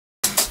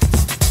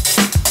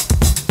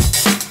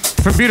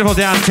From beautiful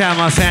downtown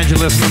Los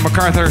Angeles, from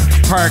MacArthur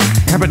Park,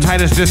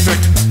 Hepatitis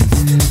District,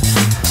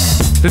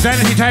 the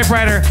Dynasty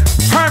Typewriter,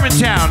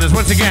 Harmontown is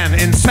once again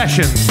in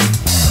session.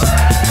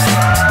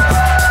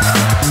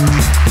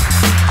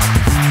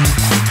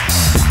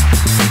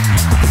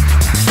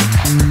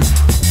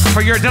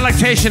 For your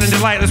delectation and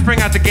delight, let's bring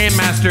out the Game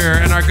Master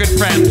and our good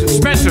friend,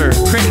 Spencer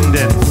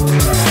Crittenden.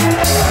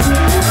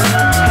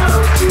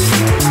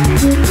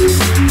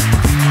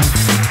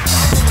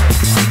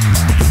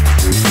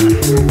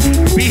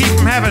 Be he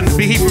from heaven,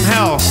 be he from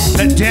hell,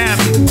 that damn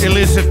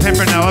elusive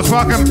pimpernel. Let's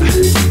welcome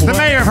the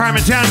mayor of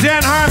Harmontown,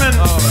 Dan Harmon.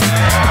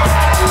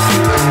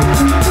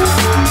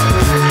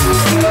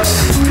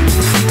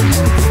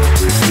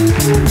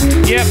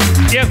 Yep.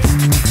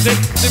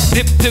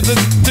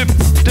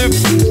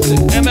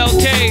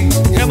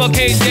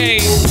 MLK Day,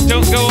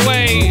 don't go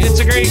away. It's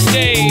a great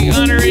day,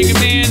 honoring a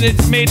man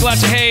that made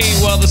lots of hay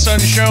while the sun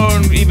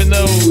shone, even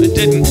though it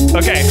didn't.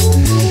 Okay.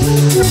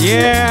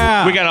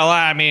 Yeah. We got a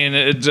lot. I mean,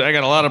 I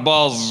got a lot of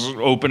balls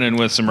opening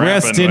with some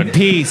rapping. Rest in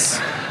peace.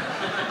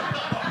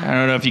 I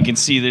don't know if you can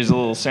see, there's a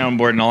little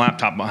soundboard and a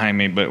laptop behind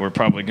me, but we're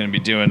probably going to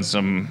be doing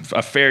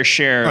a fair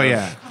share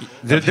of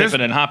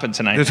hippin' and hopping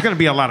tonight. There's going to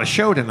be a lot of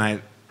show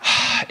tonight.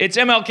 It's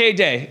MLK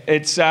Day.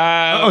 It's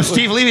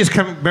Steve Levy's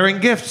coming bearing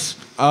gifts.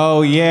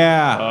 Oh,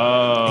 yeah.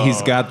 Oh.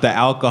 He's got the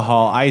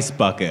alcohol ice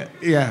bucket.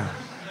 Yeah.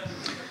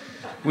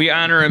 We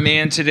honor a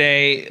man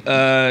today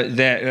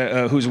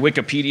whose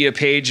Wikipedia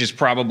page is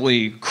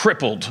probably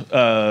crippled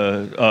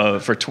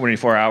for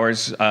 24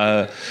 hours.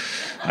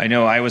 I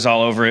know I was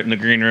all over it in the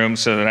green room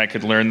so that I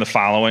could learn the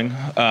following.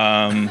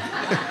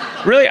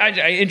 Really,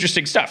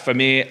 interesting stuff. I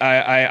mean,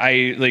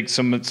 I like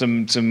some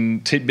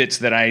tidbits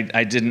that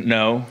I didn't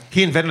know.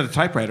 He invented the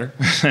typewriter.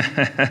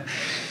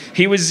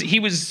 He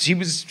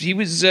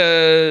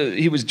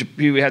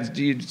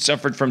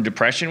suffered from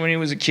depression when he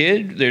was a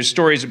kid. There's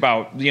stories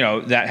about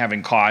that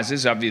having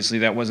causes. Obviously,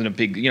 that wasn't a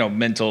big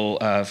mental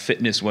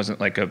fitness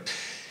wasn't like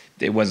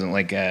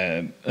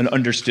an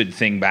understood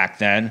thing back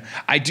then.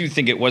 I do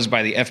think it was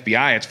by the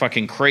FBI. It's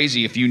fucking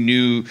crazy if you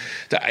knew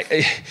that.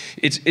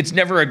 It's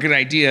never a good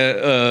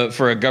idea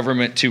for a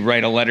government to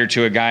write a letter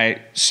to a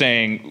guy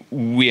saying,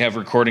 we have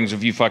recordings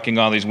of you fucking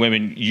all these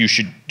women. You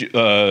should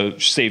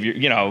save your,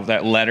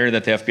 that letter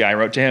that the FBI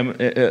wrote to him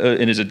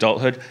in his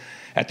adulthood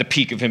at the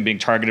peak of him being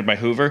targeted by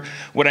Hoover.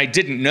 What I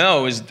didn't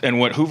know is, and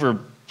what Hoover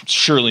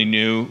surely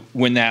knew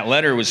when that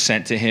letter was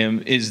sent to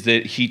him, is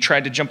that he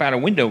tried to jump out a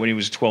window when he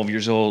was 12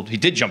 years old. He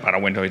did jump out a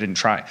window. He didn't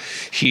try.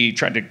 He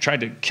tried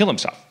to kill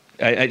himself.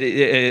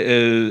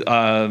 His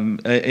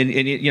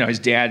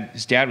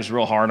dad was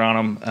real hard on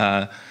him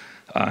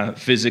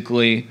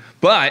physically,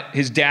 but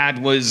his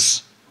dad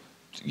was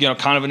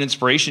kind of an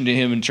inspiration to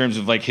him in terms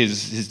of like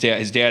his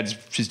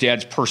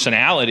dad's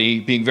personality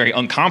being very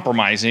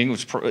uncompromising.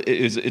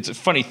 It's a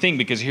funny thing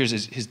because here's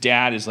his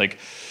dad is like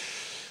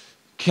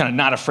kind of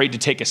not afraid to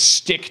take a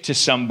stick to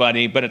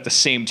somebody, but at the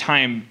same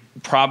time,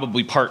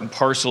 probably part and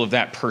parcel of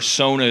that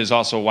persona is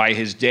also why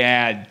his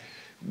dad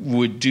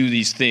would do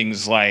these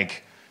things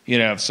like,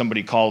 if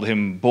somebody called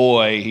him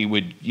boy, he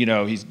would, he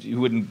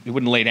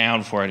wouldn't lay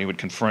down for it. He would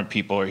confront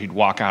people, or he'd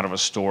walk out of a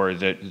store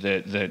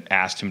that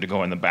asked him to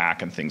go in the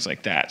back and things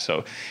like that.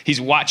 So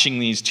he's watching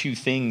these two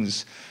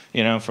things,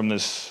 from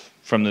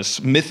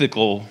this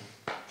mythical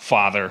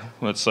father.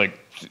 That's like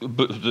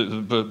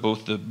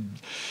both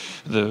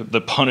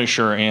the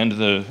Punisher and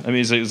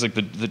it's like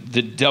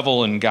the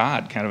devil and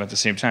God kind of at the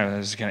same time.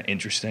 That's kind of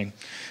interesting.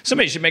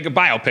 Somebody should make a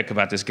biopic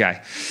about this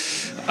guy.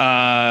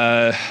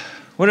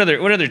 What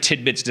other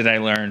tidbits did I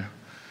learn?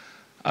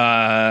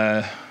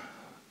 I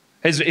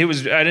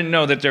didn't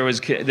know that there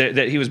was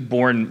that he was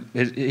born.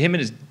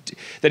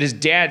 That his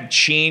dad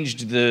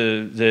changed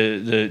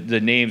the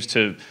names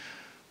to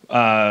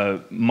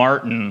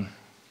Martin.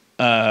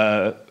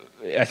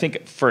 I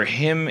think for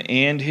him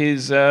and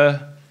his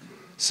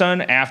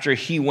son after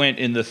he went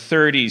in the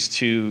 30s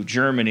to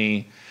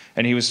Germany,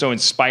 and he was so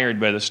inspired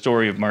by the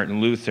story of Martin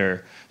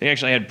Luther. They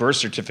actually had birth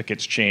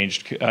certificates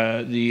changed.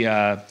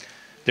 Their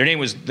name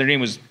was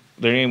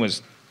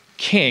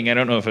King. I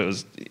don't know if it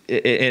was,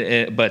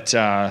 but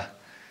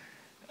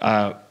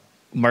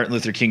Martin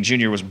Luther King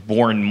Jr. was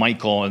born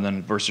Michael, and then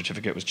the birth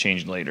certificate was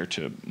changed later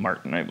to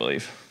Martin, I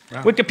believe.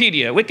 Wow.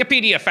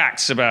 Wikipedia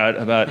facts about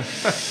a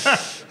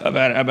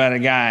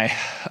guy.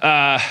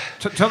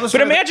 Tell us. But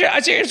imagine, I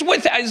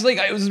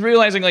was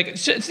realizing, like,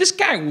 this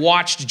guy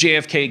watched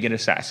JFK get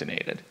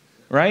assassinated,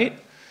 right?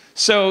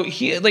 So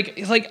he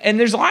and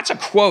there's lots of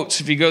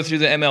quotes. If you go through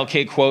the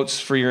MLK quotes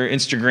for your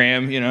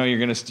Instagram, you're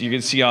gonna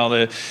see all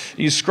the.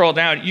 You scroll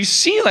down, you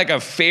see like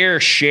a fair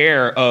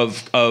share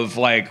of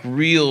like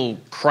real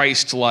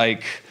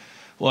Christ-like,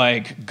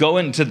 like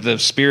going to the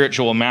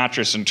spiritual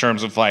mattress in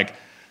terms of like.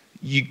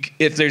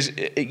 If there's,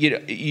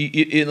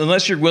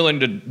 unless you're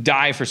willing to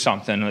die for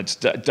something, it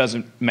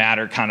doesn't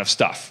matter kind of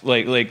stuff.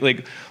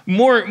 Like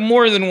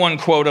more than one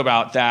quote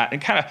about that,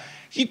 and kind of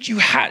you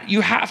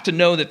have to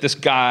know that this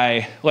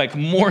guy, like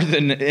more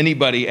than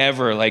anybody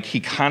ever, like he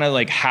kind of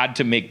like had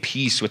to make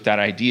peace with that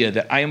idea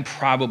that I am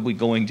probably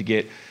going to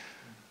get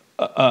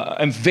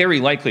I'm very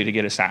likely to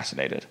get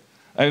assassinated.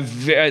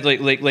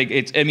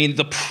 It's. I mean,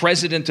 the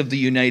president of the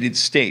United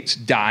States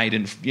died,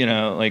 and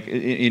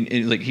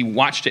he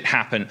watched it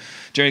happen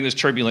during this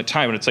turbulent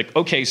time, and it's like,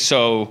 okay,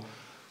 so,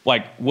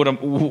 like, what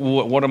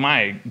am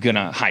I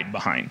gonna hide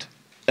behind?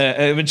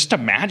 I mean, just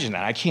imagine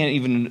that. I can't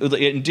even.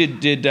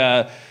 Did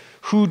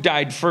who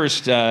died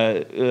first?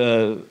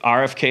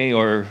 RFK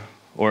or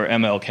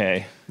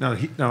MLK? No,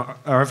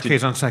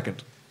 RFK's on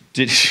second.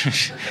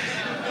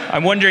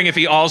 I'm wondering if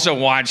he also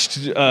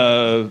watched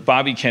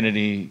Bobby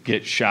Kennedy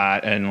get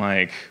shot and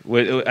I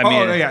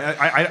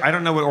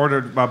don't know what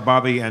order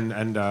Bobby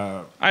and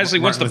honestly,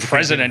 once the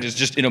president is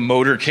just in a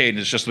motorcade and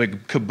it's just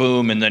like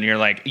kaboom, and then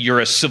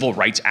you're a civil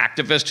rights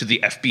activist who the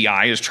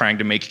FBI is trying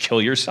to make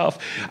kill yourself.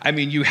 I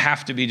mean, you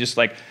have to be just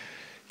like.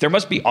 There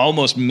must be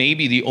almost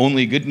maybe the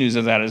only good news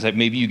of that is that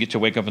maybe you get to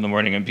wake up in the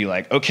morning and be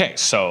like, okay,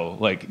 so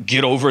like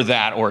get over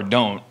that or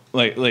don't.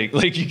 Like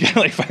you get,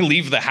 like, if I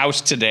leave the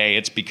house today,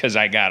 it's because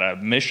I got a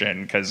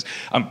mission. Because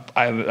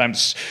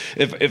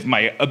if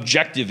my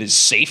objective is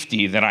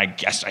safety, then I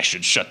guess I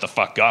should shut the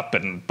fuck up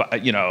and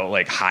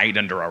hide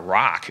under a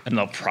rock, and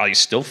they'll probably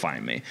still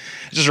find me.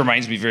 It just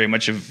reminds me very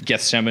much of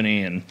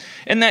Gethsemane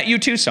and that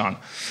U2 song.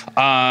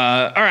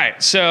 All right,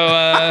 so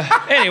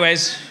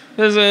anyways,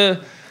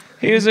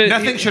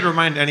 nothing should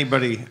remind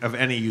anybody of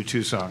any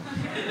U2 song.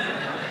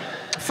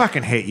 I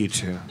fucking hate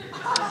U2.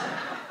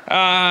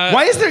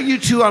 Why is there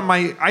U2 on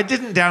my... I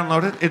didn't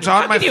download it. It's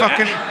on my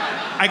fucking...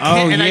 I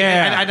can't, and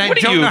I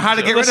don't know how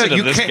to get rid of it.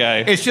 You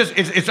can't. It's just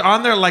it's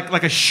on there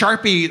like a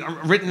Sharpie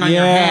written on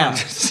your hand.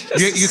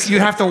 You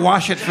have to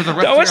wash it for the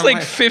rest of your life. That was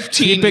like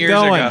 15 years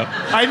ago.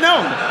 I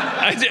know.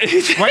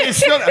 Why it's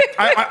still,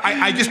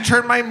 I just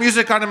turned my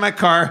music on in my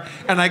car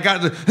and I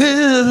got the...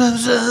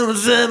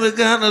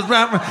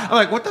 I'm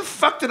like, what the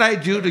fuck did I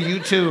do to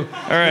U2?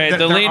 All right,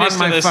 the latest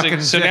of this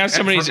thing. So now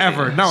somebody's...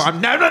 Forever. No, I'm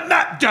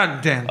not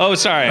done, Dan. Oh,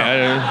 sorry.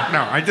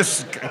 No, I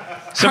just...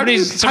 How do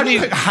you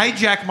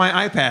hijack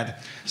my iPad?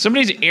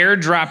 Somebody's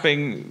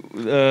airdropping.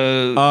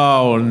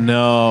 Oh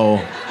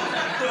no!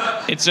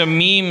 It's a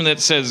meme that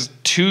says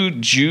 2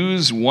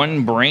 Jews,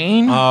 1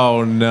 brain.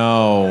 Oh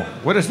no!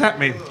 What does that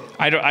mean?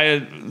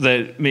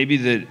 Maybe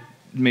the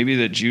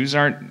Jews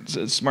aren't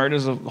as smart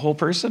as a whole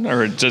person,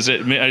 or is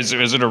it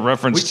a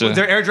reference to?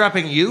 They're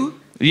airdropping you?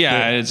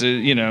 Yeah, it's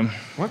a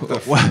What the?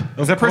 What?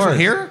 Is that person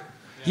here?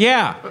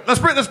 Yeah. Let's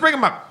bring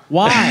them up.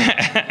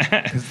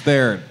 Why? Because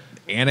they're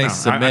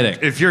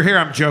anti-Semitic. No, if you're here,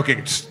 I'm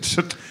joking.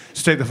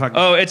 Stay the fuck.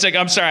 Oh, it's like,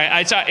 I'm sorry.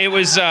 I thought it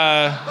was.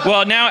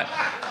 Well, now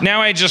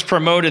I just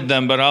promoted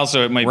them, but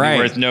also it might be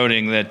worth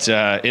noting that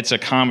it's a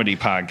comedy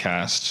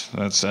podcast.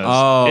 That says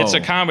it's a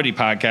comedy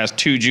podcast.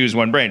 2 Jews,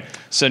 1 brain.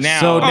 So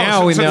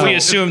now we know. We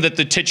assume that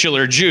the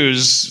titular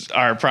Jews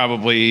are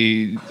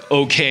probably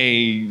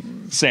okay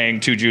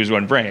saying 2 Jews,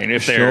 1 brain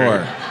if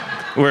they're.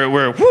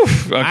 We're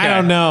okay. I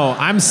don't know.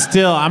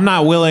 I'm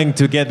not willing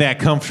to get that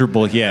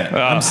comfortable yet.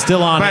 I'm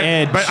still on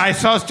edge. But I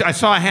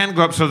saw a hand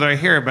go up, so they're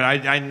here. But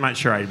I'm not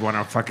sure I'd want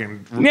to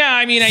fucking. Yeah,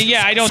 I mean,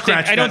 I don't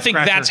think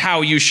that's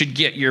how you should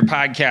get your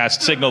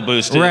podcast signal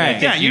boosted.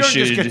 Right. Yeah, you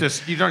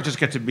don't just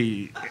get to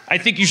be. I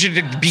think you should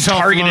be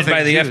targeted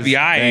by the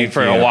FBI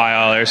for a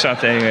while or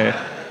something.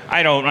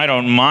 I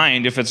don't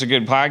mind if it's a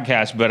good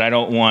podcast, but I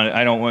don't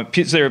want.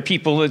 There are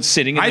people that's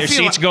sitting in their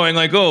seats going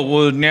like, "Oh,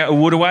 well, now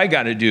what do I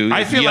got to do?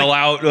 Yell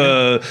out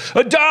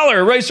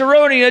 $1,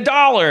 rice-a-roni,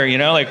 $1." You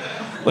know, like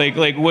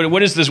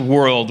what is this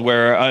world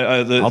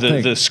where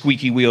the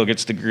squeaky wheel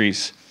gets the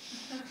grease?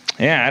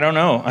 Yeah, I don't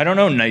know. I don't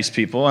know nice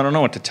people. I don't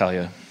know what to tell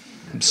you.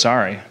 I'm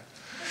sorry.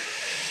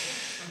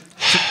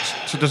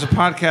 So there's a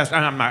podcast.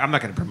 I'm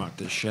not going to promote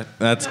this shit.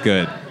 That's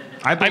good.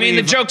 I mean,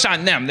 the joke's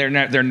on them. They're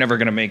never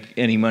going to make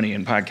any money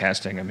in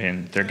podcasting. I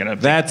mean, they're going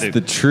to. That's the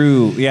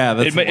true. Yeah,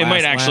 that's it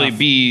might actually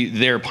be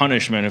their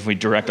punishment if we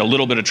direct a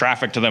little bit of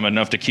traffic to them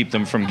enough to keep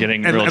them from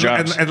getting real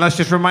jobs. And let's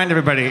just remind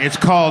everybody, it's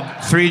called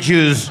 3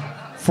 Jews,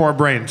 4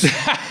 Brains.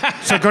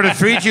 So go to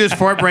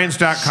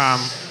 3Jews4Brains.com.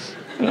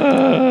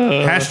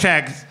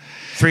 Hashtag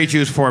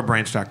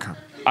 3Jews4Brains.com.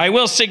 I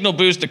will signal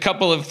boost a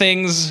couple of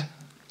things.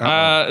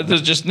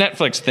 There's just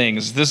Netflix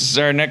things. This is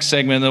our next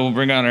segment that we'll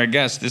bring on our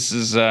guest. This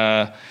is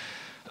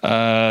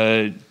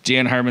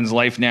Dan Harmon's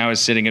life now is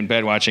sitting in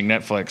bed watching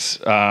Netflix.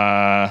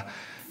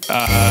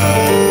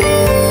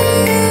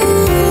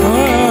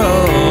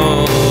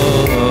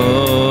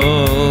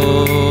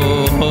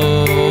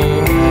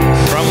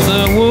 From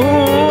the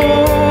womb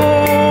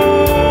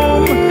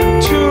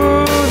to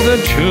the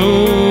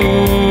tomb.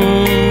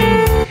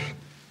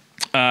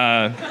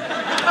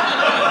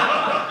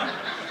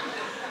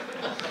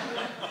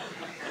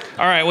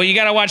 All right, well, you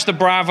got to watch the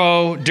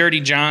Bravo Dirty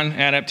John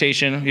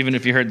adaptation. Even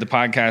if you heard the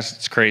podcast,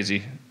 it's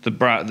crazy. The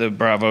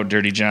Bravo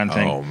Dirty John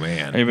thing. Oh,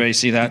 man. Everybody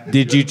see that?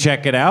 Did you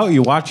check it out?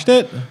 You watched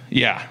it?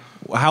 Yeah.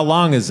 How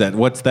long is that?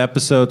 What's the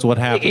episodes? What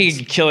happens? You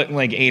can kill it in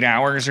like 8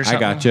 hours or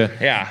something. I gotcha.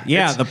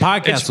 Yeah. The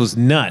podcast was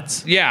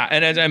nuts. Yeah,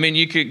 and I mean,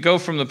 you could go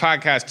from the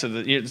podcast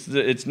to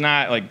it's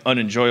not like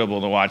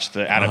unenjoyable to watch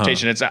the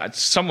adaptation. It's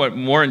somewhat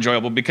more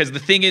enjoyable because the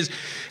thing is,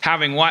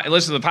 having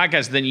listened to the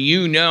podcast, then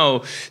you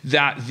know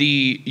that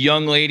the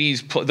young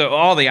ladies,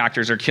 all the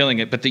actors are killing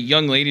it, but the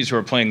young ladies who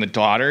are playing the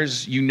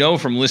daughters, you know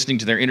from listening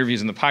to their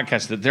interviews in the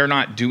podcast that they're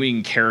not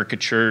doing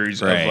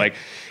caricatures of like.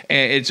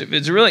 It's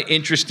a really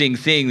interesting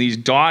thing. These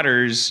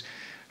daughters,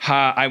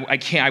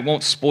 I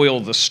won't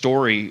spoil the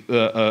story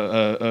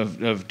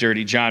of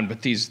Dirty John,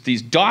 but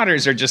these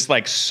daughters are just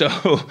like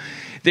so.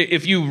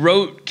 If you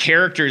wrote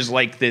characters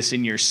like this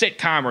in your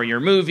sitcom or your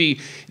movie,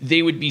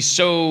 they would be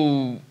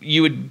so.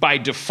 You would by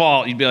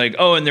default you'd be like,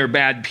 oh, and they're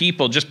bad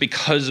people just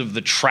because of the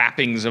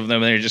trappings of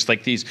them. They're just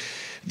like these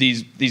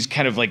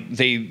kind of like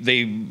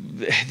they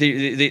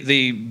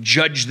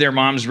judge their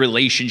mom's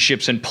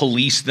relationships and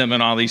police them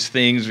and all these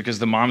things because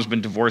the mom's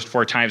been divorced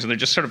 4 times and they're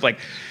just sort of like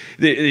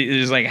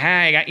it's like,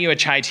 hey, I got you a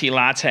chai tea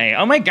latte.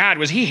 Oh my God,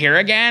 was he here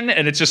again?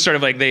 And it's just sort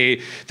of like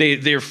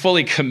they're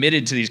fully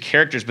committed to these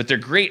characters, but they're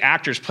great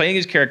actors playing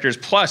these characters.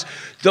 Plus,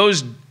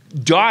 those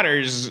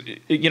daughters,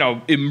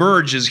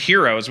 emerge as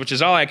heroes, which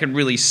is all I can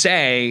really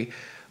say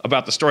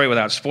about the story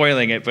without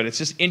spoiling it. But it's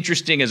just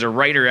interesting as a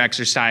writer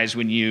exercise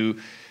when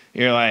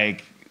you're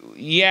like,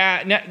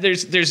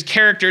 there's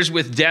characters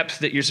with depth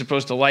that you're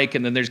supposed to like,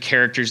 and then there's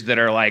characters that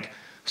are like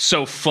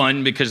so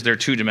fun because they're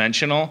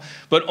two-dimensional,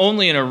 but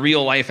only in a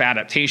real-life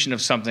adaptation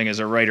of something is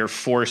a writer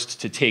forced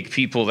to take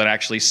people that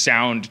actually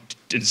sound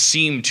and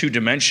seem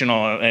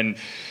two-dimensional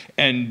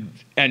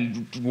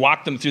and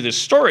walk them through this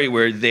story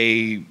where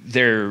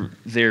they're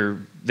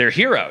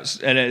heroes,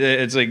 and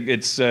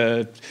it's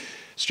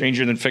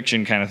stranger than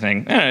fiction kind of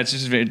thing. It's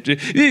just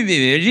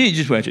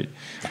watch it.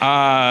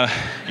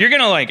 You're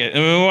gonna like it. I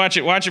mean,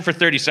 watch it for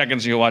 30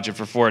 seconds. You'll watch it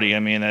for 40.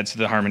 I mean, that's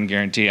the Harmon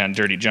guarantee on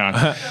Dirty John.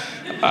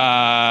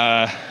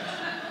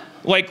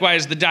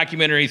 Likewise, the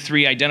documentary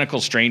 3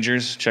 Identical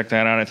Strangers. Check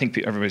that out. I think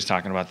everybody's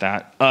talking about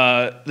that.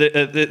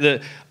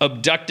 The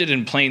Abducted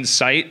in Plain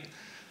Sight.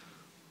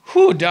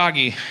 Whew,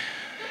 doggy.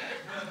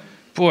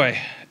 Boy.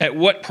 At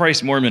what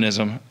price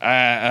Mormonism?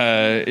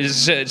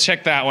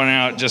 Check that one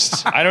out.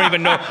 Just I don't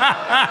even know.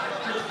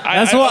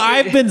 That's what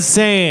I've been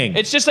saying.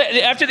 It's just that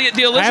after the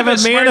Elizabeth I have a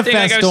Smart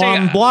manifesto thing,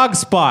 on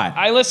Blogspot.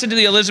 I listened to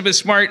the Elizabeth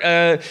Smart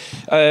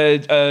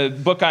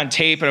book on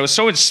tape, and I was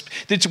so it's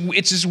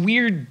this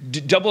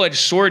weird double-edged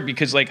sword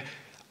because like.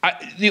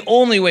 The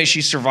only way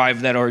she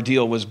survived that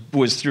ordeal was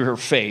through her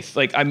faith.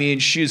 Like, I mean,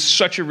 she's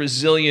such a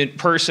resilient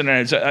person,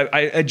 and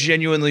I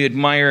genuinely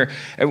admire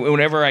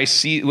whenever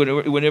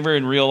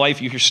in real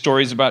life you hear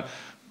stories about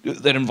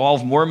that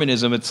involve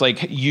Mormonism. It's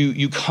like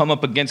you come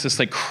up against this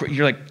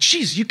you're like,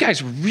 geez, you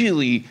guys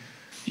really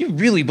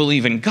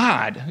believe in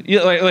God.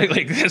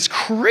 Like that's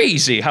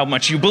crazy how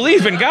much you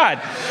believe in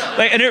God.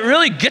 And it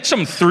really gets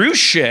them through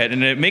shit,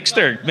 and it makes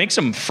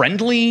them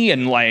friendly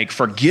and like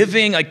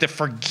forgiving, like the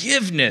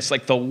forgiveness,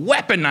 like the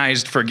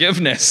weaponized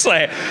forgiveness.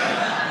 Like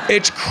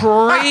it's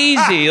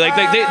crazy. Like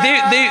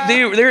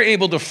they're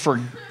able to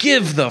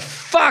forgive the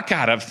fuck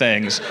out of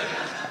things.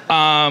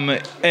 And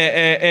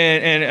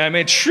I mean,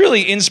 it's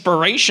truly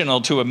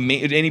inspirational to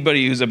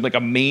anybody who's like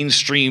a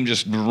mainstream,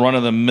 just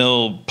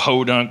run-of-the-mill,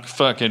 podunk,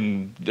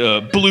 fucking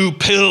blue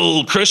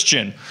pill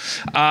Christian.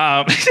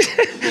 Yeah,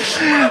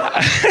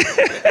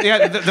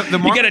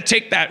 you got to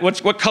take that.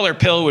 What color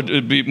pill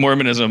would be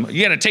Mormonism?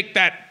 You got to take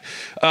that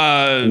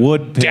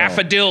wood pill.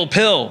 Daffodil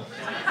pill.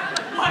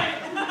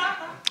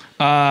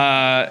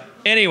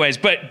 Anyways,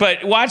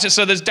 but watch it.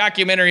 So this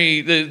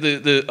documentary,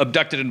 the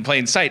Abducted in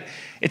Plain Sight,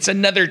 it's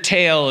another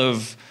tale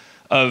of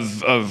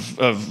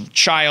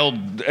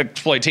child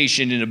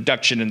exploitation and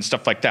abduction and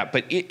stuff like that.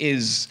 But it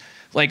is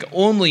like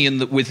only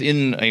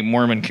within a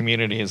Mormon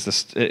community does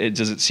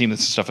it seem that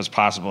this stuff is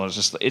possible.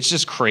 It's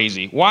just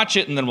crazy. Watch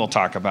it and then we'll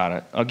talk about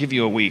it. I'll give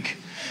you a week.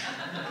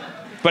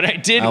 But I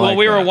did while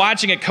we were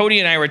watching it. Cody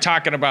and I were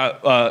talking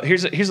about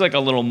here's like a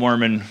little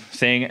Mormon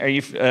thing. Are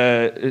you?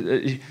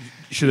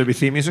 Should there be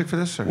theme music for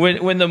this? Or?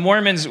 When the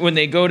Mormons, when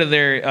they go to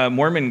their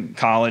Mormon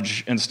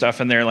college and stuff,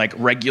 and they're like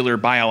regular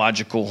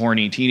biological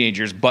horny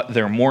teenagers, but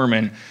they're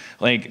Mormon,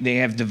 like they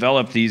have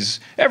developed these.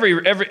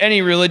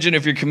 Any religion,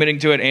 if you're committing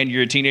to it and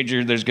you're a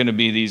teenager, there's going to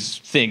be these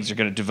things you're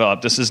going to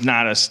develop. This is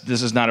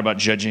not about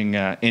judging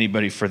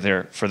anybody for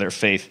their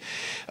faith.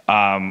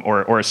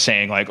 Or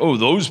saying like, oh,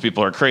 those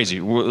people are crazy.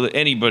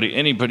 Anybody,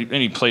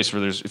 any place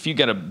where if you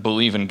got to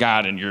believe in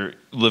God and you're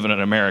living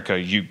in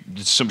America,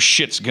 some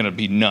shit's gonna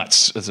be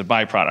nuts as a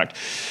byproduct.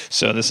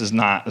 So this is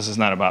not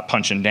about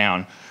punching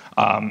down.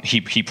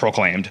 He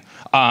proclaimed.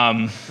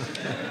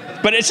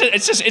 But it's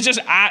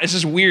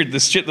just weird.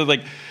 This shit that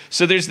like,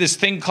 so there's this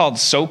thing called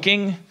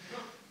soaking.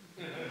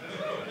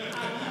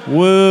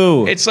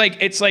 Woo! It's like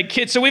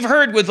kids. So we've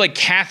heard with like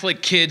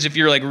Catholic kids, if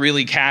you're like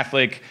really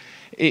Catholic.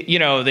 you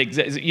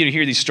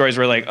hear these stories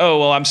where like, oh,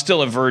 well, I'm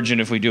still a virgin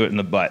if we do it in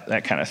the butt,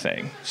 that kind of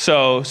thing.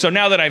 So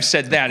now that I've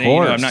said that, and,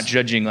 I'm not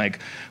judging like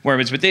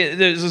Mormons, but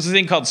there's this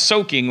thing called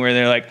soaking where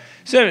they're like,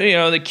 so,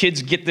 the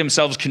kids get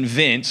themselves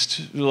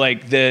convinced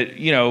like that,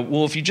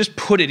 well, if you just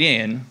put it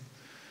in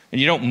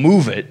and you don't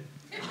move it,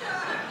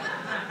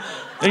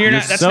 then you're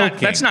not,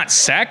 that's not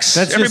sex.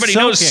 Everybody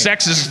knows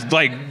sex is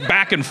like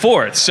back and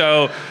forth.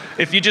 So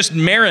if you just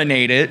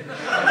marinate it,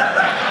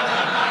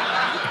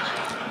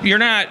 you're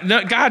not.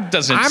 No, God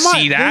doesn't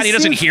see that. He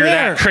doesn't hear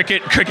that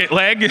cricket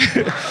leg.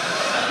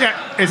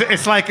 Yeah,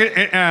 it's like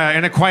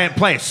in a quiet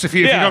place. If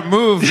you don't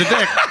move the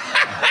dick.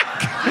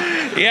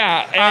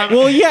 Yeah.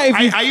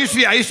 I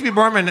used to be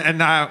Mormon, and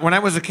when I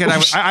was a kid,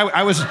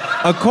 I was.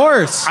 Of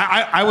course.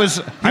 I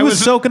was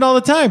soaking all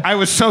the time. I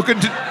was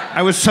soaking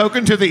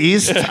to the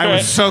east. I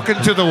was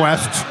soaking to the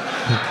west.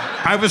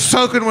 I was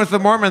soaking with the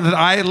Mormon that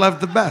I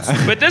loved the best.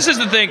 But this is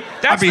the thing.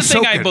 That's the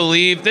thing I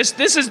believe.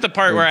 This is the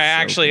part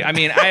where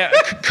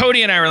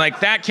Cody and I were like,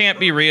 that can't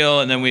be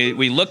real. And then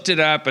we looked it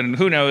up, and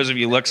who knows if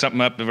you look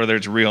something up whether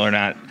it's real or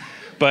not.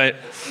 But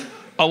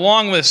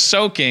along with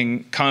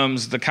soaking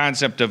comes the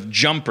concept of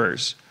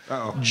jumpers.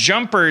 Uh-oh.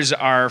 Jumpers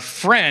are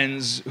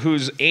friends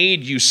whose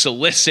aid you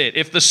solicit.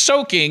 If the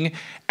soaking,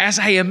 as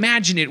I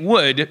imagine it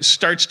would,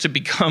 starts to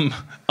become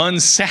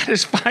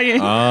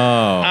unsatisfying,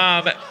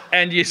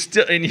 and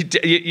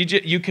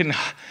you can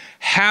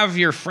have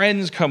your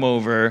friends come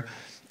over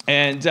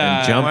and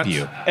jump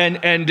you,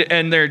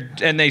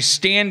 and they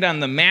stand on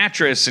the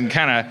mattress and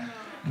kind of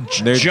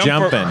they're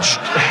jumping.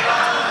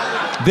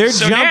 They're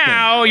jumping.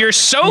 Now you're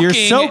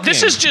soaking.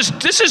 This is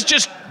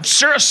just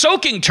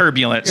soaking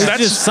turbulence. That's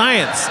just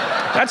science.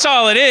 That's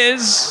all it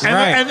is.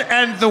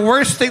 And the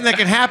worst thing that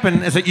can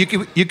happen is that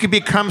you could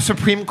become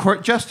Supreme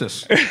Court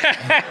Justice.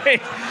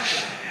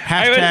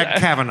 Hashtag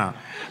Kavanaugh.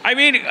 I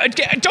mean,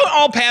 don't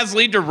all paths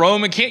lead to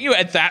Rome? And can't you,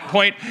 at that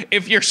point,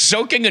 if you're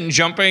soaking and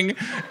jumping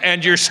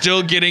and you're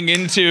still getting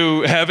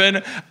into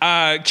heaven,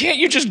 can't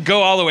you just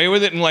go all the way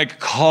with it and like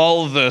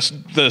call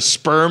the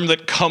sperm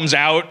that comes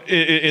out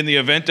in the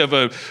event of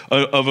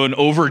an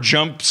over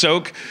jump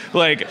soak?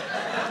 Like,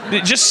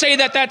 just say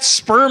that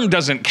sperm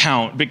doesn't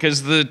count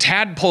because the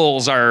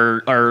tadpoles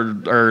are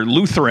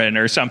Lutheran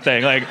or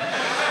something. Like.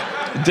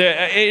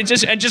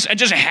 Just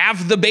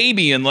have the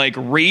baby and like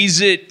raise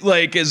it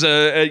like as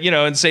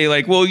and say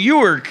like, well, you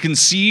were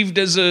conceived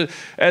as a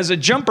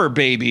jumper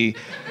baby,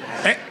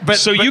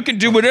 but you can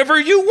do whatever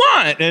you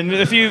want, and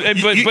if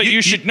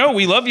you should know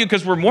we love you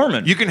because we're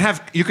Mormon. You can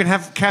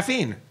have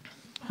caffeine.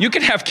 You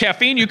can have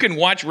caffeine. You can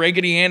watch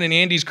Raggedy Ann and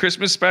Andy's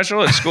Christmas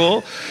special at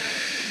school.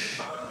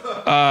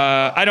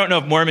 I don't know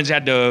if Mormons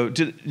had to.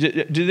 Do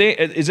they?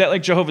 Is that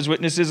like Jehovah's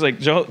Witnesses? Like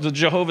the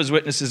Jehovah's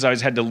Witnesses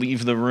always had to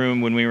leave the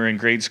room when we were in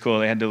grade school.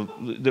 They had to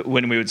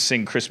when we would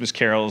sing Christmas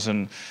carols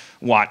and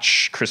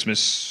watch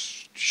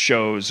Christmas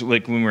shows,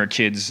 like when we were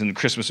kids, and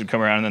Christmas would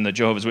come around, and then the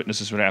Jehovah's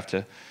Witnesses would have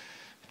to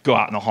go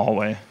out in the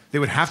hallway. They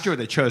would have to, or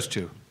they chose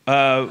to.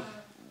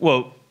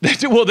 Well,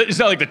 it's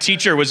not like the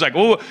teacher was like,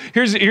 "Oh,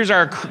 here's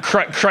our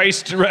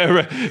Christ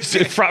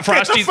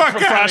Frosty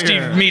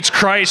meets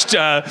Christ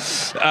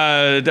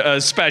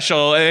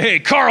special." Hey,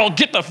 Carl,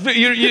 get the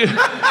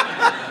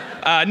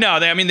no.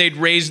 They'd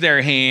raise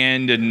their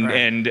hand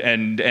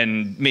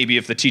and maybe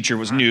if the teacher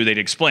was new, they'd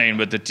explain.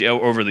 But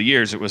over the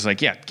years, it was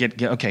like, yeah,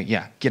 get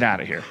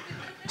out of here,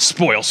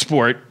 spoil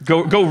sport,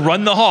 go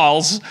run the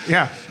halls.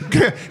 Yeah.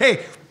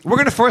 Hey, we're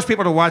gonna force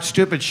people to watch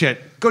stupid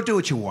shit. Go do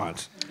what you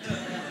want.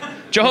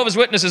 Jehovah's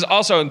Witnesses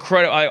also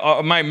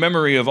incredible. My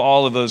memory of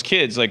all of those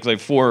kids, like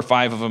 4 or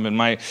 5 of them in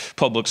my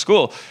public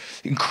school,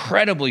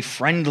 incredibly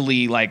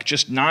friendly, like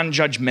just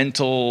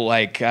non-judgmental,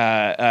 like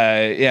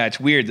it's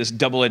weird, this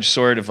double-edged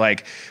sword of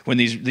like when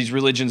these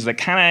religions that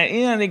kind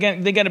of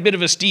they got a bit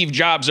of a Steve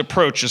Jobs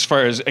approach as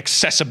far as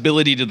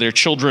accessibility to their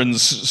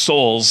children's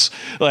souls.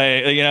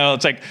 Like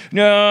it's like,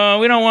 no,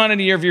 we don't want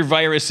any of your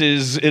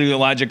viruses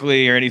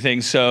ideologically or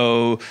anything.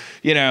 So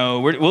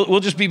we'll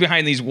just be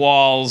behind these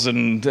walls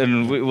and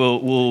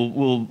we'll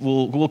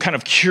kind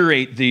of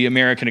curate the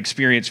American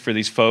experience for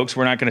these folks.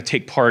 We're not going to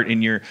take part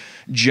in your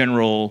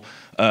general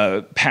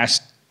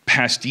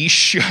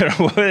pastiche.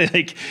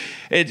 Like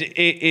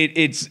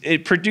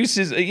it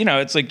produces.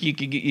 It's like you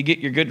get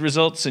your good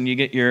results and you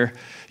get your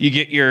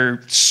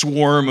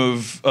swarm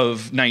of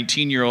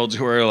 19-year-olds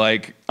who are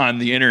like on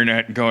the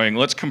internet going,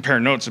 let's compare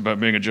notes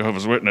about being a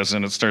Jehovah's Witness,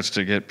 and it starts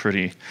to get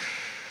pretty.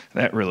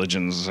 That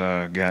religion's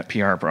got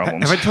PR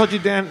problems. Have I told you,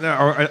 Dan,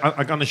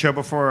 or on the show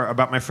before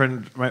about my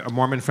friend, a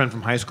Mormon friend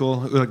from high school,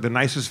 who like the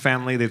nicest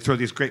family? They throw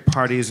these great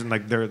parties, and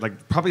like they're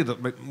like probably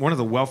one of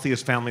the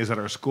wealthiest families at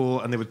our school,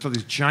 and they would throw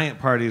these giant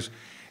parties.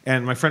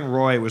 And my friend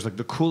Roy was like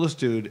the coolest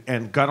dude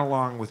and got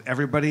along with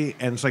everybody.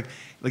 And it's like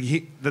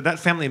that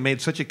family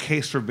made such a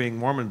case for being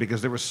Mormon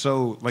because they were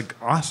so like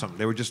awesome.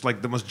 They were just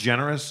like the most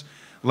generous,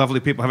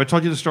 lovely people. Have I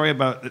told you the story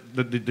about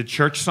the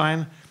church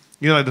sign?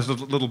 Like those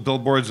little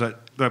billboards that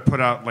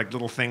put out like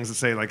little things that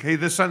say like, "Hey,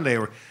 this Sunday,"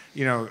 or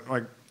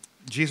like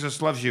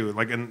Jesus loves you,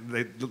 like, and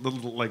the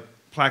little like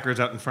placards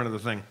out in front of the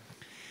thing.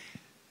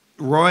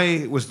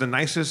 Roy was the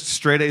nicest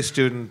straight-A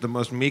student, the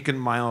most meek and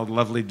mild,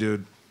 lovely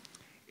dude.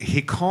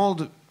 He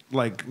called,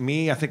 like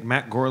me, I think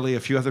Matt Gorley, a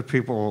few other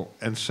people,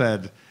 and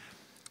said,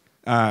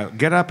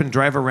 get up and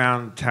drive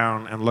around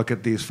town and look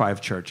at these 5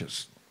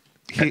 churches.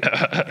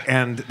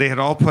 And they had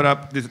all put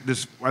up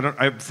this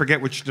I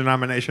forget which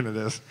denomination it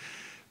is,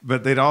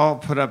 but they'd all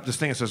put up this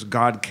thing that says,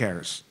 God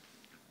cares.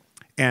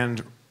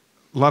 And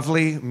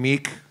lovely,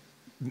 meek,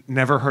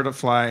 never heard it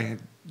fly,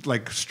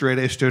 like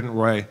straight-A student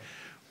Roy,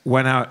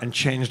 went out and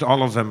changed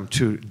all of them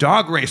to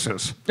dog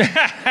races.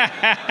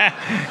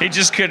 He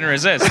just couldn't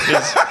resist.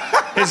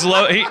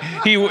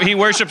 He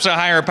worships a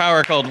higher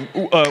power called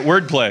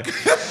wordplay.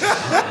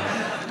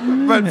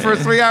 But for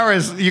 3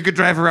 hours, you could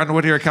drive around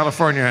Whittier,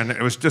 California, and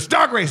it was just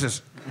dog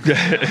races.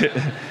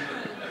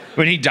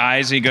 When he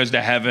dies, he goes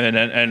to heaven,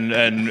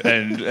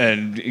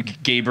 and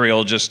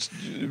Gabriel just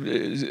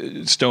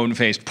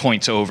stone-faced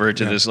points over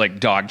to this like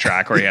dog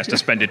track where he has to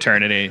spend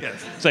eternity.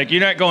 Yes. It's like, you're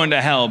not going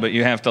to hell, but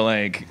you have to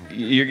like.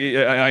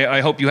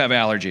 I hope you have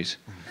allergies.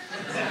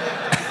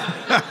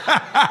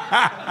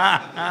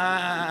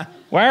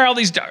 Why are all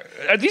these?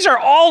 These are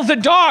all the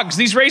dogs.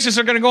 These races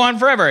are going to go on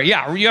forever.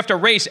 Yeah, you have to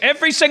race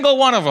every single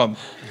one of them.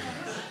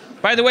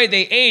 By the way,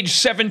 they age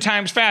 7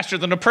 times faster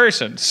than a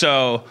person,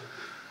 so.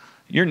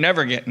 You're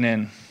never getting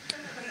in.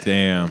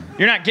 Damn.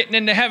 You're not getting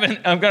into heaven.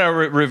 I'm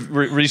going to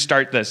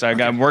restart this. I'm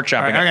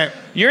workshopping. Okay.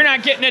 You're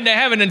not getting into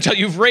heaven until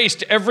you've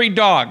raced every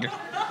dog.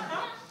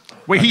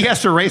 Wait, he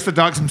has to race the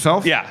dogs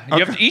himself? Yeah.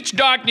 Okay. Each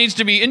dog needs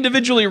to be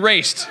individually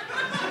raced.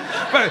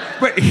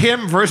 But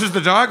him versus the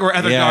dog or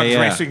other dogs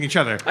racing each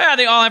other? Yeah,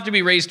 they all have to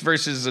be raced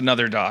versus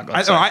another dog.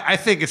 I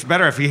think it's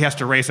better if he has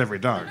to race every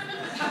dog.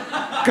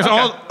 Because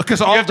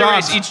all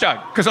dogs race each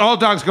dog. Because all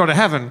dogs go to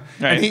heaven,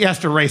 right. And he has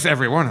to race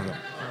every one of them.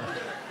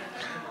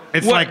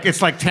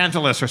 It's like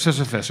Tantalus or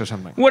Sisyphus or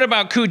something. What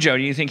about Cujo?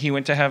 Do you think he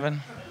went to heaven?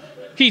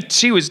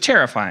 He was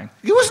terrifying.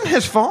 It wasn't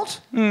his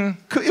fault.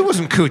 It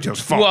wasn't Cujo's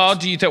fault. Well,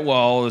 do you think?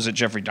 Well, is it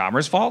Jeffrey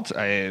Dahmer's fault?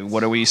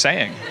 What are we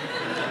saying?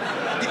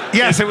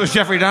 Yes, it was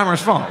Jeffrey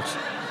Dahmer's fault.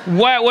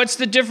 What's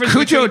the difference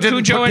between Cujo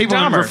didn't put and people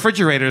Dahmer? in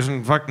refrigerators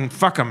and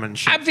fuck them and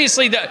shit.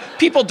 Obviously,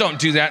 people don't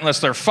do that unless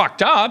they're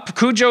fucked up.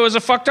 Cujo is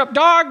a fucked up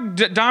dog.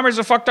 Dahmer's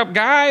a fucked up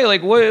guy.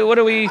 Like, what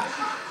do we?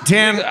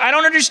 Dan, I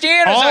don't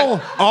understand.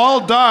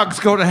 All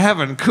dogs go to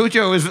heaven.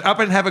 Cujo is up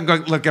in heaven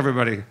going, look,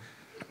 everybody,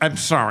 I'm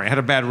sorry, I had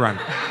a bad run.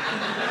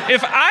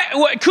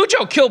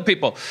 Cujo killed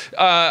people.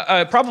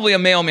 Probably a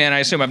mailman, I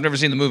assume. I've never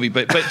seen the movie,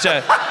 but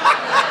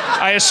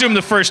I assume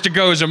the first to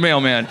go is a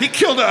mailman. He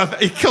killed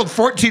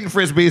 14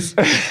 Frisbees.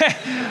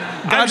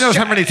 God knows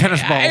how many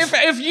tennis balls.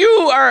 If you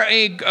are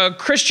a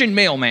Christian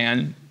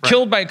mailman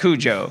killed by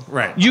Cujo,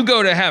 you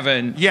go to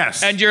heaven.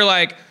 Yes. And you're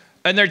like,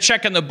 and they're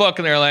checking the book,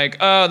 and they're like,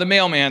 "Oh, the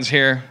mailman's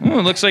here. Oh,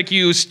 it looks like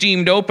you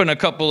steamed open a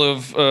couple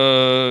of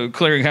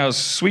clearinghouse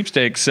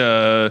sweepstakes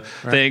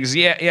things."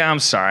 Yeah, I'm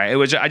sorry.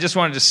 I just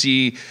wanted to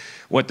see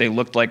what they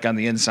looked like on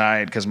the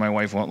inside because my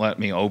wife won't let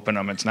me open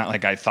them. It's not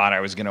like I thought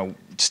I was going to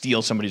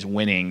steal somebody's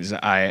winnings. You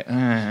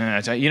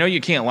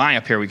can't lie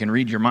up here. We can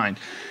read your mind.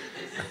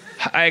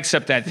 I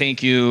accept that.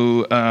 Thank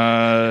you.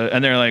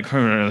 And they're like,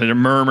 they're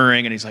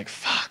murmuring, and he's like,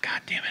 "Fuck,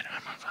 God damn it,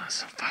 I'm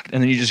so fucked."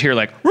 And then you just hear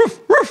like, "Roof,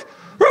 roof,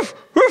 roof,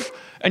 roof,"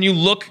 and you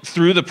look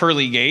through the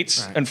pearly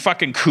gates, and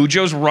fucking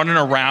Cujo's running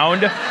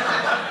around,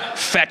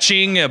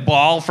 fetching a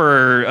ball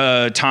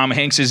for Tom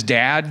Hanks's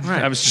dad.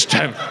 Right. I was just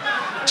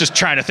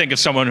trying to think of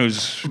someone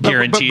who's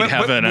guaranteed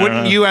heaven.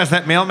 Wouldn't you, as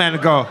that mailman,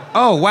 go,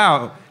 "Oh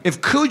wow,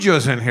 if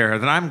Cujo's in here,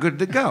 then I'm good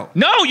to go"?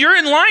 No, you're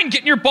in line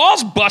getting your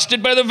balls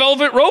busted by the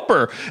Velvet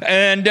Roper,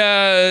 and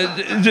and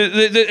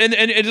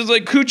it's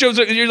like Cujo's.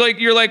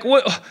 You're like,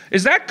 what?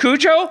 Is that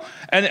Cujo?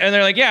 And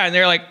they're like, yeah, and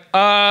they're like,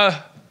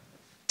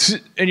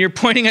 and you're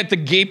pointing at the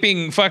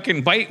gaping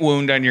fucking bite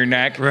wound on your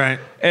neck, right?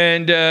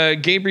 And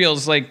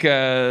Gabriel's like, you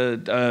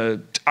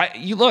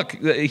look,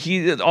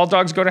 all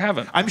dogs go to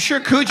heaven. I'm sure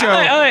Cujo.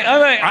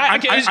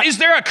 Is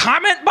there a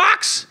comment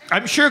box?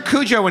 I'm sure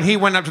Cujo, when he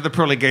went up to the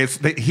pearly gates,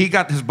 he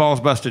got his balls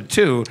busted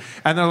too,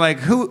 and they're like,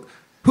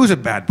 who's a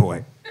bad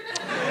boy?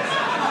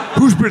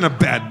 Who's been a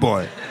bad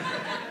boy?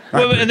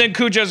 Well, and then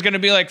Cujo's gonna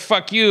be like,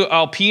 "Fuck you,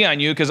 I'll pee on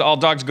you because all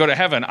dogs go to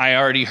heaven." I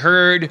already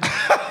heard.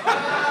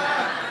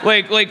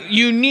 Like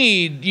you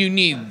need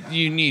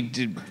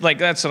to, like,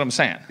 that's what I'm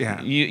saying. Yeah.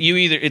 You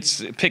either,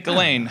 it's pick a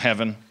lane,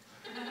 heaven.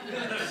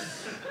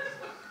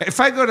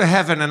 If I go to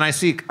heaven and I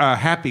see a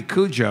happy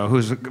Cujo who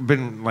has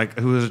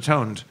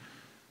atoned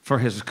for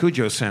his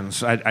Cujo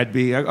sins, I'd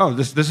be like, oh,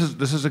 this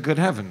is a good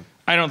heaven.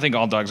 I don't think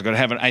all dogs go to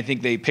heaven. I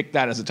think they picked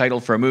that as a title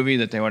for a movie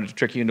that they wanted to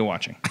trick you into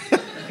watching.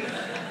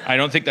 I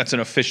don't think that's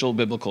an official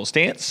biblical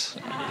stance.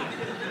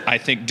 I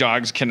think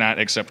dogs cannot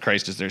accept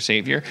Christ as their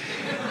savior.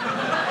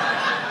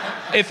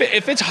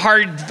 If it's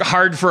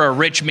hard for a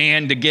rich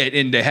man to get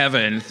into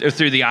heaven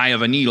through the eye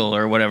of a needle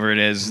or whatever it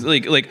is,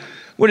 like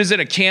what is it?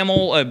 A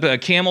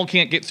camel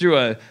can't get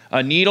through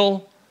a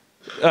needle,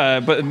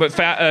 but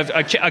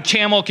a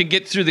camel can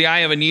get through the eye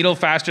of a needle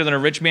faster than a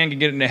rich man can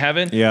get into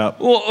heaven. Yeah.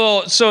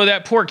 Well, so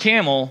that poor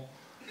camel,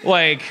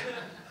 like,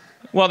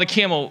 Well, the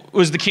camel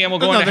was the camel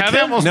going to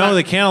heaven? No,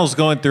 the camel's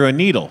going through a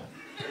needle.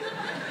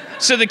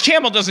 So the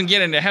camel doesn't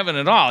get into heaven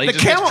at all. He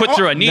just gets put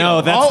through a needle.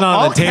 No, that's not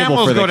on the table for the camel.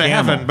 All camels go to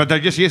heaven, but they're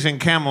just using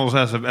camels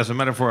as a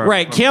metaphor.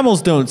 Right,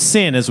 camels don't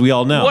sin, as we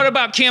all know. What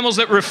about camels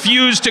that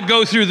refuse to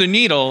go through the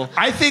needle?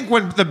 I think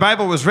when the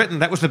Bible was written,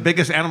 that was the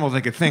biggest animal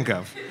they could think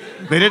of.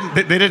 They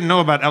didn't know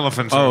about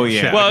elephants. Oh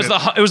yeah. Shit. Well,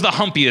 it was the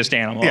humpiest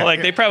animal. Yeah,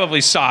 they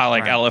probably saw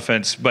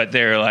elephants, but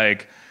they're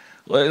like.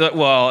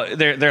 Well,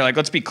 they're like,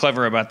 let's be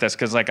clever about this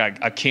because like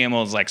a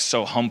camel is like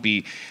so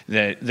humpy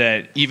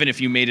that even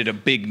if you made it a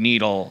big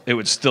needle, it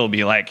would still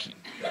be like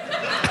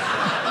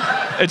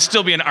it'd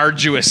still be an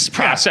arduous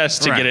process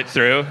to get it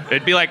through.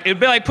 It'd be like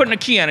putting a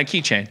key on a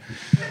keychain.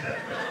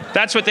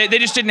 That's what they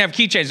just didn't have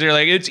keychains. They're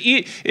like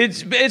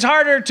it's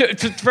harder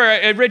for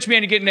a rich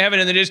man to get into heaven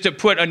than it is to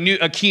put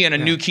a key on a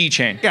new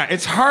keychain. Yeah,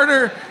 it's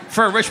harder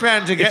for a rich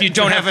man to get if you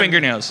don't have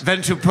fingernails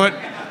than to put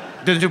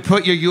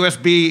your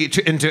USB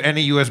into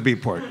any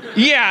USB port.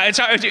 Yeah,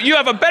 you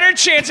have a better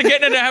chance of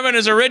getting into heaven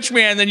as a rich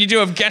man than you do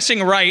of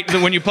guessing right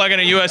when you plug in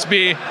a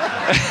USB.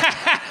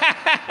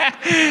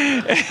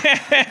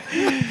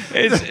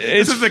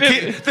 This is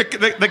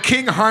the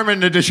King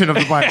Harmon edition of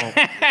the Bible.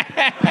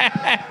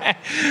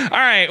 All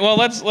right, well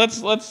let's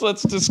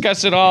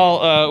discuss it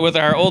all with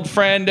our old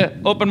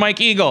friend Open Mike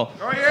Eagle.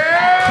 Oh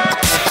yeah!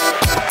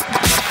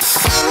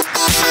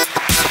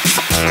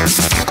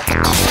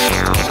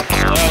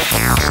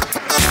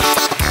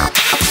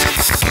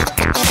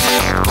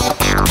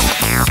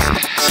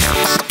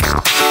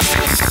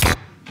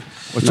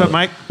 What's up,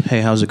 Mike?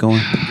 Hey, how's it going?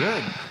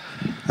 Good.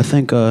 I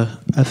think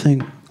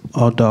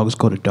all dogs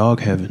go to dog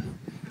heaven.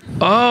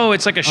 Oh,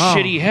 it's like a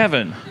shitty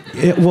heaven.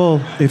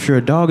 Well, if you're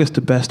a dog, it's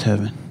the best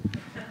heaven,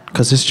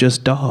 because it's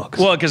just dogs.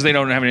 Well, because they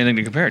don't have anything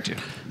to compare it to.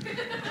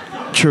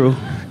 True.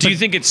 Do you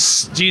think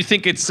it's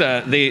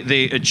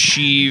they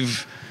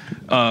achieve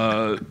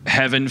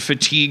heaven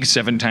fatigue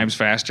 7 times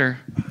faster?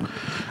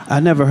 I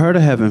never heard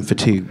of heaven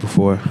fatigue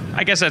before.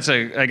 I guess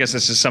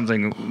this is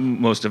something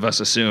most of us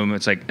assume.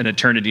 It's like an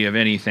eternity of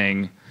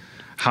anything.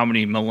 How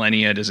many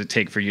millennia does it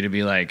take for you to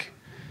be like,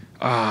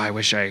 oh, I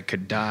wish I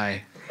could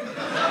die?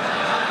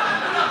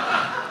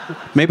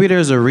 Maybe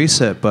there's a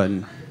reset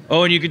button.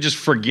 Oh, and you could just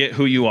forget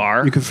who you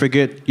are? You can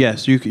forget,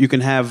 yes. You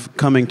can have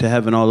coming to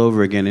heaven all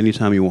over again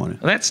anytime you want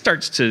it. Well, that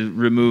starts to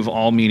remove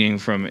all meaning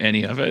from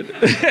any of it,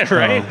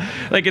 right?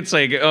 Like, it's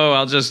like,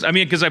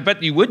 because I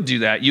bet you would do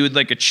that. You would,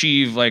 like,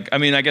 achieve, like,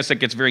 I guess that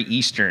gets very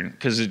Eastern,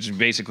 because it's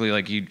basically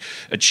like you'd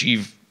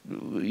achieve,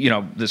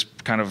 this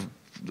kind of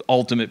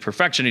ultimate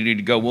perfection, and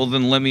you'd go, well,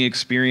 then let me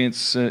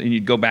experience, and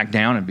you'd go back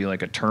down and be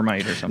like a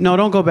termite or something. No,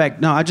 don't go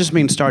back. No, I just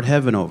mean start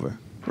heaven over.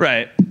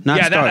 Right.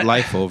 Not start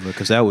life over,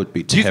 because that would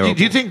be terrible.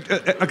 Do you think...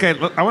 okay,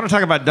 look, I want to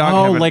talk about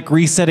dog heaven. Like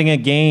resetting a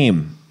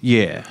game.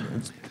 Yeah.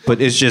 But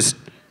it's just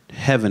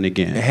heaven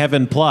again.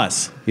 Heaven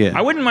plus. Yeah.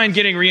 I wouldn't mind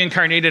getting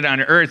reincarnated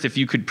on Earth if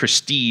you could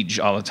prestige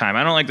all the time.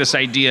 I don't like this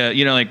idea,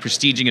 like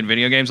prestiging in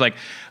video games. Like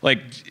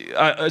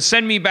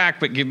send me back,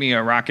 but give me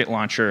a rocket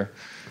launcher.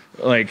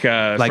 Like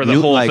for the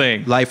whole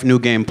thing. Life New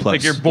Game Plus.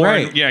 Like you're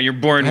born, you're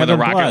born with a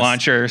rocket plus.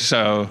 launcher,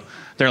 so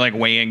they're like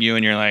weighing you,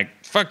 and you're like,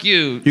 fuck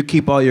you. You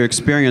keep all your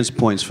experience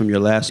points from your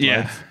last life.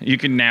 Yeah, you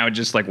can now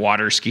just like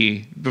water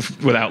ski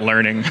without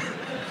learning.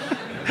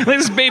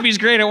 This baby's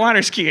great at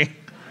water skiing.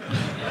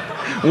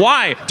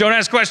 Why? Don't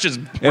ask questions.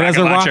 It has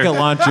a rocket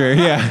launcher,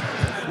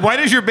 yeah. Why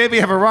does your baby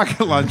have a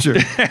rocket launcher?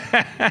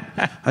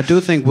 I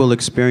do think we'll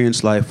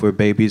experience life where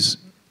babies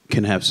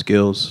can have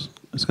skills.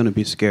 It's going to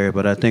be scary,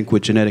 but I think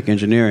with genetic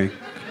engineering,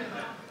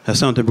 that's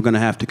something we're going to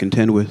have to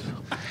contend with.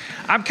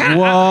 I'm kind of...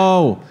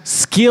 Whoa.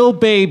 Skill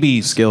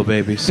babies. Skill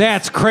babies.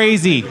 That's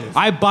crazy.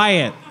 I buy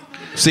it.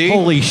 See?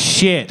 Holy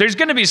shit. There's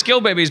going to be skill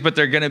babies, but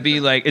they're going to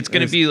be like... It's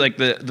going to be like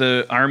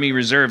the Army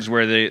Reserves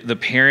where the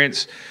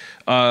parents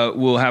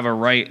will have a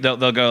right...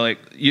 They'll go like...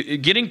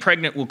 getting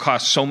pregnant will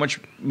cost so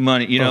much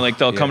money.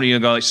 They'll come to you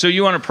and go like, so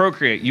you want to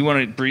procreate? You want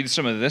to breathe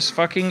some of this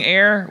fucking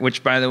air?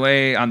 Which, by the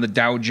way, on the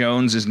Dow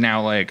Jones is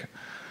now like...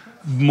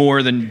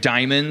 more than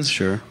diamonds.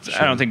 Sure.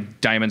 I don't think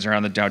diamonds are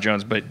on the Dow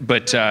Jones, but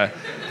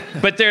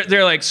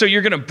they're like, so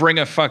you're gonna bring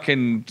a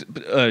fucking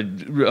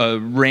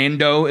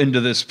rando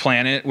into this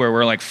planet where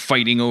we're like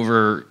fighting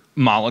over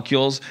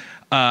molecules.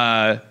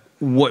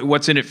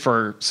 What's in it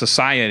for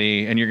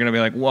society? And you're gonna be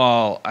like,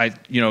 well,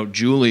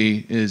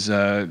 Julie is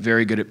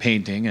very good at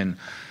painting, and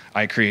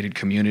I created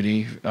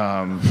community.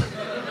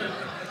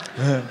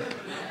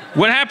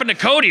 What happened to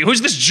Cody?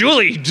 Who's this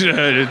Julie?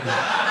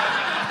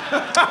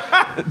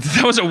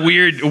 That was a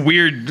weird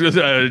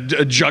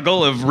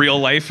juggle of real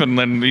life, and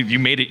then you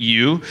made it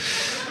you.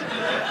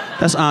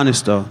 That's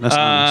honest, though. That's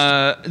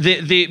honest.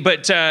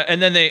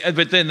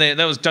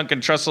 That was Duncan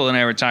Trussell and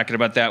I were talking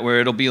about that,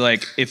 where it'll be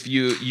like if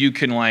you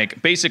can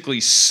like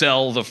basically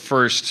sell the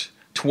first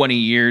 20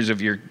 years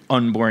of your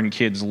unborn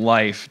kid's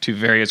life to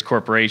various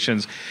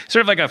corporations,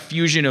 sort of like a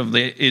fusion of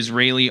the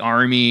Israeli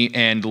army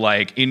and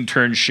like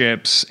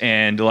internships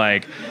and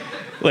like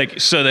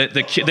so that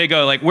they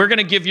go like, we're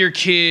gonna give your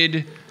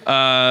kid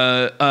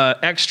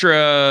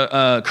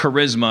extra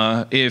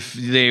charisma if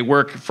they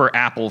work for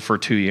Apple for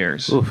 2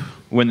 years. Oof.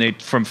 When they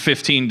from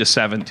 15 to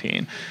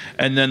 17,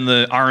 and then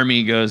the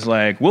army goes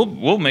like,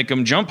 we'll make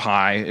him jump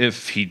high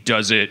if he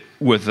does it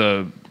with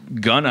a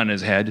gun on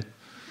his head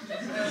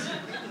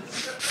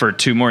for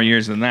 2 more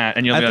years than that.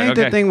 And you'll be like, okay. I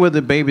think the thing with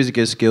the babies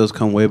get skills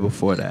come way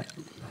before that.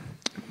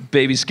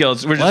 Baby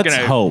skills. We're just Let's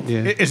gonna hope.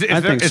 Yeah.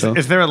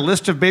 Is there a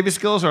list of baby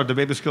skills, or are the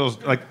baby skills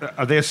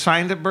are they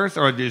assigned at birth,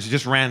 or is it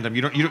just random?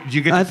 You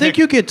get. To I think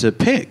you get to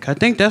pick. I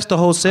think that's the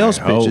whole sales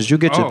pitch. Is you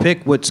get to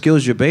pick what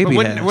skills your baby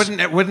has.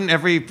 Wouldn't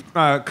every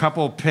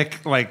couple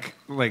pick like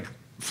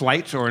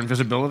flight or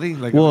invisibility?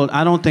 Well,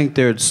 I don't think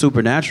they're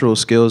supernatural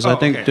skills. I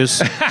think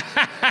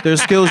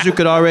there's skills you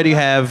could already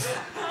have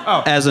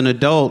as an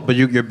adult, but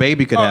your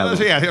baby could have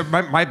them. Yeah,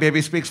 my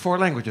baby speaks 4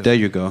 languages. There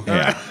you go.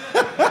 Yeah.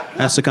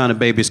 That's the kind of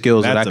baby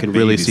skills that I can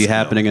really see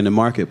happening in the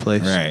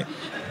marketplace. Right.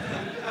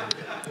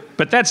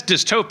 But that's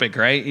dystopic,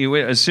 right?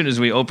 As soon as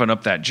we open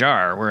up that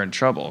jar, we're in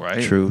trouble,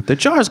 right? True. The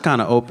jar's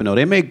kind of open, though.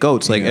 They make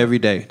goats every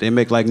day. They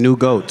make new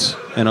goats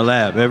in a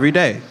lab every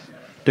day.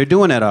 They're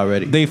doing that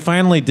already. They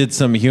finally did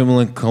some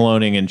human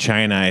cloning in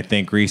China, I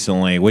think,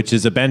 recently, which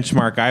is a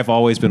benchmark I've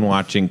always been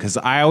watching because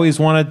I always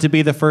wanted to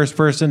be the first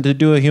person to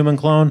do a human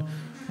clone.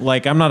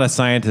 Like, I'm not a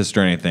scientist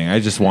or anything. I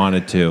just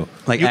wanted to.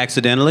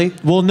 Accidentally?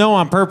 Well, no,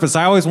 on purpose.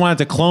 I always wanted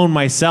to clone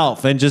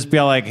myself and just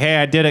be like, hey,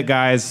 I did it,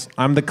 guys.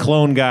 I'm the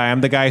clone guy.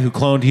 I'm the guy who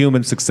cloned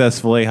humans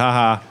successfully.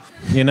 Haha.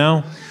 You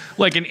know?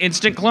 Like an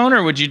instant clone,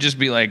 or would you just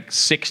be like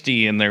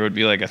 60 and there would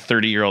be like a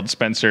 30-year-old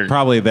Spencer?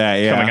 Probably that,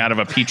 yeah. Coming out of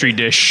a petri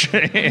dish.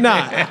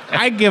 Nah,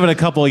 I'd give it a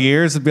couple of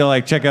years and be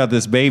like, check out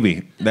this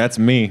baby. That's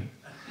me.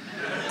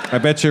 I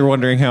bet you're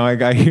wondering how I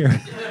got here.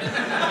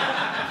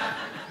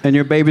 And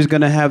your baby's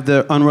gonna have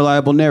the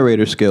unreliable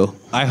narrator skill.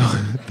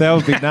 That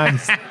would be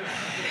nice.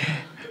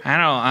 I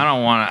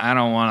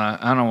don't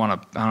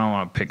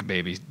want to pick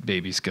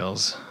baby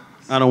skills.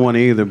 I don't want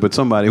to either, but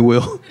somebody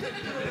will.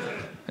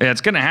 Yeah,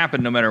 it's gonna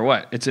happen no matter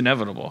what. It's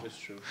inevitable. That's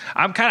true.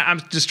 I'm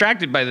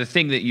distracted by the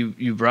thing that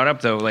you brought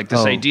up though, like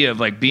this idea of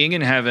like being in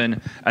heaven,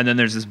 and then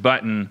there's this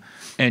button,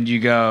 and you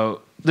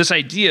go. This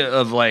idea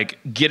of like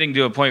getting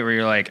to a point where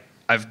you're like,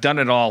 I've done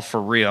it all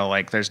for real.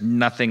 Like, there's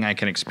nothing I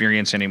can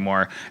experience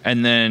anymore.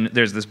 And then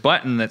there's this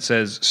button that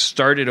says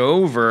 "Start it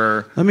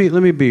over." Let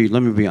me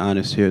be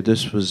honest here.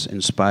 This was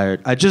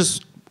inspired. I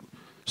just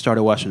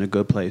started watching The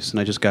Good Place, and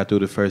I just got through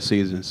the first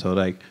season. So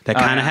like that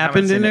kind of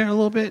happened in there a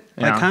little bit,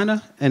 like kind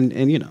of,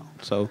 and you know.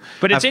 So,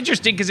 but it's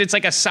interesting because it's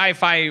like a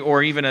sci-fi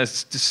or even a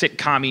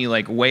sitcom-y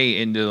like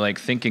way into like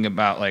thinking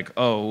about like,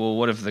 oh, well,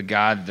 what if the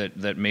God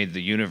that made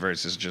the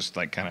universe is just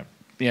like kind of.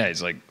 Yeah,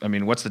 it's like, I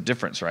mean, what's the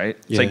difference, right?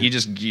 It's like you're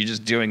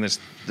just doing this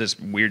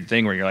weird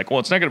thing where you're like, well,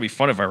 it's not going to be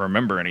fun if I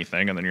remember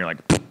anything, and then you're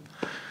like, pfft.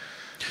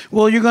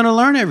 Well, you're going to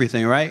learn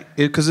everything, right?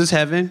 Because it's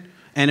heaven,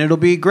 and it'll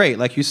be great.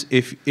 Like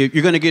if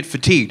you're going to get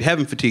fatigued,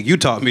 heaven fatigue. You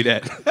taught me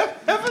that.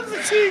 Heaven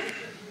fatigue.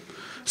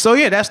 So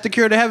yeah, that's the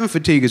cure to heaven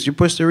fatigue is you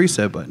push the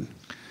reset button.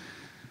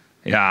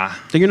 Yeah.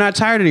 Then you're not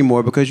tired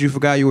anymore because you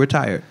forgot you were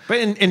tired. But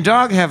in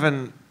dog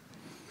heaven.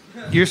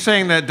 You're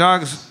saying that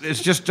dogs,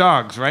 it's just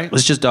dogs, right?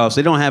 It's just dogs.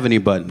 They don't have any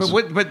buttons.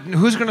 But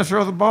who's going to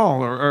throw the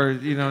ball or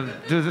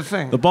do the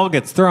thing? The ball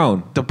gets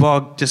thrown. The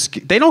ball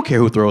they don't care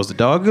who throws the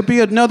dog. It could be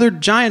another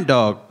giant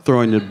dog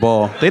throwing the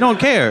ball. They don't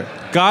care.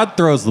 God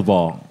throws the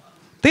ball.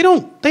 They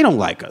don't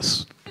like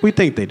us. We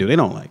think they do. They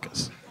don't like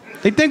us.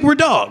 They think we're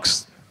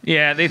dogs.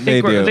 Yeah, they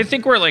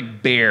think we're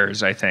like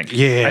bears. I think.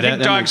 Yeah, I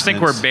think dogs think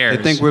we're bears.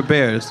 They think we're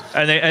bears.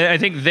 And I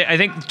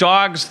think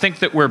dogs think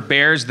that we're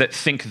bears that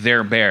think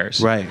they're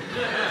bears. Right.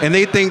 And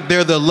they think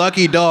they're the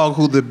lucky dog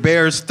who the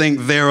bears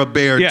think they're a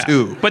bear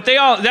too. But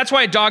that's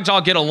why dogs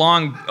all get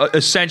along.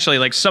 Essentially,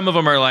 like some of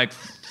them are like,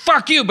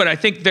 "Fuck you," but I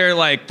think they're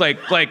like,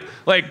 "Don't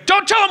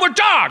tell them we're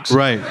dogs."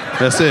 Right.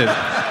 That's it.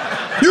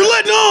 You're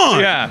letting on.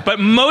 Yeah, but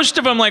most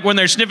of them, like when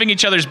they're sniffing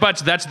each other's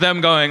butts, that's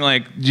them going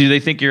like, "Do they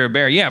think you're a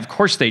bear?" Yeah, of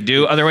course they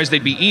do. Otherwise,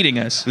 they'd be eating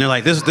us. And they're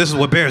like, "This is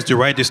what bears do,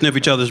 right? They sniff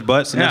each other's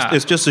butts, and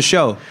it's just a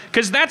show."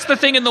 Because that's the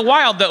thing in the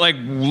wild that like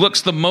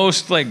looks the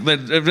most like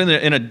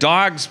in a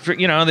dog's.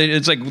 You know,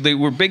 it's like they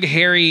were big,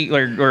 hairy,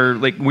 or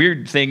like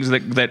weird things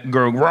that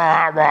go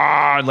rah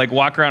rah, and like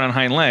walk around on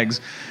hind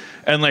legs.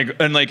 And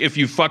like if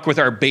you fuck with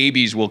our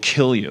babies, we'll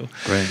kill you.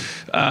 Right.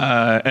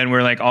 And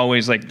we're like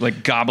always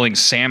like gobbling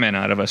salmon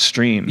out of a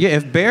stream. Yeah,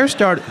 if bears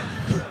started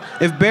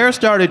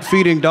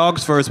feeding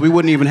dogs first, we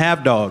wouldn't even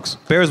have dogs.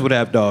 Bears would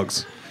have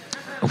dogs.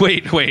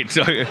 Wait.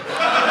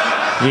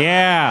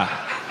 Yeah.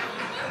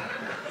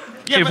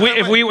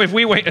 If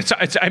we wait,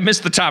 I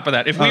missed the top of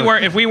that. If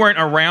we weren't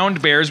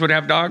around, bears would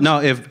have dogs. No,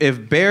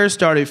 if bears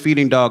started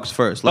feeding dogs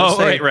first, let's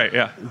say right,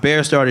 yeah.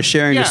 Bears started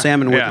sharing the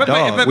salmon with the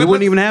dog, we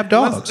wouldn't even have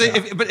dogs.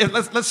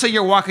 Let's say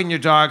you're walking your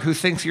dog who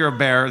thinks you're a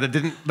bear that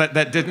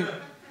didn't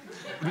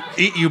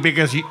eat you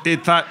because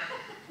it thought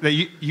that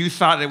you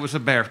thought it was a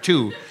bear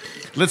too.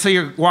 Let's say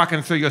you're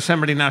walking through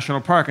Yosemite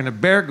National Park and a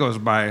bear goes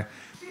by.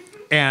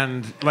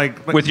 And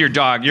like with your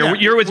dog,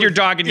 you're with your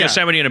dog in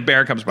Yosemite, and a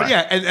bear comes by.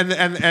 Yeah,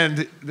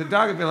 and the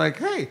dog would be like,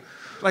 "Hey,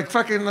 Like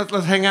fucking,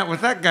 let's hang out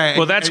with that guy.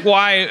 Well, that's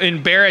why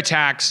in bear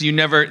attacks,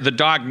 the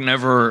dog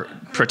never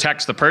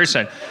protects the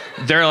person.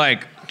 They're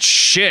like,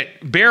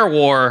 shit, bear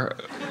war.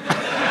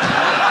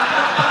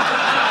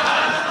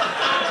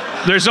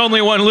 There's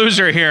only one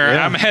loser here.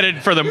 Yeah.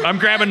 I'm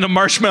grabbing the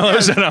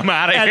marshmallows and I'm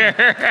out of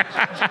here.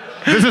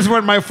 This is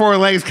when my 4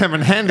 legs come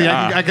in handy.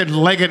 I could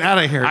leg it out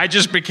of here. I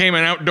just became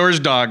an outdoors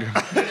dog.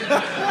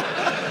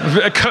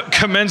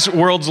 Commence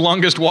world's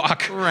longest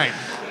walk. Right.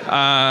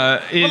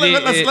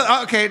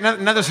 Okay,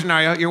 another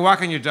scenario. You're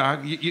walking your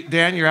dog.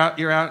 Dan, you're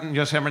out in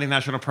Yosemite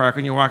National Park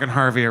and you're walking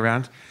Harvey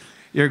around,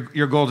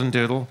 your golden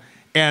doodle,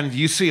 and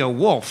you see a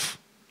wolf.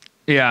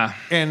 Yeah.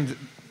 And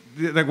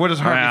like, what does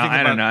Harvey think about?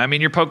 I don't know. I mean,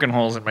 you're poking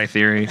holes in my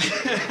theory.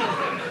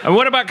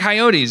 What about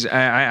coyotes?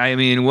 I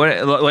mean, what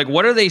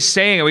are they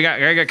saying?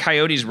 I got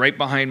coyotes right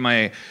behind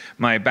my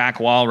back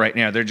wall right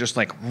now. They're just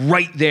like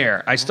right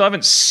there. I still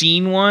haven't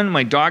seen one.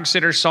 My dog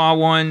sitter saw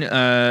one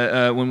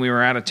when we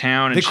were out of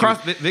town. And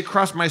they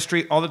cross my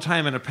street all the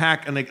time in a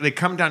pack, and they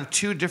come down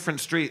 2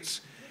 different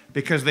streets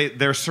because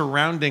they're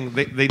surrounding.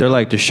 They're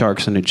like the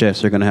Sharks and the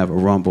Jets. They're gonna have a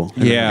rumble.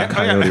 Yeah,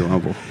 coyote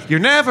rumble. You're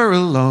never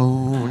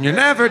alone. You're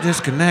never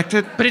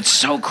disconnected. But it's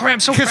so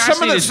cramped. So here's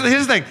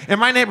the thing. In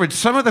my neighborhood,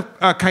 some of the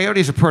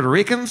coyotes are Puerto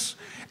Ricans,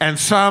 and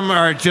some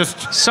are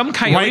just some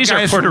coyotes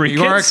are Puerto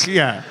Ricans.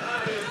 Yeah,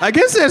 I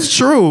guess that's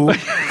true.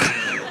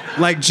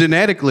 Like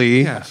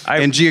genetically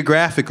and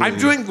geographically. I'm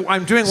doing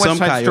West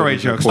Side Story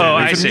jokes.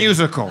 It's a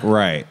musical.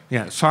 Right.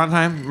 Yeah,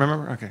 Sondheim.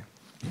 Remember? Okay.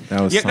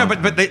 That was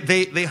but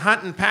they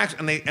hunt in packs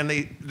and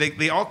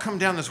they all come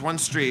down this one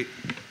street,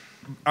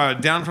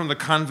 down from the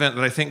convent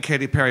that I think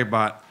Katy Perry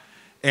bought,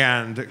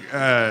 and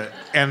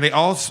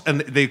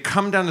they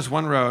come down this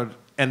one road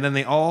and then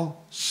they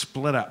all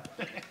split up,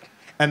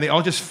 and they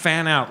all just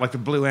fan out like the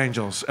Blue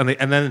Angels, and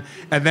then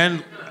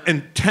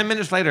 10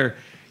 minutes later.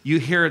 You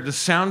hear the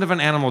sound of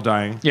an animal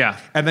dying. Yeah.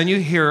 And then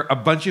you hear a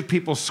bunch of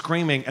people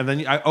screaming, and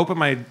then I open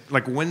my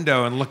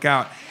window and look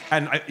out,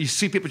 and you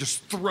see people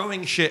just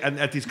throwing shit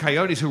at these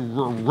coyotes who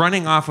were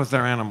running off with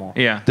their animal.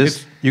 Yeah.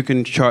 You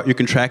can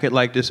track it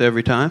like this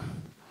every time?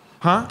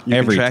 Huh? You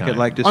can track it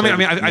like this.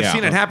 I've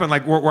seen it happen.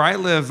 Like where I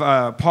live,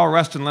 Paul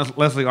Rust and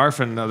Leslie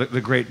Arfin,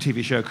 the great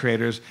TV show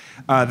creators,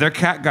 their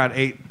cat got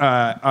ate,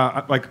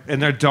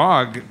 and their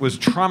dog was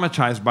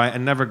traumatized by it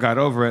and never got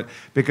over it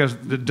because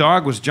the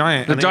dog was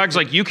giant. The dog's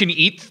like, you can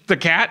eat the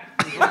cat?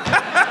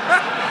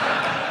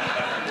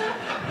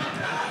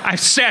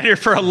 I've sat here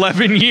for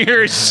 11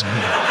 years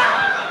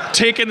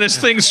taking this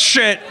thing's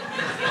shit.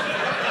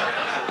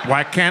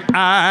 Why can't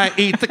I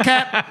eat the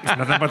cat? There's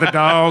nothing but the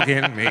dog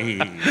in me.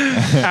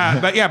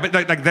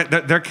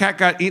 Their cat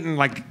got eaten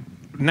like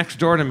next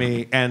door to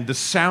me, and the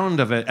sound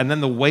of it, and then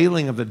the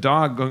wailing of the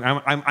dog going.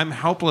 I'm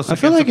helpless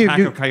against a pack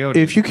of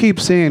coyotes. If you keep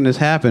seeing this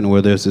happen,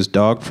 where there's this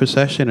dog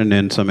procession and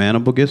then some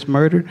animal gets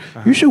murdered,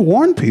 you should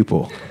warn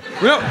people.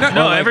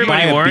 No,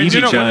 everybody warns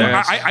each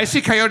other. I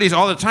see coyotes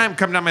all the time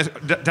come down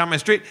my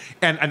street,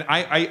 and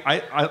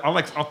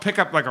I'll pick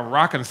up like a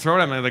rock and throw it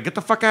at them. And they're like, get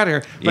the fuck out of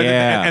here!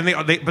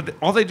 But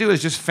all they do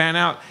is just fan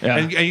out,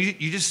 and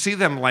you just see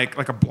them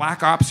like a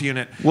black ops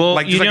unit,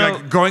 like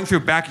going through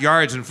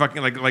backyards and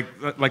fucking like.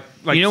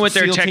 You know what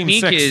their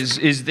technique is?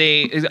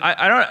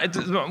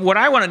 What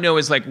I want to know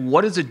is like,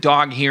 what is a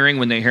dog hearing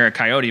when they hear a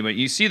coyote? But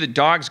you see the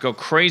dogs go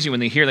crazy when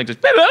they hear like this.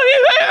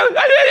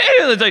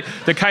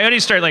 The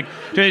coyotes start like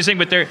doing this thing,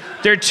 but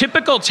their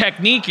typical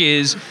technique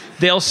is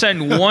they'll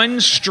send one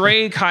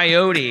stray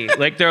coyote,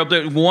 like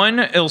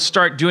it'll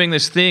start doing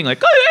this thing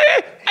like,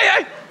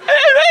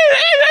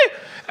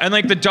 and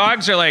like the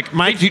dogs are like,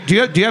 Mike, do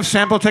you have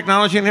sample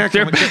technology in here?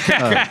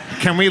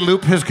 Can we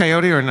loop his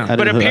coyote or no?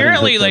 But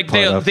apparently, like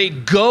they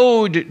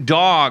goad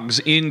dogs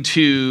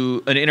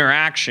into an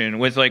interaction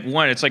with like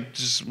one. It's like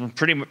just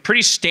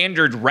pretty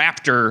standard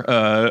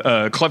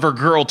raptor, clever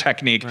girl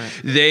technique.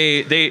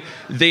 Right.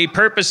 They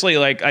purposely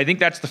like, I think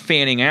that's the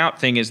fanning out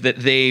thing, is that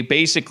they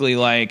basically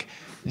like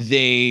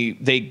they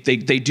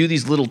do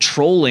these little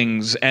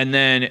trollings, and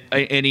then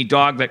any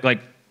dog that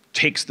like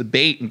takes the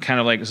bait and kind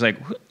of like is like,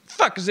 what the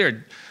fuck is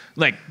there?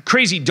 Like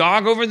crazy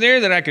dog over there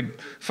that I could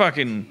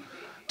fucking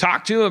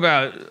talk to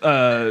about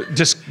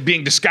just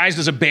being disguised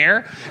as a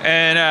bear,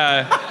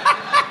 and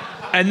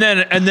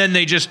then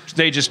they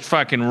just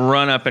fucking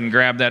run up and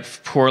grab that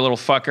poor little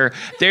fucker.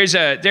 There's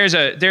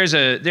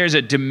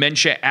a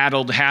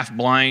dementia-addled,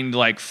 half-blind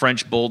like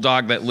French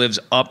bulldog that lives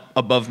up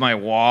above my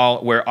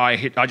wall where I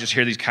just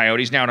hear these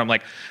coyotes now, and I'm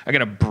like, I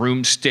got a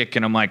broomstick,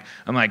 and I'm like,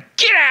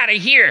 get out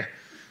of here,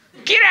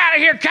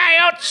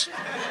 coyotes.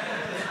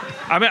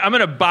 I'm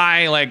gonna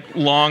buy like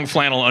long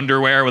flannel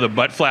underwear with a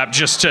butt flap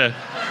just to.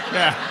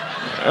 Yeah.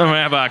 I'm gonna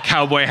have a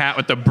cowboy hat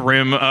with the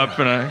brim up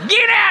and a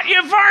get out,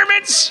 you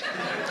varmints.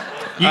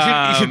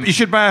 You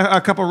should buy a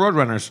couple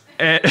Roadrunners.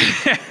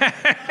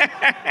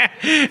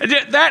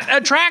 That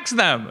attracts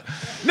them.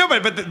 No,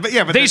 but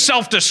they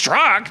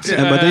self-destruct.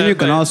 Yeah, but then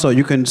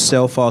you can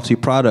sell faulty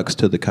products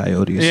to the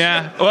coyotes.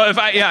 Yeah. Well, if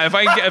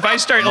I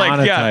start like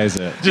monetize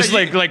it. Just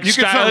like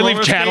I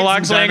leave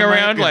catalogs laying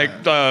around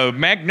like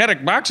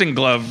magnetic boxing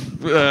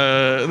glove.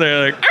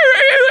 They're like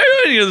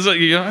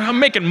doing? I'm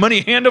making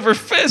money hand over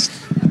fist.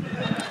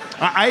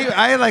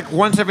 I like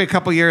once every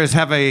couple years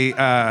have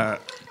a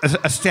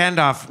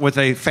standoff with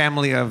a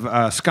family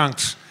of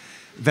skunks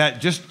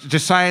that just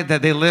decide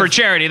that they live For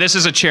charity. This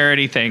is a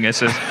charity thing.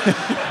 It's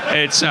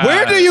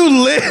Where do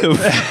you live?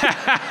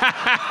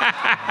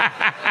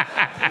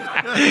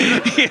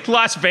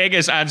 Las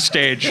Vegas on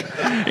stage.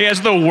 He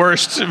has the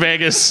worst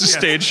Vegas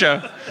stage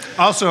show.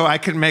 Also, I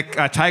can make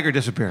a tiger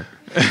disappear.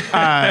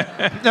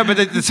 No,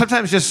 but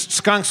sometimes just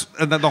skunks,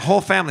 the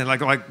whole family,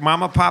 like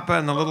mama, papa,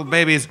 and the little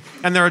babies,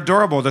 and they're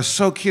adorable. They're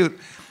so cute,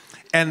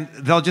 and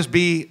they'll just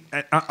be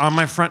on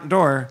my front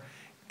door,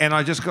 and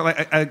I'll just go.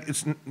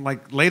 It's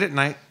like late at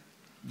night.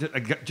 I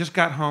just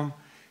got home,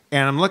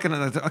 and I'm looking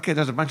at it. Okay,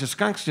 there's a bunch of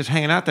skunks just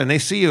hanging out there, and they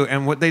see you,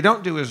 and what they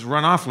don't do is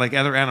run off like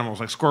other animals,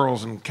 like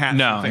squirrels and cats.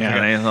 No, and things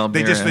yeah, like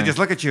they just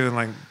look at you and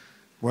like.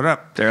 What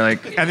up? They're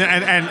like, and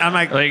I'm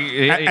like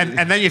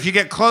and then if you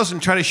get close and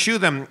try to shoo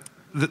them,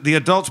 the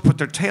adults put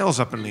their tails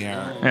up in the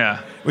air.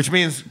 Yeah, which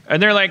means,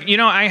 and they're like,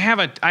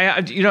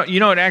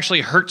 it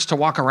actually hurts to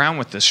walk around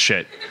with this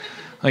shit.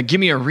 Like, give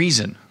me a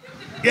reason.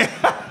 Yeah,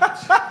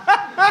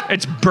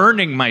 it's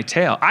burning my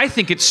tail. I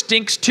think it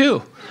stinks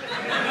too.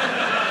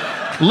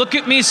 Look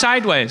at me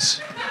sideways.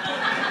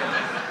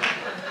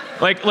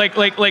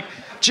 Like.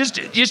 Just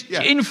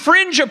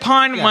infringe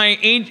upon my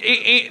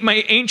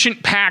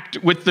ancient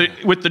pact with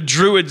the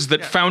druids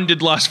that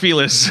founded Las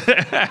Feliz.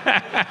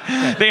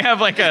 They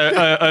have like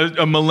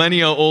a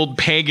millennia-old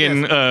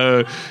pagan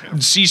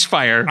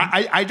ceasefire.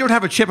 I don't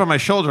have a chip on my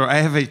shoulder. I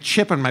have a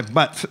chip on my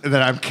butt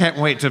that I can't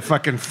wait to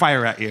fucking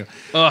fire at you.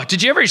 Oh,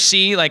 did you ever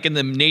see like in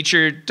the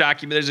nature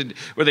document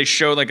where they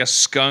show like a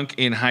skunk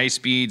in high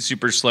speed,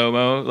 super slow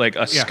mo, like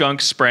a skunk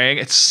spraying?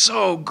 It's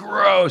so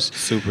gross.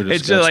 Super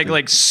disgusting. It's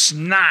like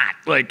snot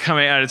like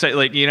coming out. It's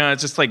like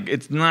it's just like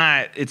it's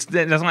not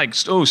like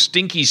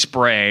stinky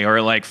spray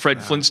or like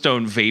Fred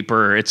Flintstone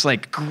vapor. It's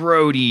like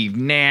grody,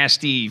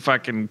 nasty,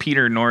 fucking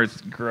Peter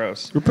North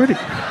gross. We're pretty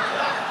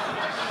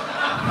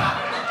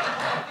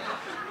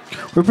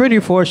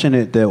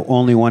fortunate that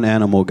only one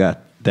animal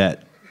got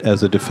that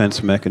as a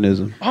defense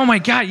mechanism. Oh my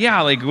god, yeah,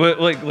 like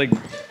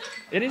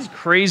it is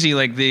crazy.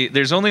 Like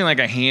there's only like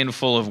a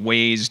handful of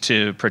ways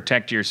to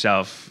protect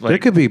yourself. Like, there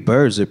could be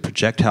birds that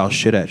projectile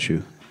shit at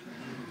you.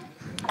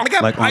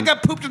 I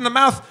got pooped in the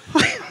mouth.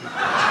 All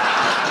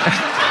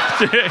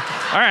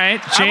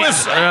right,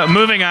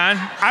 moving on.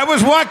 I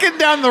was walking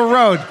down the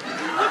road,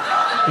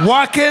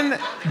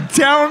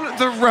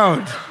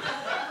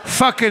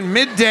 fucking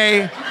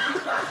midday,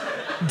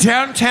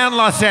 downtown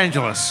Los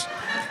Angeles.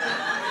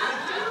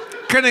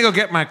 Couldn't go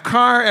get my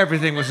car.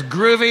 Everything was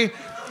groovy,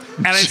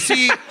 and I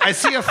see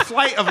a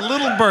flight of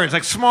little birds,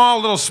 like small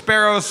little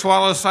sparrow,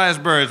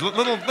 swallow-sized birds,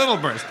 little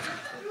birds.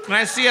 And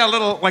I see a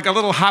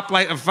little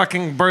hoplite of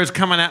fucking birds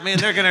coming at me,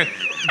 and they're gonna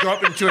go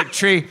up into a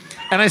tree.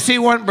 And I see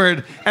one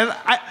bird, and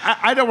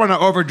I don't want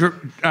to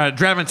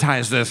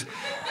dramatize this,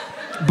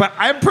 but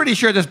I'm pretty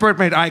sure this bird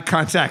made eye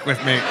contact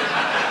with me.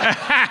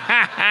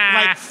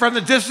 Like from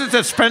the distance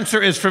that Spencer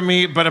is from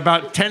me, but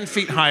about 10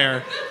 feet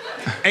higher,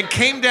 and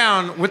came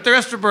down with the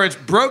rest of the birds,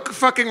 broke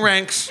fucking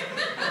ranks,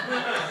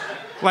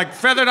 like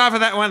feathered off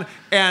of that one,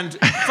 and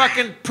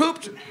fucking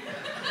pooped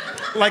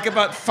like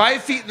about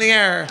 5 feet in the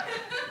air.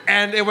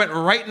 And it went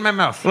right in my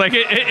mouth. Like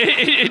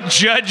it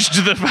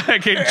judged the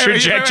fucking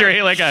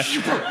trajectory like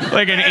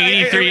an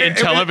 83 in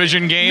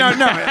television game.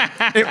 No.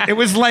 It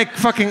was like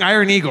fucking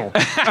Iron Eagle.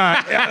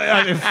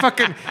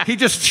 He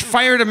just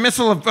fired a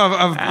missile of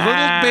little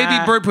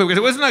baby bird poop.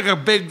 It wasn't like a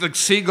big like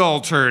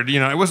seagull turd,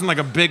 It wasn't like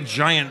a big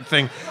giant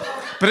thing.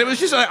 But it was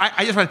just,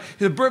 I just went,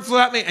 the bird flew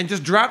at me and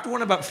just dropped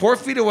one about 4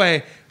 feet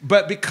away.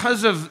 But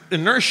because of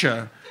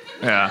inertia,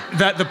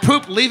 that the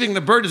poop leaving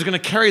the bird is going to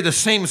carry the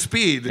same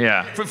speed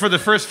for the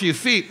first few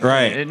feet.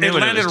 Right. It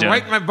landed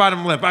right in my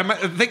bottom lip. I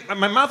think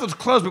my mouth was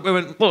closed, but it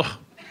went, ugh.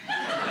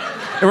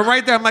 It went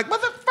right there. I'm like,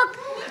 what the fuck?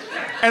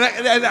 And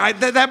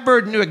that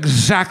bird knew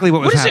exactly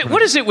what was happening.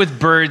 What is it with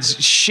birds?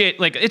 Shit,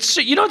 like it's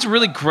it's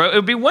really gross. It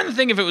would be one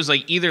thing if it was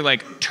like either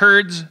like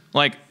turds,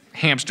 like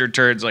hamster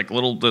turds, like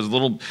those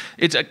little.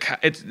 It's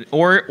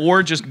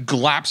or just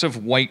glops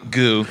of white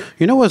goo.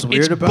 You know what's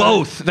weird about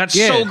both? That's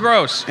so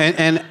gross.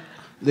 And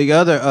the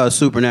other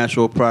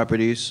supernatural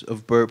properties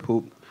of bird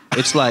poop,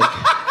 it's like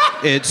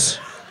it's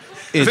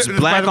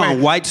black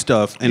on white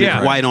stuff and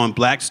it's white on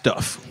black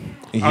stuff.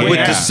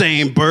 With the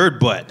same bird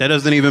butt. That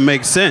doesn't even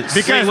make sense.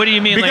 Because, what do you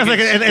mean? Because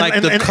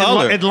the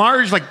color.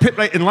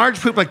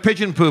 Enlarged poop, like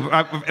pigeon poop.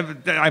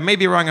 I may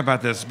be wrong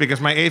about this because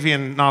my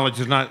avian knowledge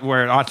is not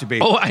where it ought to be.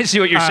 Oh, I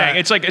see what you're saying.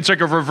 It's like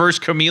a reverse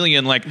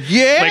chameleon. Like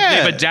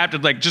they've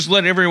adapted. Like just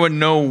let everyone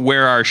know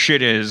where our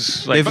shit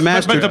is. Like, they've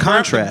mastered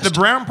contrast.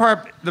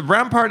 The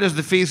brown part is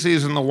the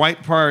feces, and the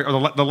white part, or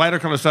the lighter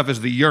color stuff, is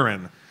the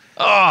urine.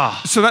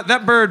 Oh. So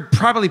that bird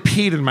probably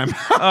peed in my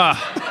mouth.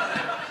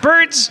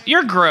 Birds,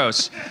 you're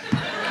gross.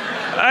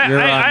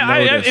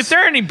 If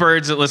there are any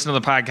birds that listen to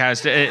the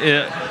podcast,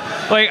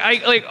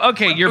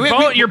 okay,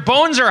 your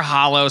bones are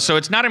hollow, so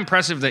it's not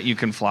impressive that you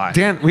can fly.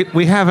 Dan,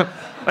 we have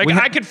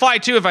I could fly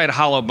too if I had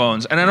hollow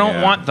bones, and I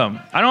don't want them.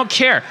 I don't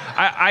care.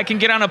 I can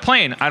get on a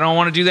plane. I don't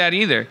want to do that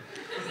either.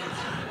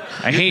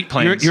 I hate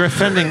planes. You're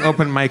offending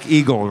Open Mike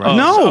Eagle, right?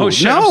 No,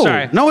 shit, I'm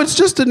sorry. no, it's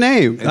just a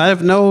name. I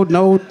have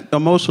no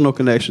emotional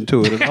connection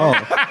to it at all.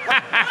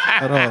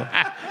 At all.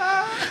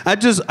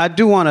 I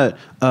do want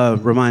to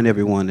remind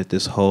everyone that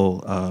this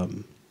whole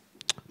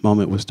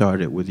moment was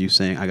started with you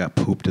saying I got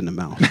pooped in the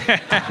mouth.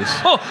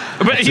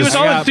 But he was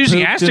all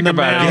enthusiastic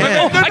about it.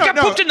 Yeah. I got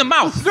pooped in the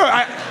mouth. No,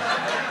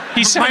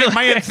 He sounded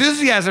my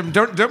enthusiasm.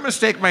 Don't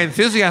mistake my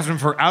enthusiasm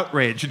for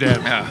outrage,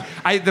 Dan.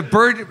 Yeah. The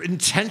bird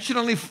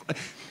intentionally.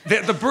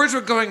 The birds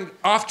were going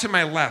off to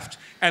my left,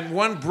 and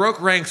one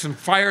broke ranks and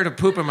fired a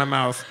poop in my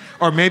mouth,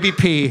 or maybe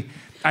pee.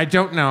 I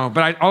don't know,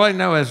 but all I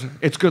know is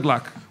it's good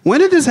luck. When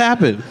did this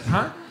happen?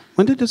 Huh?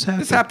 When did this happen?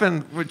 This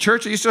happened with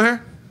Church. Are you still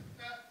here?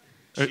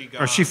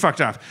 Or she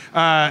fucked off.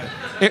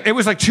 It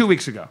was like 2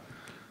 weeks ago.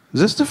 Is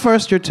this the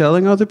first you're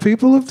telling other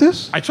people of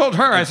this? I told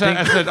her. I said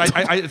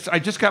I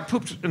just got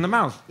pooped in the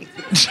mouth.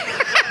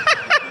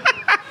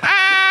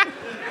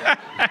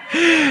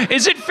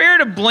 Is it fair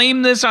to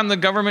blame this on the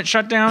government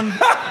shutdown?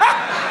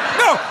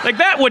 No. Like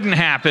that wouldn't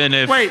happen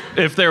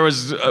if there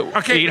was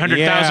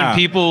 800,000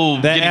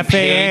 people getting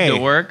paid to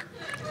work.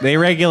 They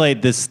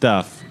regulate this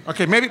stuff.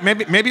 Okay, maybe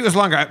it was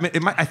longer.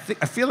 I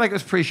feel like it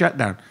was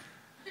pre-shutdown.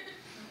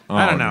 Oh,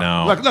 I don't know.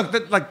 No.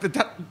 Look, the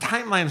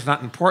timeline's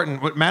not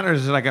important. What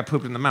matters is that I got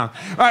pooped in the mouth.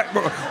 All right,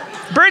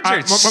 birds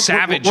are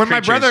savage when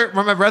creatures.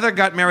 my brother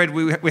got married,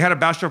 we had a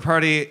bachelor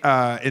party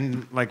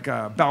in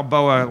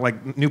Balboa,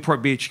 like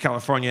Newport Beach,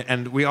 California,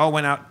 and we all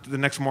went out the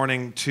next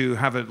morning to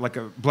have a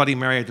Bloody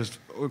Mary at this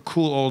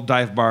cool old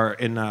dive bar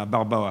in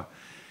Balboa,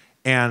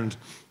 and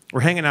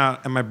we're hanging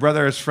out, and my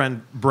brother's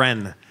friend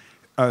Bryan.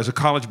 Is a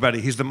college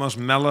buddy. He's the most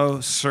mellow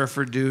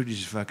surfer dude.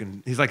 He's like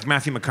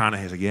Matthew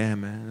McConaughey. He's like, yeah,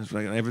 man, it's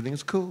like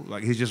everything's cool.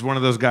 Like he's just one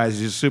of those guys.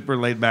 He's just super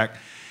laid back.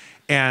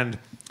 And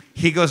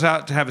he goes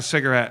out to have a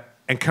cigarette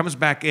and comes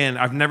back in.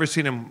 I've never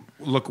seen him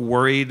look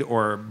worried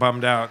or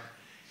bummed out.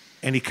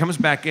 And he comes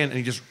back in and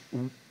he just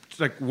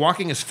like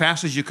walking as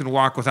fast as you can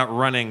walk without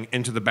running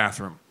into the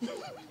bathroom.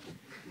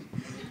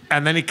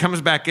 And then he comes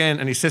back in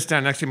and he sits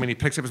down next to me and he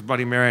picks up his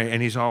Bloody Mary and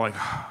he's all like,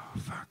 oh,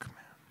 fuck, man.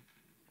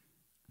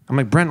 I'm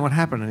like, Brent, what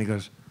happened? And he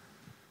goes,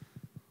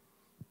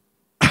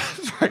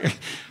 sorry,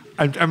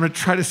 I'm going to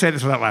try to say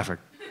this without laughing.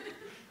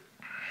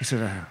 He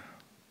said,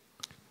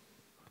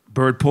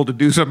 bird pulled a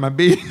deuce on my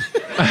bean.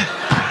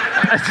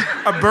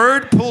 A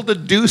bird pulled a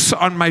deuce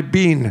on my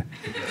bean.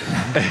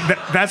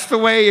 That's the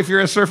way, if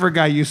you're a surfer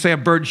guy, you say a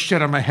bird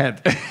shit on my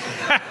head.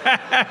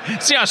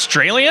 Is he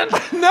Australian?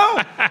 No,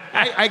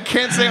 I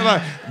can't say it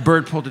loud.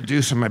 Bird pulled a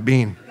deuce on my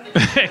bean.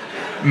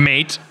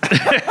 Mate.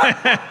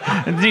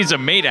 It needs a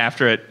mate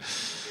after it.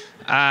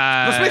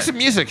 Let's make some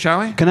music,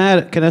 shall we? Can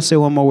I say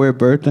one more weird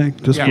bird thing?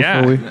 Before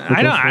we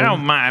I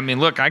don't mind. I mean,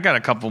 look, I got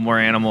a couple more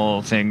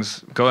animal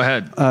things. Go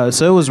ahead.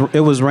 So it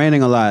was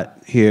raining a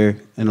lot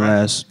here in the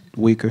last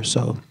week or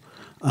so,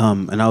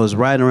 and I was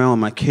riding around with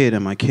my kid,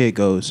 and my kid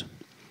goes,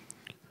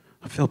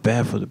 "I feel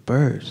bad for the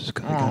birds. They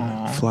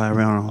gotta fly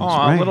around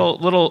all this rain."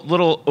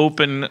 Little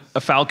open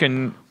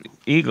falcon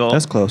eagle.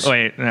 That's close. Oh,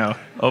 wait, no,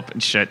 open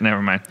shit.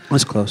 Never mind.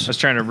 That's close. I was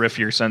trying to riff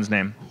your son's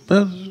name.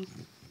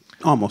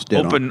 Almost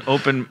did.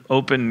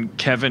 Open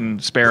Kevin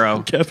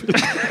Sparrow. Kevin.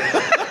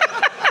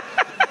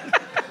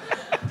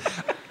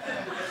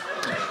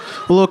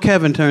 Well, little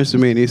Kevin turns to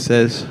me and he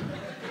says,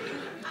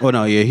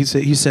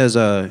 he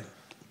says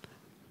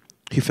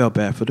he felt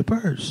bad for the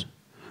birds.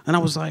 And I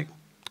was like,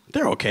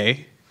 they're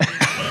okay.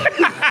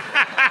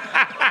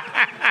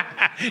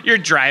 You're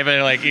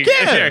driving like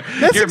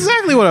that's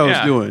exactly what I was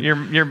doing.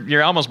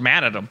 You're almost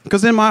mad at them.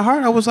 Because in my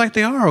heart I was like,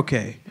 they are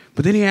okay.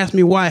 But then he asked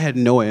me why. I had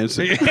no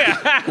answer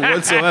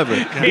whatsoever.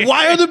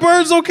 Why are the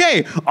birds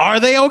okay?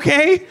 Are they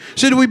okay?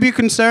 Should we be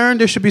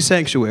concerned? There should be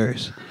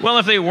sanctuaries. Well,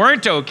 if they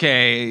weren't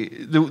okay,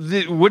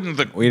 wouldn't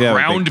the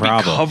ground be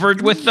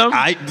covered with them?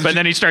 But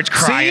then he starts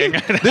crying.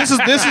 See? This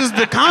is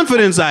the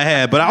confidence I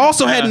had, but I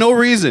also had no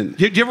reason.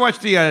 Did you ever watch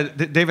the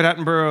David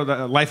Attenborough,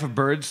 the Life of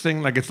Birds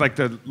thing? Like it's like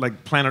the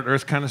Planet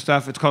Earth kind of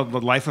stuff. It's called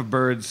The Life of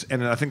Birds,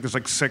 and I think there's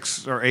like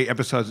 6 or 8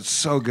 episodes. It's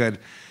so good.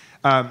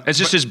 It's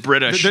just his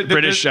British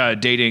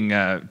dating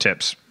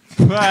tips.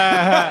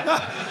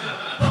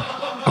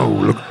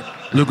 Oh,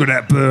 look at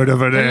that bird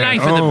over there. The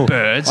life of the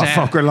birds. I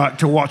fucking like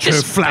to watch her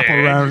flap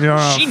bird, around.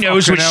 Oh, she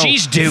knows what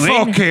she's doing.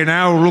 Fucking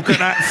hell, look at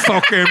that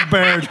fucking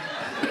bird.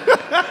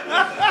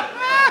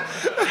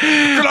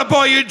 Can I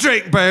buy you a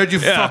drink, bird? You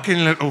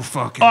fucking little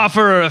fucking... Offer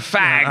her a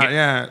fag.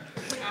 Yeah.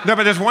 No,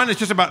 but there's one that's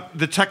just about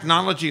the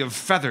technology of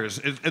feathers,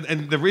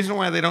 and the reason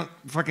why they don't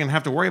fucking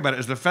have to worry about it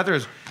is the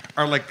feathers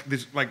are like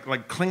this like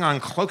Klingon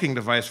cloaking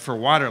device for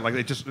water. Like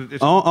they just. I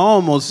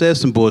almost said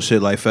some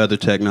bullshit like feather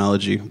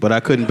technology, but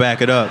I couldn't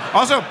back it up.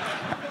 Also,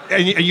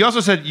 and you also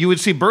said you would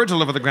see birds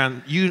all over the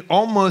ground. You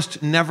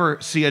almost never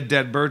see a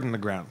dead bird in the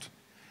ground.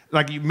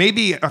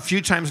 maybe a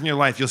few times in your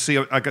life you'll see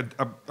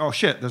oh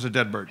shit, there's a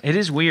dead bird. It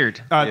is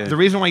weird. The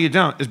reason why you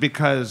don't is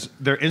because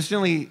they're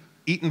instantly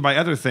eaten by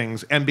other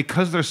things, and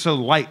because they're so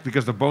light,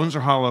 because the bones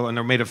are hollow and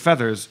they're made of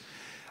feathers,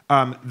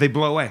 they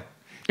blow away.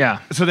 Yeah.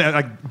 So they're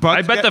like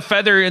bugs. I bet the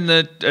feather in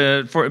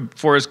the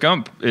Forrest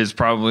Gump is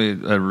probably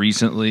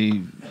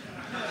recently.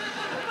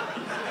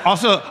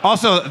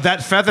 Also,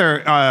 that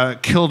feather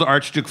killed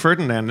Archduke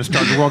Ferdinand and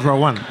started World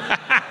War I.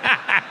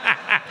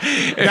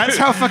 That's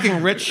how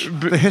fucking rich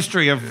the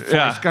history of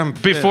Forrest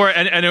Gump Before is.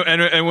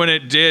 And when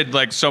it did,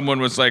 like someone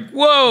was like,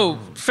 "Whoa,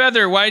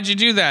 feather! Why'd you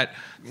do that?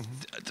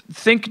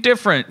 Think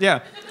different."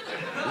 Yeah.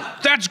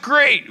 That's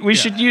great. We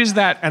should use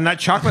that. And that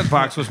chocolate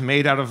box was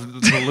made out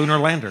of the lunar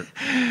lander.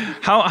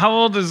 How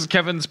old is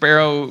Kevin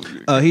Sparrow?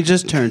 He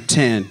just turned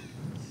 10.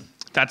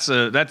 That's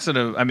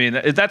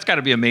got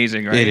to be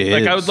amazing, right? It is.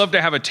 Like I would love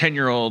to have a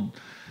 10-year-old.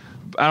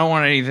 I don't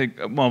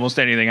want almost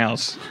anything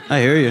else. I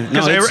hear you.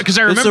 Because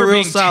I remember it's a real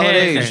being solid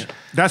 10. age.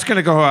 That's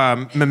gonna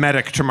go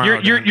mimetic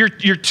tomorrow. You're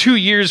 2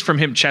 years from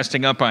him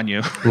chesting up on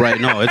you. Right?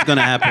 No, it's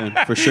gonna happen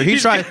for sure. You're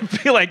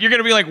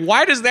gonna be like,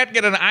 why does that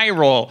get an eye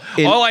roll?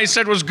 All I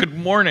said was good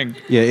morning.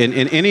 Yeah,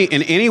 in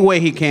any way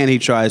he can, he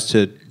tries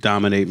to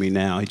dominate me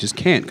now. He just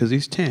can't because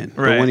he's 10.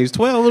 Right. But when he's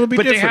 12, it'll be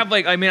different.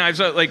 They have I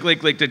saw like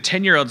the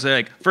 10-year-olds.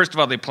 They first of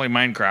all they play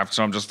Minecraft,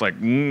 so I'm just like,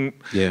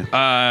 Yeah.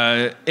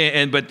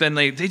 But then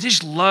they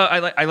just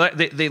love.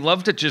 They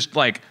love to just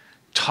like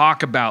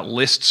talk about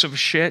lists of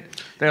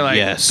shit. They're like,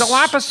 yes.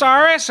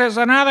 Dilophosaurus is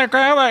another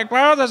guy, like,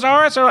 well, there's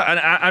always. And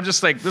I'm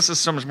just like, this is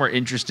so much more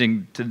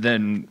interesting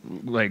than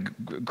like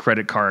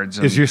credit cards.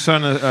 Is your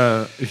son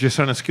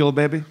a skill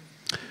baby?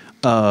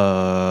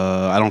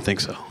 I don't think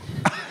so.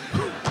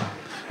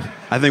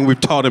 I think we've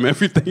taught him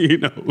everything he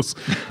knows.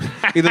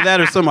 Either that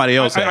or somebody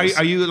else has.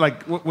 Are you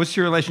like? What's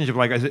your relationship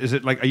like? Is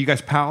it like? Are you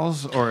guys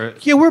pals or?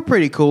 Yeah, we're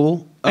pretty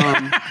cool. We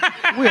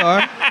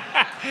are.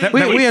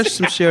 We have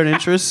some shared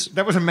interests.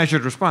 That was a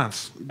measured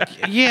response.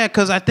 Yeah,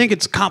 because I think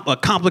it's a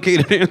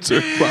complicated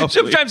answer. Probably.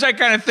 Sometimes I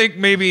kind of think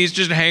maybe he's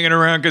just hanging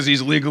around because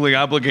he's legally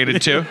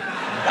obligated to.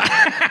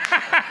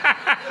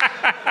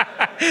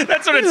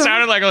 That's what it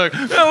sounded like.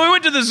 We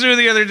went to the zoo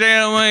the other day,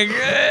 and I'm like,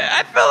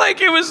 I feel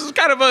like it was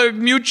kind of a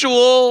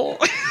mutual.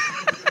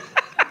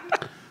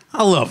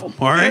 I love him.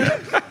 All right.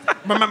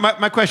 But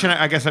my question,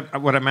 I guess,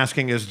 what I'm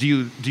asking is, do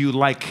you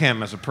like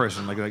him as a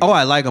person? Like, oh,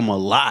 I like him a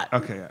lot.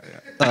 Okay.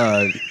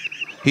 Yeah.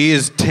 He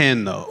is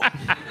 10 though.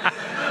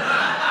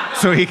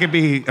 So he can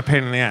be a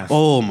pain in the ass.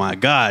 Oh my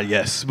God,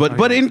 yes,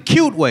 but in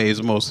cute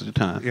ways most of the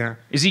time. Yeah.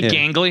 Is he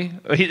gangly?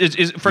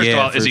 First of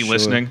all, is he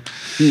listening?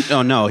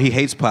 No, he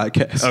hates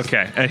podcasts.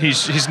 Okay, and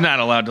he's not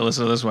allowed to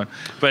listen to this one.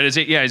 But is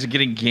it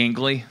getting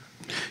gangly?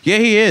 Yeah,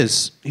 he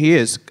is. He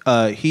is.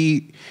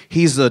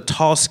 He's a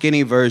tall,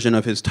 skinny version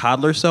of his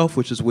toddler self,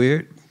 which is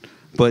weird.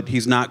 But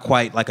he's not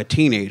quite like a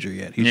teenager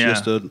yet. He's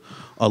just a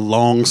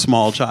long,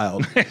 small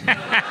child.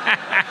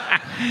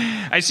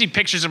 I see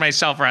pictures of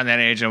myself around that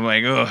age. And I'm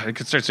like, oh, it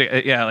could start to,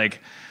 like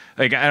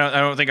I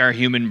don't think our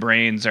human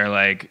brains are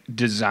like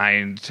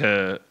designed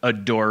to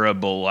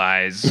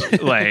adorabilize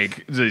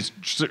like this,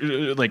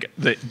 like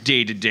the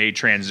day-to-day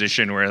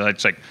transition where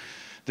it's like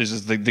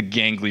there's the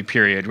gangly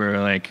period where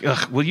we're like,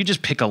 ugh, will you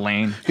just pick a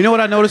lane? You know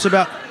what I notice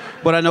about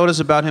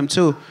him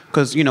too,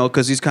 because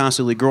he's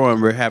constantly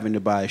growing. We're having to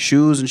buy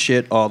shoes and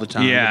shit all the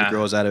time. Yeah, he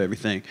grows out of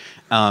everything.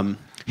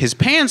 His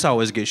pants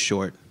always get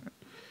short.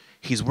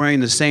 He's wearing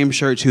the same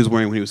shirts he was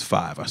wearing when he was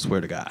 5. I swear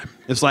to God.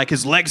 It's like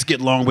his legs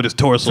get long, but his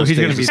torso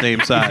stays the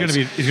same size.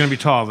 He's gonna be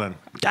tall then.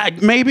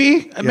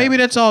 Maybe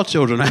that's all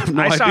children. I have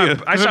no idea.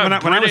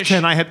 When I was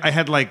 10,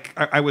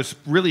 I was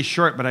really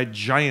short, but I had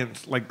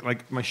giant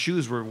like my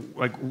shoes were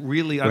like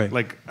really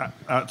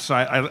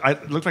outside. I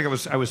looked like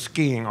I was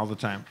skiing all the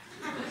time.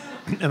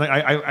 And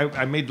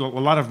I made a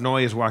lot of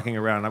noise walking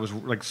around. I was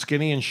like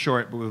skinny and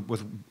short, but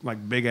with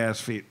like big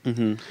ass feet.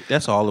 Mm-hmm.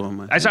 That's all of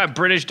them. I saw a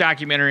British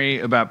documentary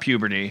about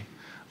puberty.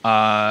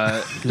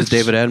 Is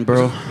David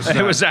Attenborough?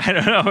 It was. I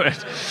don't know.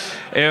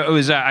 It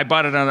was. I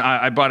bought it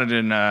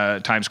in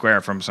Times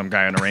Square from some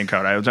guy in a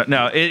raincoat. It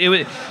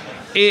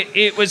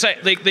was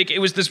like it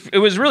was this. It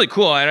was really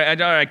cool.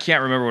 I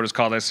can't remember what it was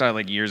called. I saw it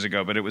like years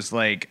ago, but it was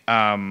like.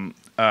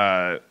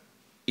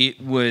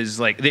 It was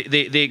like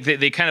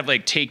they kind of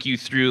like take you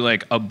through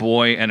like a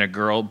boy and a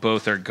girl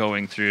both are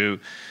going through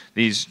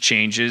these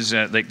changes.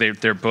 Like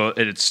they're both.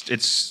 It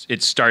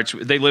starts.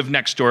 They live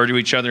next door to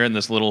each other in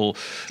this little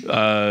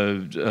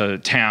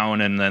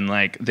town, and then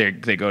like they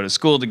go to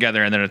school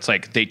together, and then it's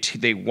like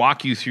they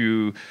walk you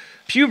through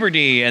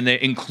puberty, and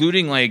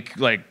including like.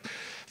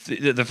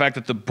 The fact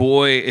that the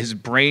boy, his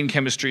brain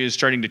chemistry is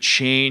starting to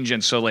change,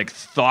 and so like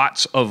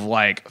thoughts of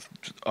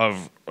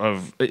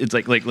it's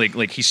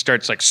like he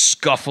starts like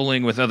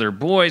scuffling with other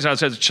boys. I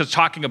was just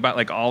talking about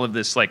like all of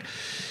this like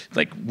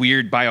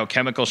weird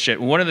biochemical shit.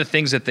 One of the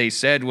things that they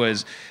said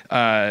was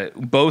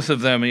both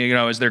of them,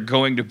 as they're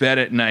going to bed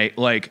at night,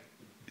 when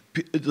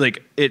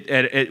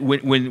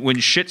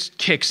shit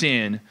kicks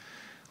in.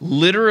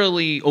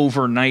 literally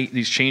overnight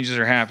these changes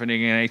are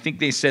happening, and I think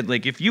they said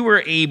like if you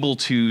were able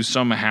to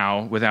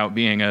somehow, without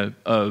being a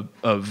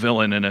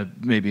villain in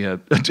maybe a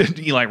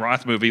Eli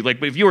Roth movie, like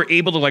but if you were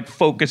able to like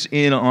focus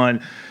in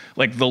on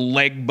like the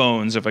leg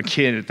bones of a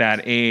kid at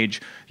that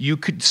age, you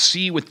could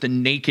see with the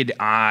naked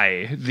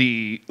eye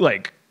the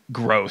like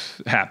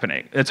growth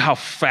happening. That's how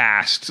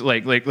fast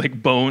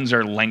like bones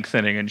are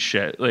lengthening and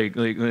shit. Like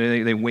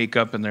they wake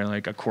up and they're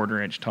like a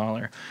quarter inch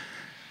taller.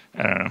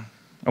 I don't know.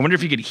 I wonder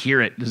if you could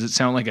hear it. Does it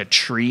sound like a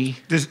tree?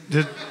 Does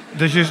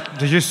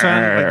your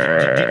son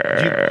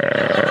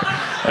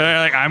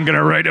like I'm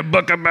gonna write a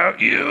book about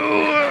you?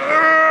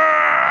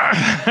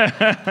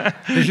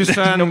 Does your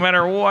son, no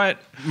matter what?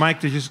 Mike,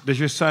 does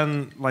your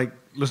son like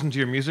listen to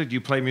your music? Do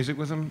you play music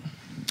with him?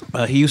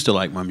 He used to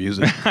like my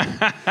music.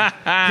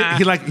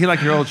 he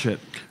like your old shit.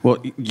 Well,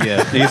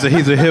 yeah, he's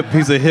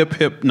a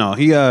hip. No,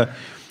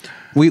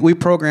 we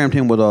programmed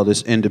him with all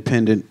this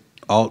independent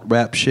alt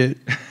rap shit,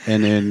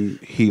 and then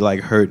he like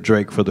heard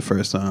Drake for the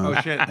first time.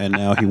 Oh shit! And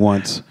now he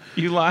wants.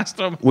 You lost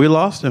him. We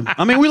lost him.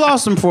 I mean, we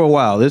lost him for a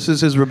while. This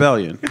is his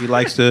rebellion. He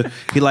likes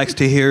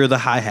to hear the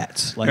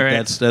hi-hats. Like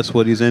right. that's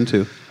what he's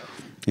into.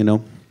 You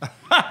know.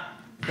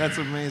 That's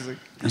amazing.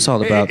 It's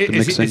all about the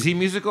mixing. Is he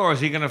musical, or is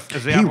he gonna?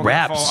 Is the He album gonna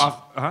raps. fall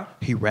off? Huh?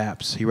 He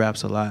raps. He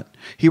raps a lot.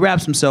 He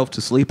raps himself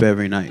to sleep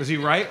every night. Does he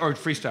write or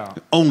freestyle?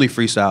 Only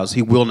freestyles.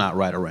 He will not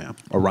write a rhyme.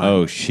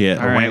 Oh shit!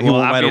 All right. He Well,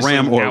 won't write a obviously,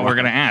 ram or a now we're rhyme.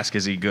 gonna ask: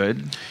 is he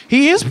good?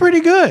 He is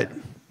pretty good.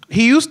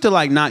 He used to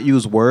like not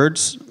use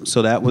words,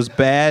 so that was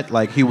bad.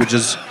 Like he would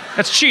just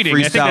That's cheating.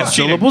 I think freestyle that's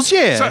cheating. syllables.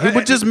 Yeah, So, he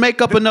would just make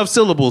up enough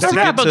syllables to get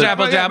Dabble, to.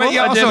 dabble, dabble, But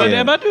yeah, also-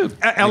 dabble, dabble, do.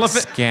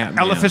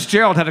 Ella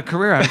Fitzgerald had a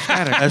career out of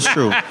static. That's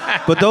true.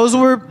 But those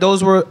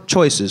were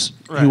choices.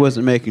 He Right.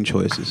 wasn't making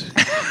choices.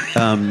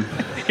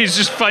 He's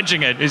just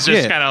fudging it. He's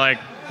just Yeah. kind of like.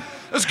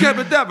 Let's get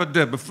a dabba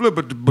dabba flip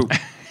it the boop.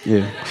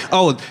 Yeah.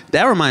 Oh,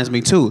 that reminds me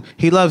too.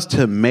 He loves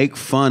to make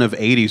fun of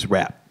 '80s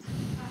rap,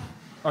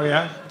 Oh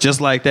yeah,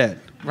 just like that.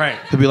 right.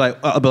 He'll be like,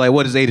 I'll be like,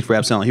 what does '80s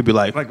rap sound like? He'll be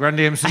like, Like Run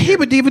DMC. he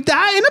would even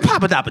die in a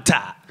papa dappa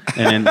ta.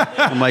 And then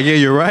I'm like, yeah,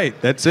 you're right.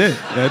 That's it.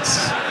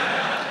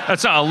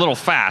 That's a little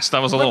fast.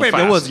 That was a little wait,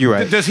 fast. It was. You're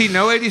right. Does he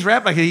know '80s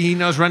rap? Like he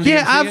knows Run DMC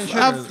Yeah, and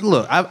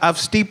shit? I've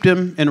steeped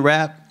him in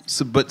rap,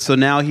 so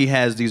now he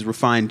has these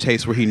refined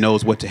tastes where he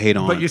knows what to hate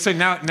on. But you say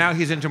now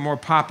he's into more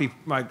poppy,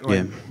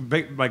 Yeah.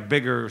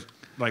 bigger,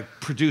 like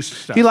produced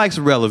stuff. He likes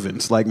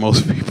relevance, like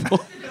most people.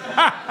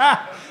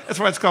 That's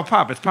why it's called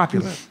pop. It's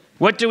popular.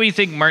 What do we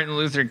think Martin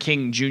Luther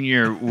King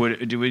Jr.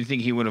 would? Do we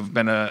think he would have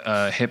been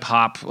a hip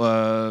hop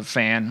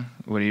fan?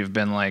 Would he have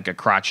been like a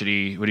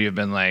crotchety? Would he have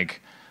been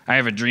like, I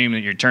have a dream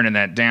that you're turning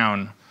that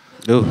down?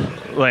 Ooh.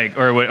 Like,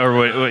 or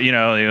would you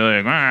know,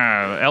 like,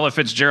 Ella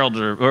Fitzgerald,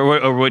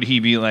 or would he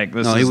be like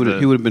this? No, is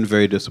he would have been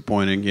very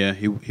disappointing. Yeah,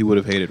 he would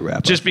have hated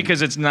rap. just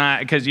because it's not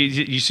because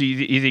you see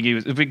you think he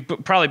was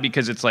probably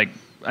because it's like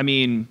I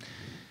mean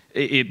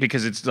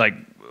because it's like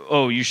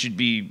oh you should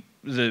be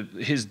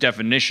his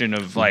definition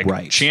of like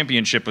Right.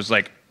 championship was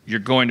like you're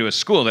going to a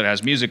school that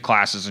has music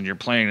classes and you're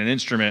playing an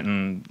instrument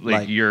and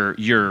like you're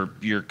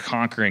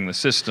conquering the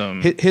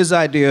system. His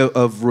idea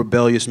of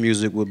rebellious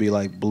music would be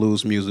like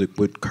blues music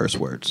with curse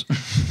words.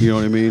 You know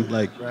what I mean?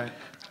 Like, Right.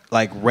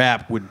 like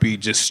rap would be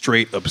just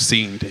straight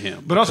obscene to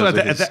him. But also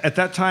because of his- at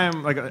that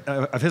time, like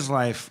of his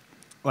life,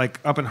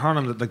 like up in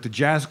Harmon, like the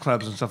jazz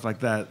clubs and stuff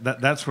like that.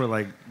 That's where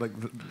like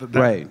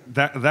Right.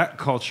 that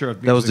culture of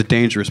music. that was the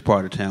dangerous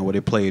part of town where they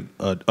played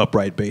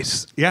upright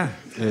bass. yeah.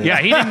 Yeah,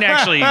 he didn't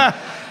actually.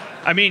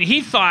 I mean,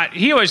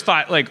 he always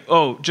thought like,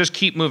 oh, just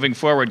keep moving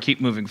forward,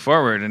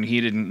 and he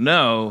didn't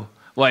know.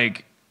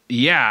 Like,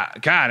 yeah,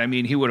 God, I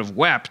mean, he would have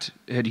wept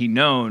had he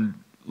known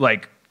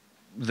like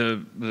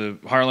the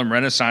Harlem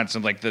Renaissance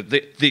and like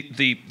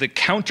the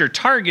counter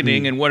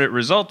targeting and what it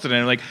resulted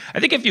in. Like, I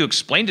think if you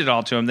explained it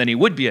all to him, then he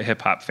would be a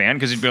hip hop fan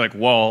because he'd be like,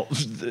 well,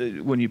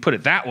 when you put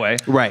it that way,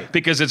 Right.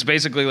 Because it's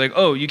basically like,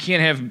 oh, you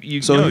can't have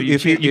you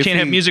can't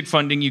have music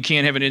funding, you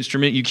can't have an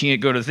instrument, you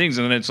can't go to things,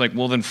 and then it's like,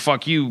 well, then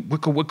fuck you,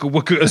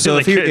 wicka. So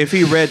Like, if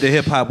he read the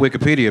hip hop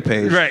Wikipedia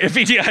page, right, if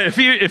he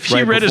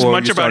Right read as before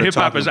much you about started hip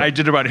hop talking as about I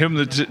did about him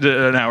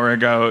an hour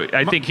ago,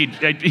 I think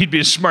he'd be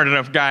a smart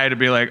enough guy to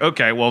be like,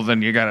 okay, well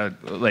then you gotta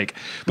like.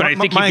 But I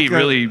think Mike, he'd be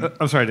really.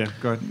 I'm sorry, Dan.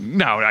 Go ahead.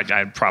 No,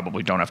 I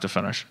probably don't have to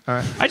finish. All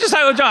right.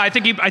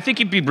 I think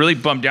he'd be really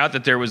bummed out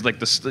that there was like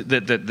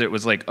that it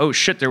was like, oh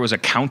shit, there was a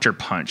counter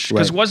punch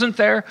because Right. wasn't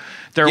there?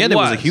 There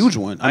was a huge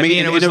one. I mean,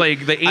 and it was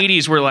like the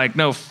 '80s were like,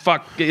 no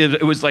fuck.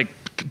 It was like,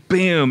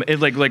 bam. It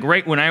like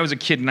right when I was a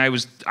kid and I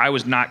was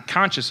not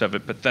conscious of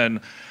it, but then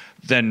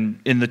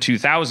in the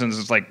 2000s,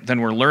 it's like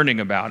then we're learning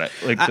about it.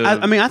 Like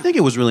I mean, I think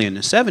it was really in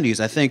the 70s.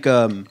 I think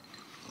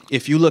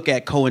if you look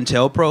at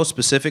COINTELPRO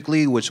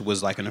specifically, which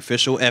was like an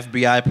official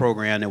FBI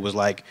program that was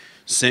like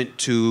sent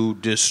to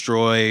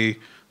destroy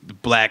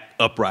black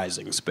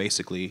uprisings,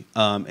 basically,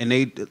 and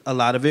a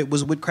lot of it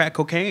was with crack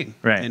cocaine,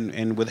 Right.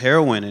 and with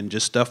heroin and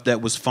just stuff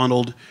that was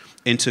funneled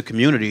into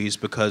communities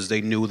because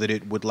they knew that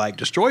it would like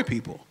destroy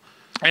people.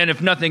 And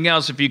if nothing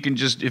else, if you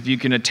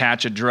can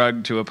attach a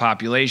drug to a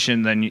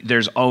population, then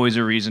there's always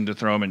a reason to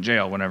throw them in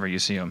jail whenever you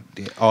see them.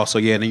 Yeah. Also,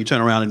 yeah, and then you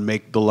turn around and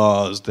make the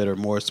laws that are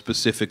more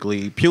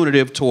specifically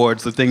punitive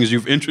towards the things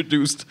you've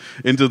introduced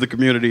into the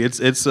community.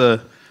 It's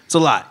a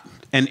lot,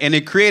 and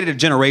it created a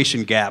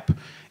generation gap,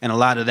 and a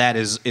lot of that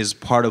is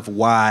part of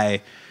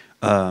why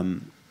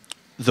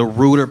the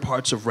ruder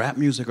parts of rap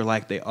music are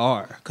like they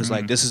are, because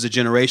like this is a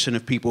generation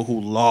of people who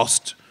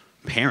lost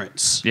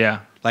parents.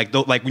 Yeah. Like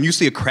when you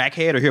see a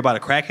crackhead or hear about a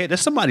crackhead,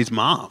 that's somebody's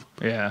mom.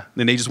 Yeah.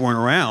 Then they just weren't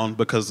around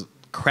because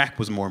crack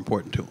was more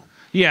important to them.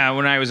 Yeah,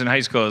 when I was in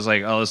high school, it was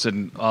like all of a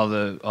sudden all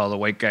the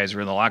white guys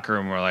were in the locker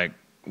room were like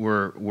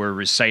were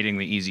reciting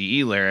the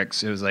Eazy-E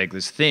lyrics. It was like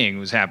this thing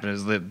was happening. It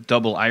was the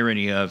double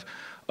irony of,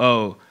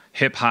 oh,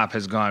 hip hop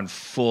has gone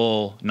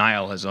full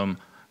nihilism,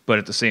 but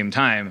at the same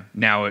time,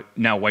 now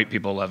white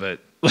people love it.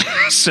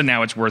 So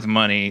now it's worth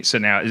money. So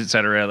now, et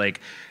cetera. Like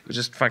it was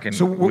just fucking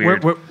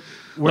weird.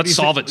 Let's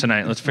solve it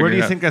tonight. Let's figure it out. Where do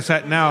you think that's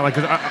at now? Like,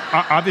 'cause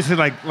obviously,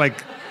 like.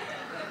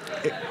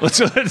 Let's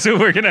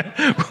we're gonna.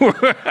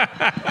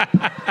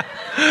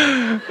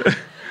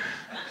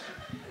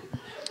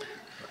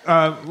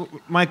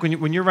 Mike,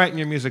 when you're writing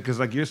your music, because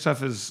like your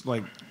stuff is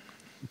like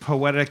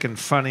poetic and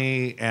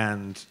funny,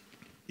 and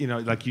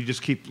like you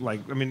just keep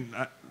like, I mean,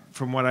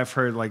 from what I've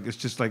heard, like it's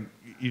just like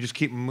you just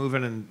keep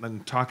moving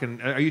and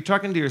talking. Are you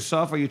talking to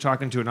yourself? Or are you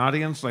talking to an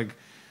audience? Like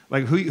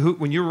who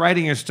when you're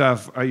writing your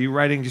stuff, are you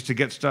writing just to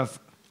get stuff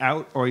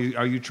out, or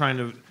are you trying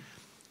to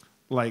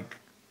like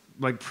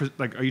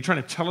are you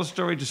trying to tell a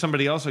story to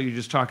somebody else, or are you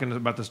just talking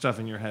about the stuff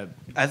in your head?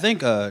 I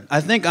think I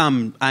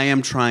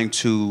am trying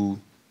to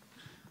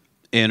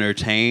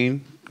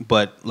entertain,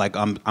 but like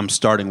I'm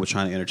starting with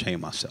trying to entertain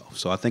myself.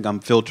 So I think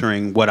I'm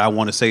filtering what I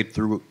want to say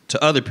through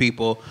to other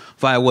people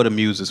via what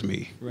amuses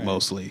me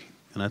mostly,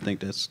 and I think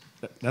that's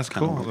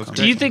cool.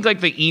 Do you think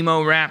like the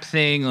emo rap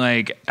thing,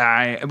 like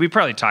we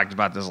probably talked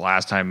about this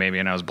last time maybe,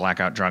 and I was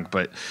blackout drunk,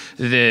 but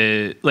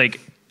to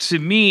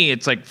me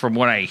it's like from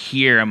what I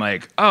hear, I'm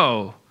like,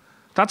 oh,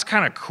 that's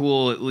kind of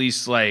cool. At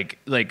least like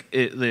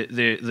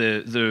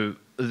the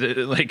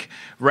like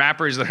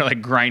rappers that are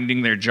like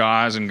grinding their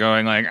jaws and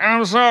going like,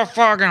 I'm so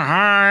fucking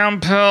high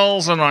on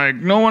pills and like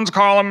no one's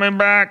calling me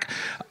back.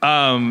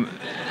 That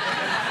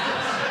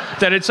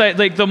it's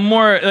like the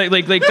more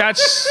like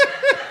that's.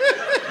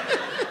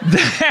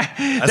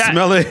 I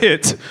smell a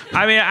hit.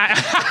 I mean,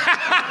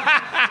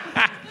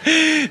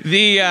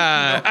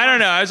 I don't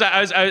know.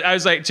 I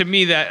was like, to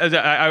me that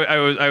I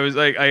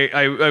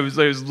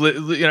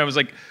was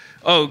like,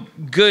 oh,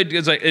 good.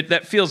 It's like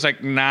that feels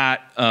like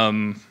not.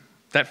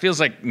 That feels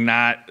like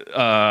not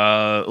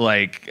that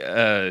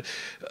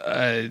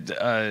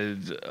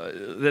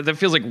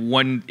feels like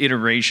one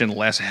iteration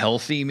less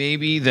healthy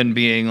maybe than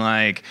being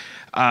like,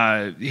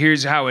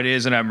 here's how it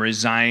is, and I'm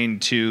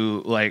resigned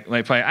to like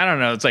play. I don't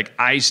know. It's like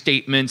I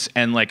statements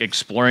and like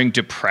exploring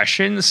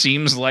depression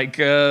seems like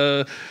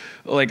a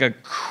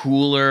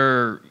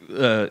cooler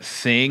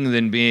thing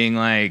than being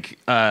like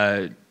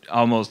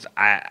almost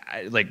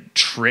like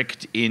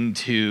tricked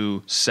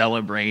into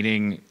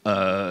celebrating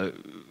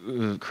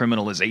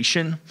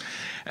criminalization,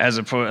 as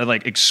opposed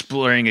like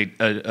exploring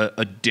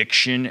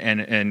addiction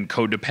and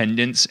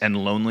codependence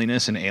and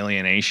loneliness and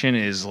alienation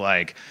is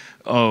like,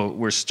 oh,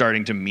 we're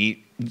starting to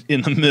meet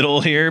in the middle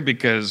here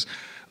because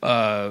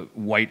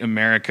white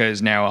America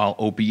is now all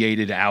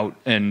opiated out,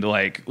 and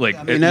like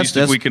I mean, at least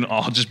if we can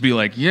all just be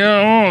like,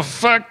 yeah, oh,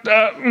 fuck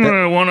that,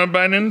 I want to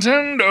buy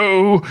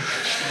Nintendo.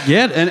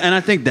 Yeah, and I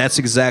think that's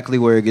exactly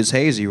where it gets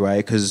hazy,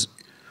 right? Because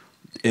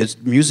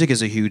music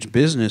is a huge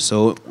business,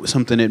 so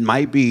something that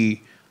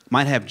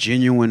might have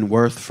genuine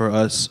worth for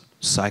us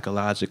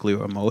psychologically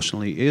or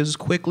emotionally is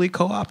quickly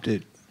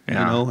co-opted. Yeah.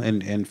 You know,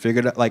 and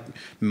figured out, like,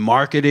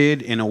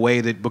 marketed in a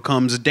way that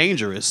becomes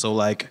dangerous. So,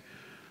 like,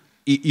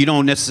 you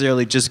don't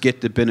necessarily just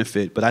get the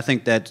benefit, but I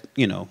think that,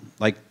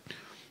 like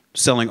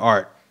selling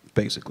art,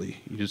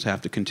 basically, you just have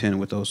to contend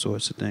with those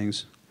sorts of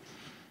things.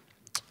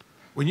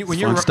 When you're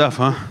fun stuff,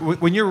 huh?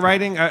 When you're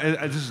writing,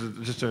 this is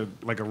just a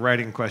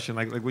writing question.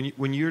 Like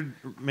when you're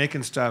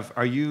making stuff,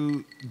 do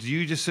you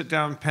just sit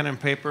down, pen and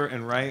paper,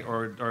 and write,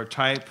 or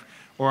type?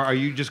 Or are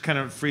you just kind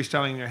of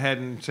freestyling in your head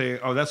and say,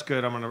 "Oh, that's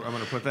good. I'm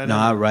gonna put that in"? No,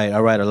 I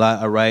write a lot.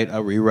 I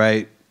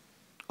rewrite,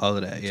 all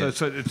of that. Yeah.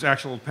 So it's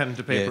actual pen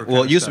to paper. Yeah.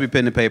 Well, it used to be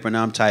pen to paper.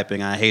 Now I'm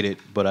typing. I hate it,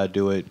 but I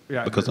do it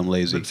because I'm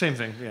lazy. But same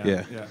thing.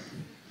 Yeah.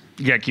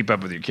 You gotta keep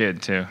up with your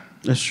kid too.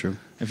 That's true.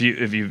 If you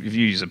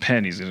use a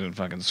pen, he's gonna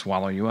fucking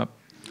swallow you up.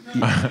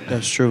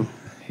 That's true.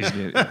 He's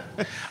good.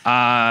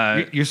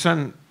 Your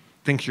son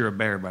thinks you're a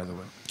bear, by the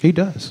way. He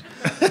does.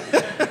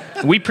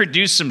 We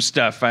produced some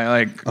stuff.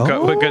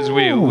 Because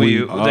we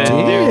did.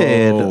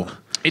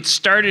 It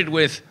started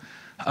with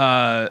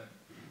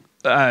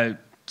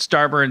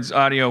Starburns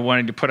Audio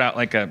wanting to put out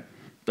like a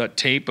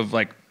tape of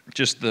like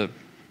just the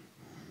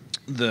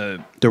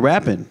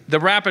rapping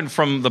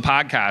from the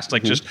podcast,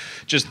 like just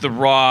the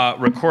raw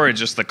recorded,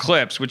 just the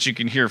clips, which you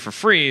can hear for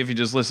free if you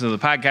just listen to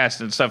the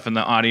podcast and stuff, and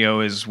the audio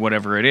is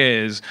whatever it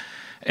is.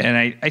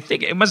 And I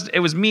think it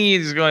was me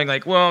just going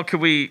like, well, could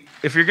we,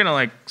 if you're gonna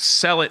like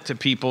sell it to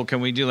people,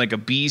 can we do like a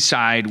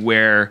B-side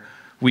where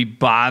we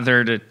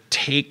bother to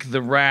take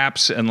the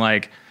raps and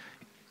like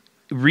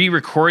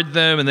re-record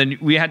them, and then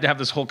we had to have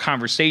this whole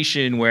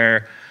conversation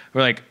where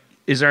we're like,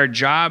 is our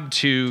job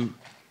to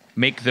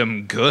make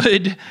them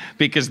good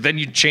because then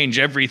you change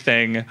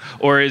everything,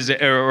 or is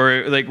it,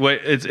 or like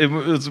what it's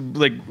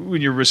like when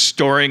you're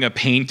restoring a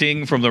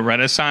painting from the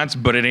Renaissance,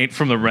 but it ain't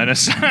from the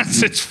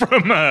Renaissance, it's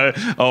from a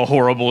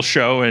horrible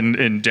show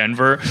in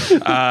Denver,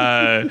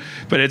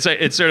 but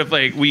it's sort of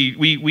like we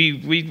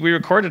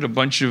recorded a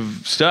bunch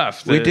of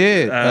stuff that, we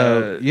did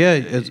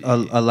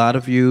a lot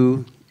of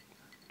you.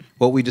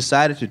 What we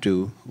decided to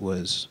do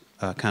was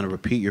kind of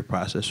repeat your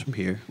process from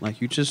here,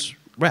 like you just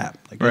rap.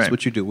 Like that's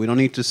what you do. We don't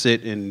need to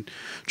sit and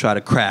try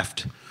to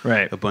craft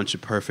a bunch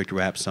of perfect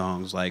rap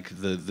songs. Like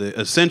the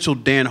essential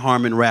Dan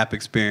Harmon rap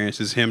experience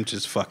is him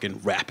just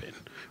fucking rapping,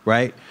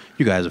 right?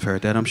 You guys have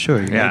heard that, I'm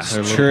sure.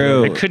 It's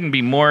true. It couldn't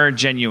be more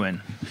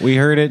genuine. We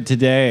heard it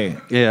today.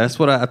 Yeah, that's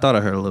what I thought.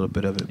 I heard a little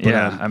bit of it. But,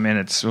 yeah, I mean,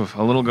 it's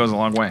a little goes a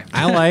long way.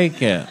 I like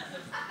it.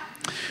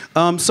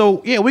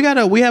 So yeah,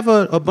 we have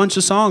a bunch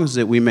of songs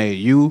that we made.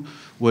 You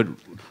would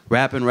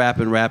rap and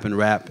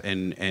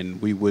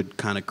we would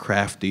kind of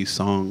craft these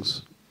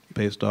songs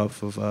based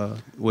off of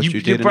what you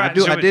did. Brought,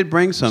 I did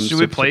bring some. Should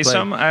we play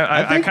some?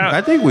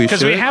 I think we should.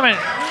 Because we haven't.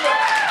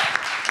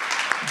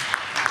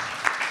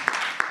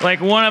 Like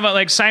one of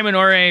like Simon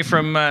Ore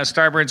from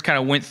Starbirds kind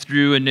of went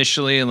through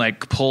initially and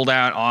like pulled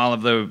out all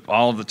of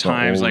the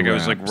times like I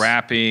was like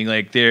rapping.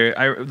 Like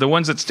the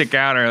ones that stick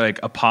out are like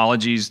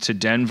Apologies to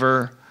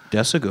Denver.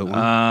 That's a good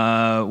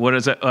one. What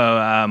is it?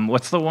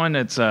 What's the one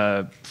that's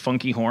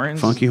Funky Horns?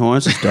 Funky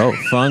Horns is dope.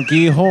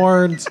 Funky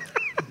Horns.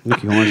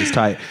 Funky Horns is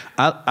tight.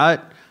 I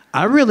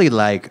really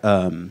like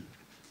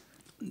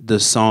the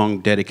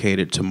song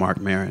dedicated to Mark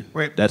Maron.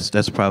 Wait, that's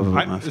probably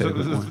my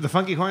favorite one. The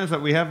Funky Horns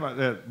that we have,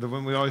 the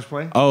one we always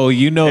play. Oh,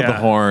 you know the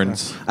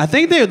horns. I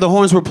think the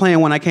horns were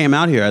playing when I came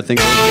out here. I think.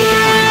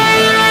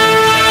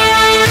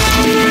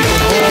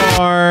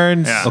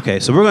 Horns. Yeah. Okay,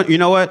 so we're gonna. You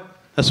know what?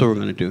 That's what we're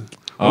gonna do.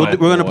 We're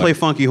gonna play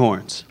Funky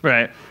Horns.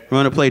 Right. We're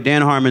gonna play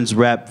Dan Harmon's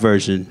rap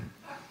version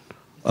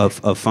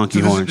of Funky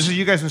Horns. This is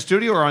you guys in the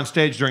studio or on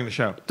stage during the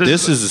show?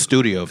 This is a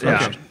studio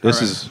version. This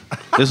is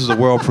a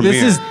world premiere.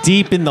 This is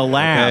deep in the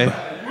lab.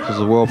 Okay? This is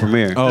a world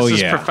premiere. Oh,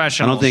 this is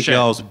professional. I don't think shit.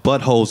 y'all's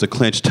buttholes are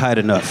clenched tight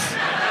enough.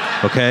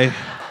 Okay?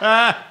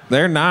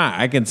 They're not.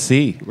 I can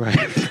see.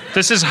 Right.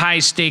 This is high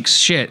stakes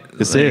shit.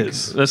 This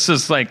is. This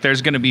is like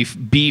there's gonna be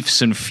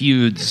beefs and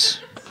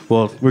feuds.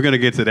 Well, we're gonna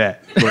get to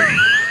that. We're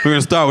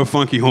gonna start with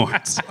Funky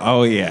Horns.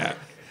 Oh yeah.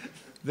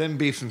 Then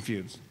beefs and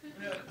feuds.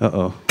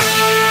 Uh-oh.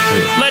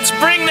 Let's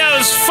bring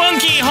those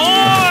funky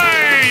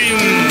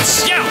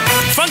horns! Yo,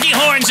 Funky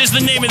Horns is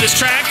the name of this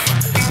track.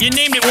 You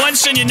named it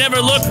once and you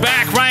never look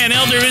back. Ryan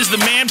Elder is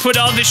the man,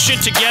 put all this shit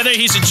together.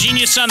 He's a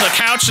genius on the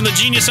couch and the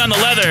genius on the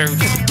leather.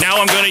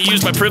 Now I'm gonna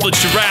use my privilege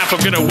to rap.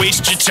 I'm gonna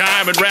waste your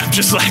time and rap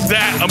just like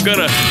that. I'm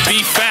gonna be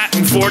fat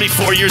and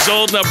 44 years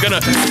old and I'm gonna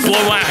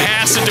blow my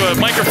ass into a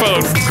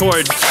microphone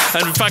cord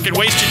and fucking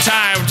waste your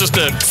time. Just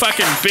a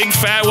fucking big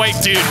fat white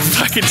dude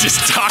fucking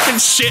just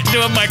talking shit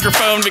into a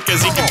microphone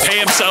because he can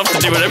pay himself to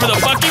do whatever the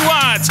fuck he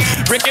wants.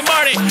 Rick and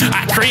Morty,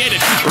 I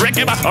created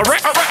Rick and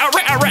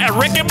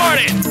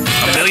Morty.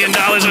 $1 million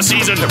a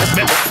season.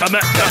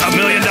 $1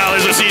 million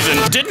a season.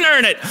 Didn't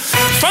earn it.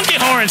 Funky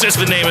Horns is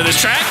the name of this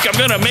track. I'm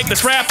gonna make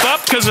this rap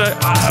up because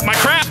my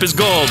crap is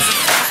gold.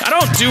 I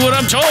don't do what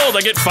I'm told.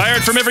 I get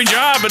fired from every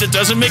job, but it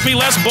doesn't make me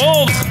less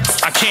bold.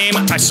 I came,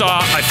 I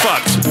saw, I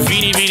fucked.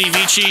 Vini, Vidi,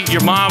 Vici,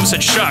 your mom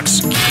said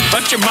shucks.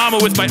 Fucked your mama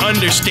with my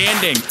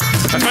understanding.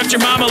 I fucked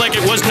your mama like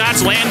it was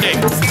Knots Landing.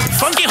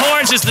 Funky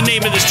Horns is the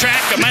name of this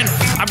track. I'm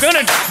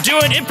gonna do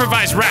an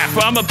improvised rap.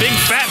 I'm a big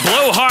fat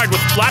blowhard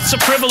with lots of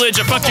privilege.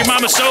 I fucked your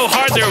mama so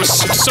hard there was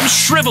some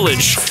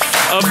shrivelage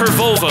of her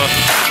vulva,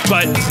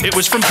 but it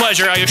was from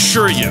pleasure, I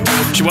assure you.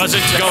 She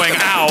wasn't going,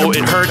 ow,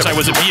 it hurts, I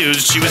was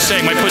abused. She was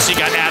saying my pussy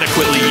got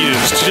adequately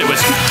used.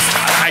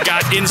 I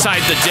got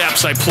inside the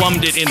depths, I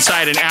plumbed it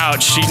inside and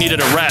out. She needed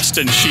a rest,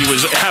 and she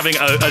was having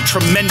a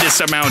tremendous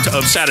amount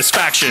of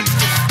satisfaction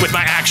with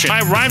my action.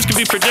 My rhymes can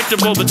be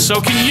predictable, but so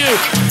can you.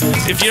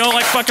 If you don't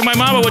like fucking my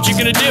mama, what you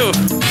gonna do?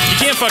 You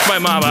can't fuck my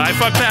mama, I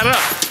fucked that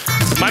up.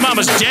 My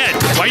mama's dead.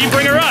 Why you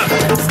bring her up?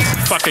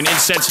 Fucking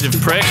insensitive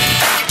prick.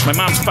 My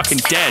mom's fucking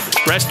dead.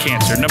 Breast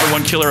cancer,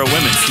 #1 killer of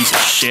women, piece of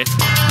shit.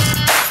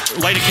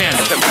 Light a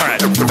candle. All right,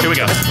 here we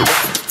go.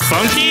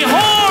 Funky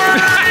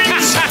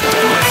Horns!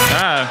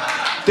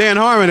 Dan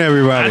Harmon,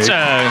 everybody.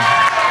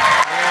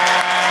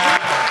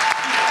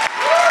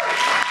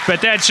 But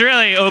that's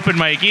really opened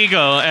my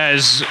ego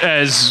as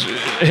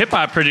hip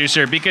hop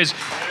producer because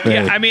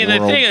I mean the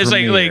thing is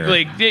like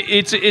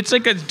it's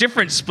like a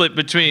different split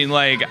between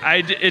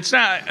I did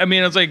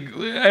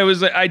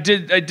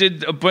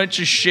a bunch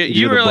of shit.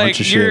 You were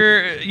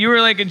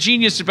like a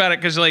genius about it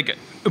because like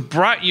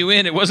brought you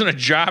in. It wasn't a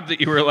job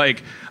that you were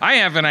like, I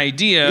have an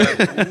idea.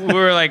 We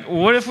were like,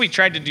 what if we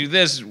tried to do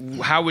this?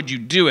 How would you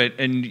do it?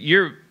 And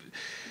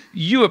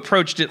you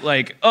approached it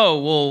like,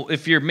 oh, well,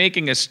 if you're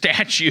making a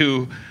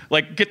statue,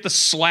 like get the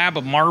slab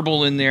of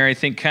marble in there, I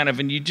think kind of,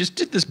 and you just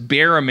did this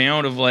bare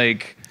amount of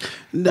like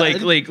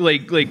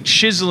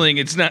chiseling.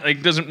 It's not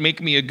like, doesn't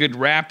make me a good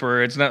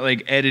rapper. It's not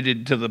like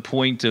edited to the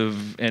point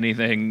of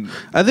anything.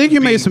 I think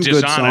you made some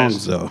dishonest. good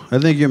songs though. I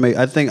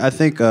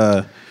think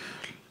a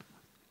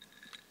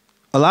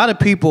lot of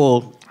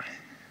people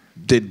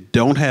that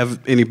don't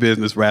have any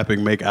business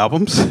rapping make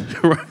albums,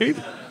 right?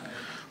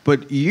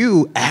 But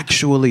you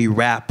actually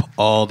rap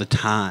all the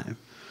time.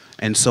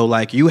 And so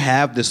like you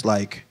have this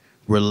like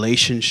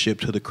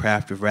relationship to the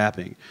craft of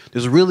rapping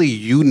that's really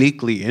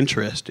uniquely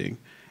interesting.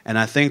 And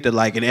I think that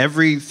like in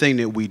everything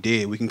that we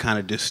did, we can kind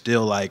of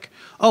distill like,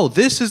 oh,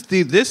 this is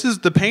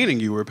the painting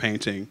you were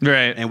painting.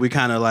 Right. And we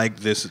kind of like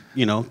this,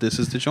 this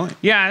is the joint.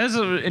 Yeah, this is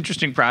an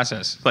interesting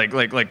process. Like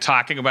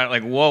talking about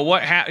like, well,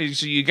 what happened?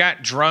 So you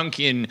got drunk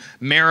in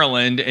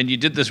Maryland and you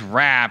did this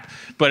rap,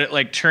 but it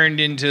like turned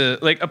into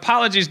like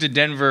Apologies to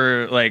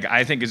Denver. Like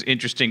I think is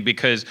interesting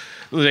because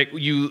like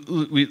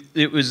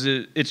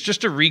it's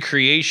just a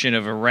recreation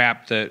of a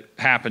rap that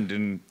happened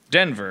in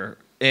Denver,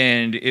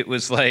 and it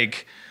was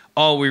like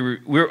all we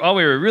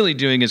were really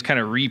doing is kind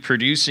of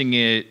reproducing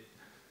it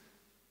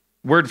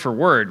word for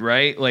word,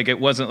 right? Like it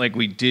wasn't like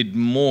we did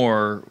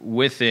more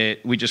with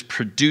it. We just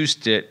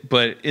produced it.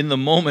 But in the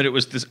moment, it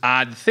was this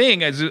odd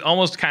thing. It's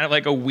almost kind of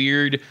like a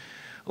weird,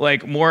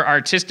 like more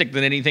artistic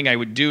than anything I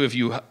would do if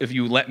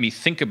you let me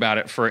think about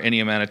it for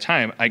any amount of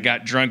time. I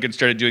got drunk and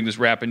started doing this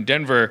rap in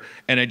Denver,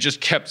 and I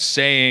just kept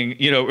saying,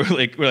 we're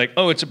like,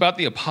 oh, it's about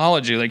the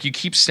apology. Like you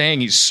keep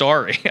saying he's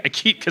sorry.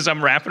 Because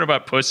I'm rapping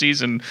about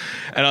pussies and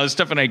all this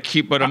stuff, and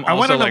but I'm I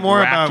want also to know like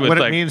more about what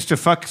like, it means to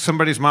fuck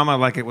somebody's mama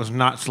like it was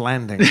Knots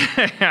Landing.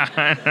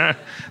 That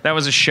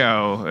was a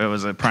show. It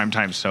was a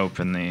primetime soap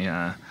in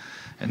the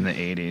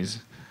 80s.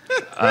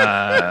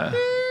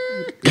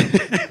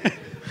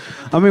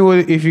 I mean,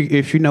 well,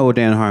 if you know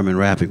Dan Harmon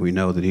rapping, we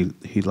know that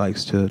he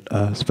likes to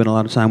spend a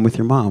lot of time with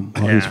your mom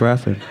while he's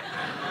rapping.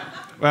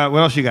 What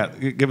else you got?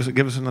 Give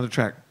us another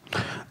track.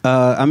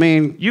 I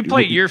mean, you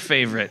play your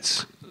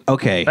favorites.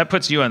 Okay, that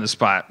puts you on the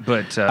spot.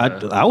 But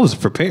I was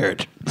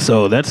prepared,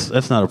 so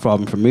that's not a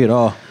problem for me at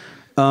all.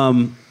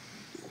 I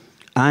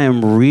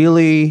am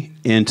really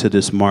into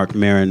this Mark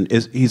Maron.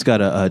 He's got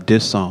a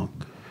diss song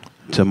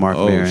to Mark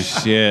Maron.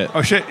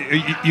 Oh shit!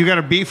 You got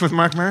a beef with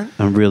Mark Maron?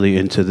 I'm really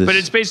into this. But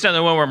it's based on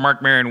the one where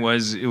Mark Maron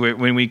was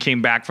when we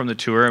came back from the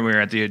tour and we were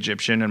at the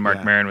Egyptian and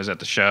Mark Maron was at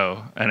the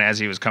show, and as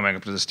he was coming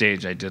up to the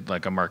stage, I did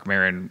like a Mark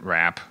Maron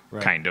rap,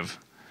 kind of.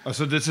 Oh,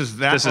 so this is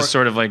that. This is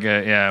sort of like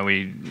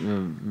we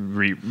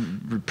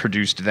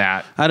reproduced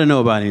that. I don't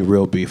know about any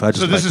real beef. So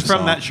this is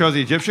from that show,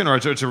 The Egyptian, or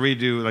it's a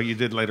redo like you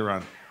did later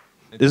on.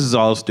 This is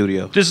all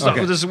studio. This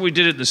is we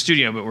did it in the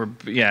studio, but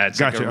it's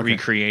like a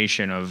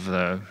recreation of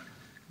the.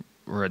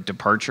 We're a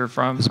departure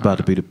from. It's about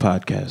to be the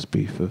podcast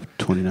beef of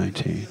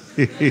 2019.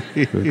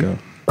 Here we go.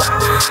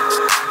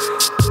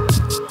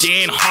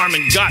 Dan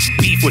Harmon got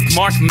beef with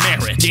Mark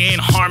Maron. Dan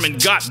Harmon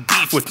got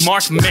beef with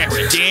Mark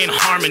Maron. Dan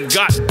Harmon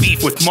got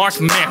beef with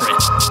Mark Maron.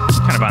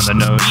 Kind of on the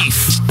nose.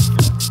 Beef.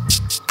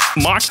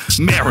 Mark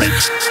Maron.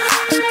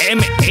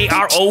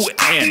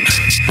 Maron.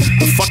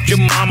 Fuck your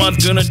mama,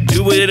 gonna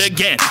do it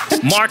again.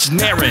 Mark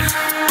Maron.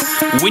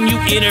 When you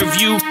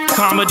interview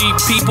comedy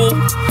people,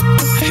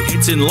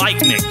 it's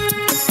enlightening.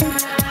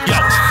 Yo,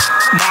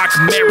 Mark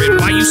Maron,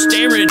 why you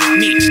staring at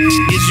me?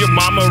 Is your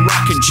mama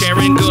rockin'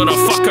 Sharon? Gonna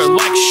fuck her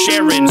like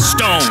Sharon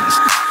Stone.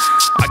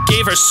 I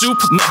gave her soup,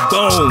 my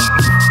bone.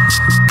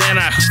 Then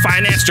I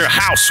financed her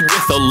house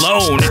with a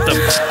loan. At the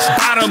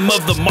bottom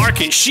of the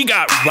market, she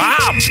got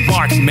robbed,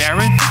 Mark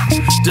Maron.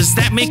 Does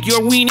that make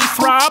your weenie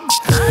throb?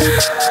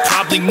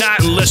 Probably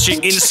not unless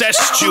you're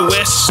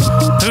incestuous.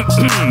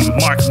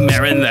 Mark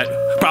Maron, that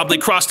probably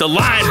crossed a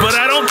line, but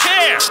I don't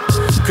care.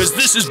 Cause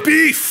this is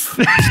beef.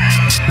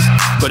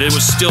 But it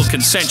was still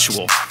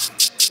consensual.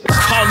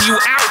 Call you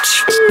out.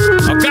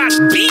 I've got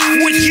beef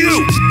with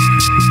you.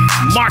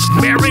 Mark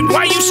Maron,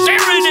 why you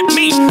staring at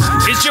me?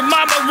 Is your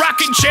mama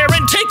rockin'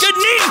 Sharon? Take a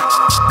knee.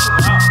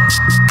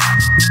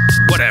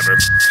 Whatever.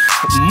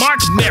 Mark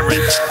Maron.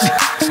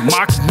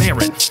 Mark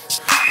Maron.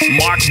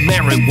 Mark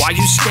Maron, why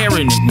you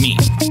staring at me?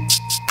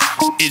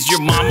 Is your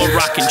mama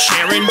rockin'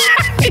 Sharon?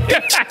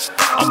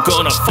 I'm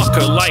gonna fuck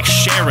her like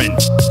Sharon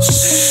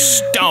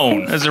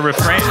Stone. As a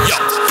refrain. Yo,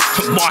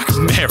 Mark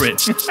Maron,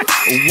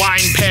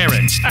 wine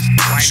parent.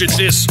 Should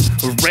this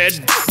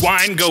red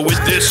wine go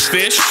with this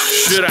fish?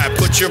 Should I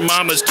put your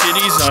mama's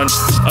titties on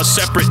a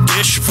separate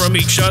dish from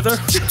each other?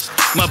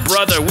 My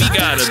brother, we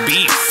got a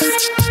beef.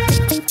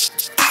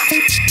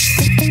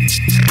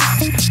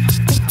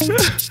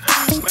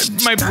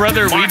 My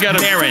brother, Mark we got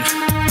a Maron,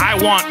 I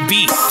want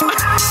beef.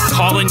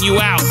 Calling you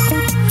out.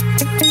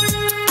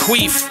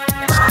 Queef.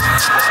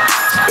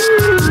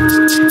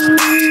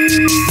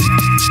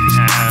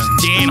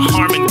 Dan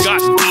Harmon got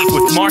beef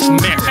with Mark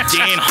Maron.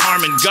 Dan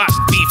Harmon got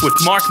beef with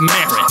Mark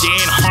Maron.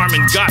 Dan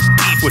Harmon got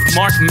beef with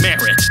Mark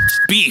Maron.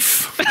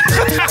 beef.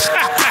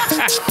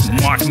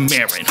 Mark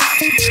Maron.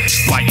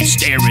 Why you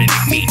staring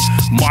at me?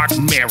 Mark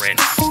Maron.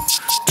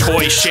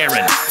 Toy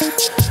Sharon.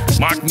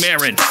 Mark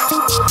Maron.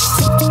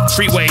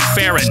 Freeway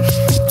Farron.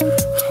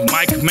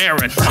 Mike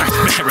Maron. Mark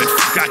Maron.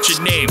 Forgot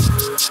your name.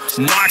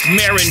 Mark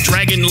Maron.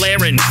 Dragon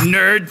Laren.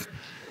 Nerd.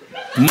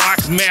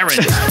 Mark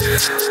Maron.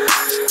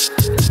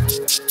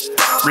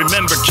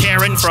 Remember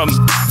Karen from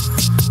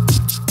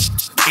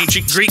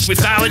ancient Greek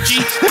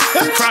mythology?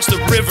 Crossed the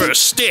river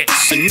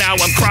Styx, and now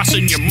I'm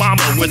crossing your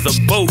mama with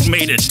a boat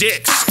made of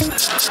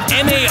dicks.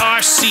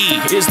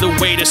 M-A-R-C is the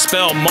way to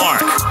spell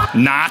Mark.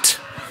 Not.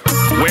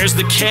 Where's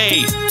the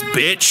K,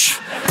 bitch?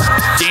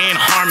 Dan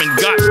Harmon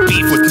got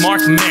beef with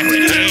Mark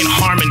Maron. Dan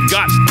Harmon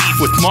got beef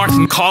with Mark.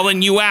 I'm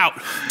calling you out.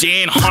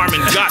 Dan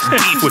Harmon got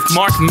beef with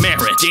Mark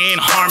Maron. Dan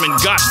Harmon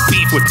got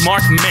beef with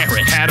Mark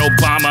Maron. Had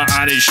Obama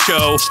on his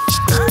show.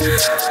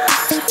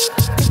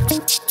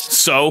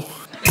 So,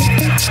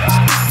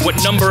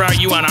 what number are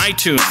you on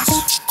iTunes?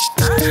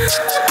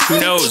 Who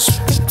knows?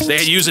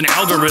 They use an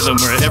algorithm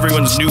where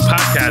everyone's new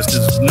podcast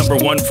is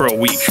 #1 for a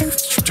week.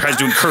 Tries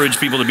to encourage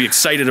people to be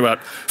excited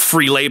about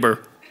free labor.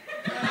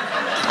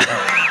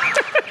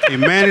 He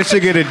managed to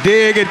get a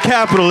dig at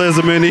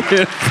capitalism in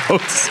here,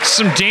 folks.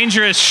 Some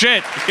dangerous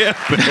shit. Yeah,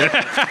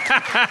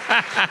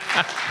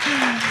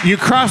 You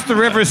crossed the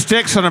river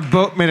Styx on a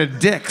boat made of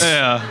dicks.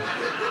 Yeah.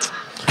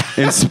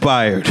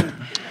 Inspired.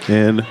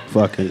 And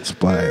fucking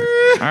inspired.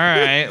 All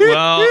right.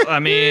 Well, I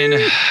mean,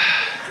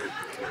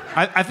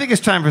 I think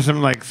it's time for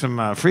some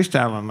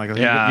freestyling. Like,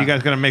 Yeah. you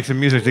guys gonna make some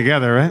music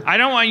together, right? I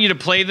don't want you to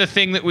play the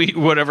thing that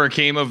whatever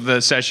came of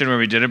the session where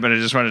we did it, but I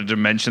just wanted to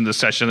mention the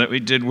session that we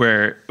did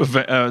where,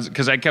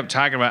 because I kept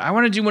talking about, I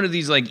want to do one of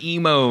these like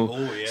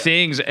emo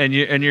things, and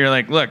you're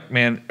like, look,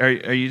 man, are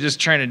you just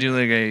trying to do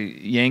like a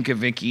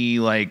Yankovic-y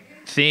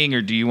like thing,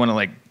 or do you want to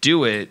like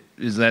do it?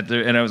 Is that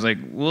the? And I was like,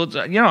 well,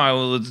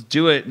 let's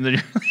do it, and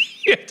then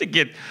you have to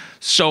get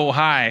so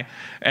high,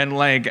 and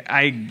like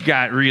I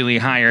got really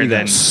higher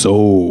than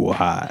so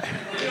high.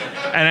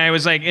 And I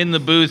was like in the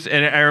booth,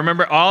 and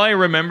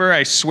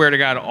I swear to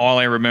God, all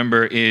I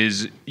remember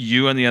is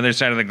you on the other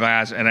side of the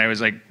glass, and I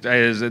was at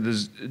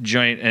this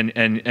joint, and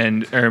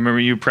I remember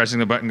you pressing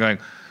the button going,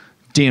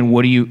 Dan,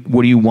 what do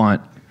you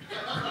want?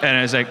 And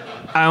I was like,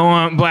 I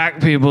want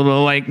black people to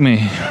like me.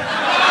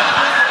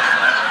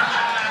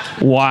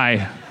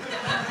 Why?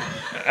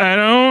 I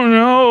don't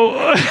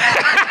know.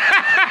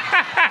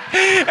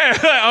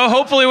 Oh,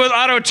 hopefully with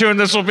auto-tune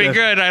this will be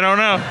good. I don't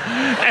know.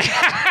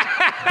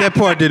 That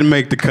part didn't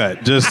make the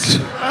cut. Just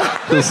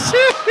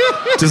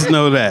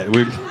know that.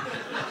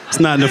 It's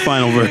not in the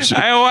final version.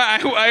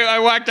 I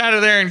walked out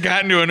of there and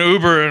got into an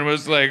Uber and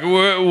was like,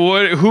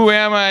 who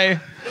am I?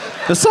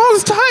 The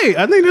song's tight.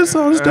 I think this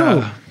song's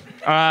dope.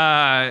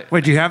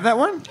 Wait, do you have that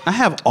one? I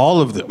have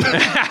all of them.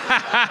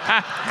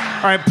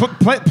 All right,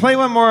 play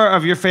one more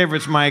of your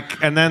favorites,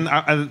 Mike, and then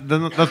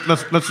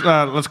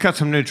let's cut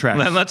some new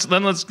tracks.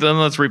 Then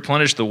let's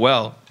replenish the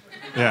well.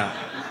 Yeah.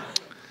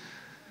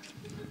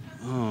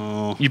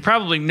 Oh. You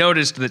probably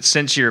noticed that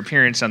since your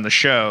appearance on the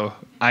show,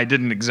 I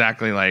didn't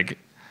exactly like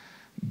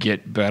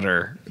get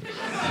better.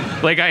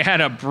 Like I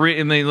had it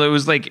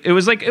was like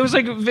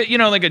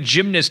like a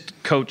gymnast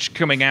coach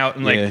coming out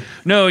and like,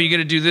 no, you got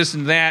to do this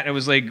and that. It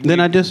was like then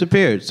I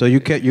disappeared. So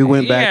you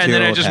went back to and your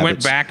then I old just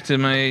habits. went back to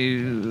my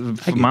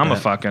mama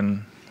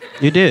fucking.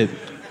 You did.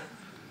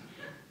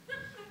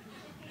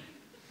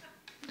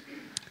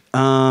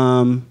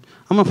 I'm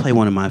gonna play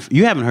one of my.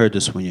 You haven't heard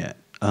this one yet.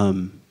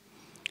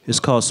 It's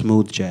called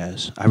Smooth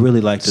Jazz. I really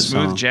like this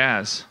song. Smooth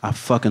Jazz. I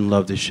fucking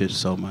love this shit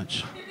so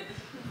much.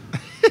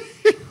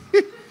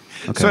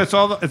 Okay. So it's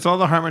all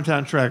the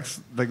Harmontown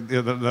tracks that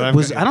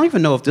I don't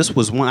even know if this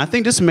was one. I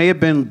think this may have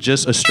been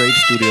just a straight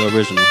studio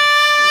original.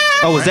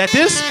 Oh, was that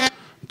this?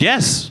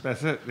 Yes.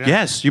 That's it. Yeah.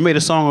 Yes, you made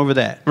a song over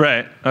that.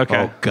 Right. Okay.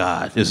 Oh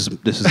God, this is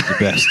the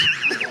best.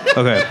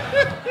 Okay.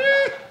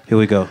 Here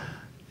we go.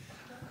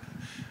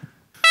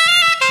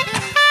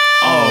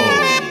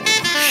 Oh,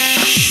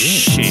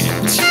 shit.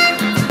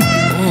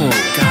 Oh,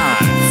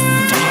 God.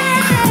 Fuck.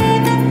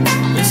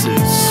 This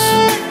is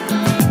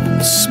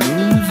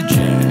smooth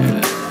jazz.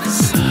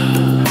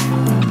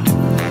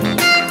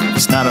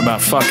 It's not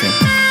about fucking.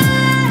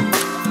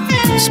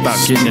 It's about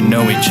getting to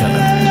know each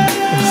other.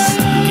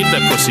 Keep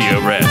that pussy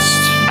at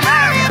rest.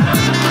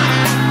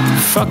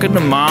 Fucking the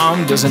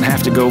mom doesn't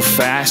have to go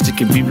fast. It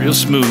can be real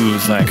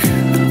smooth like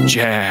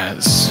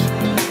jazz.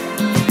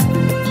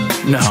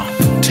 No,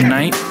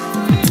 tonight,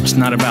 it's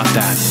not about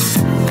that.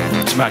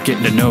 It's about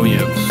getting to know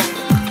you.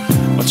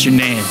 What's your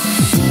name?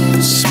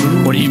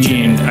 What do you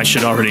mean I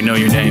should already know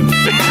your name?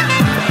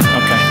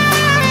 Okay.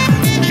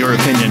 Your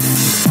opinion.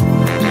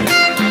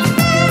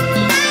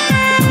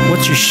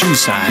 What's your shoe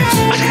size?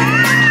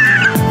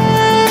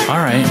 All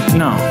right.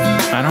 No,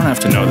 I don't have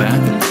to know that.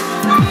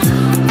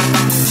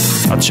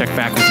 I'll check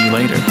back with you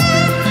later.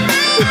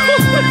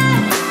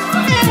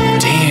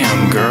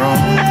 Damn, girl.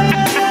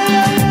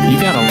 You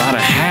got a lot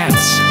of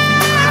hats.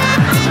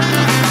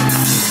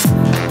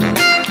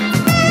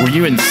 Were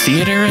you in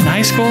theater in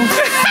high school?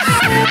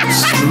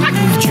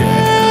 Smooth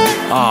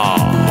jazz. Oh,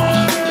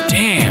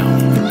 damn.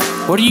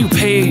 What do you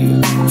pay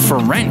for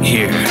rent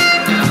here?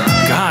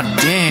 God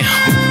damn.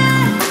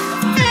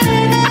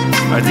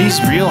 Are these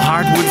real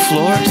hardwood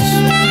floors?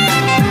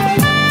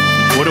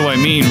 What do I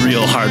mean,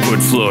 real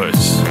hardwood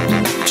floors?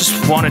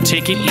 Just want to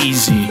take it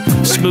easy.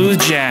 Smooth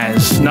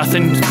jazz,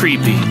 nothing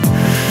creepy.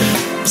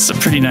 It's a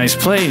pretty nice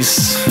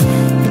place.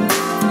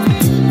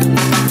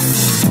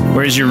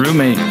 Where's your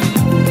roommate?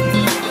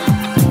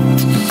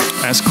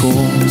 That's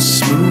cool.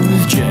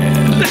 Smooth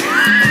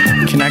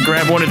jazz. Can I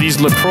grab one of these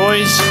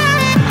LaCroix?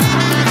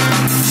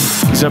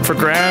 He's up for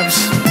grabs?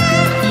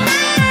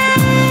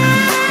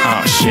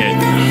 Oh, shit.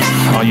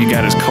 All you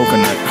got is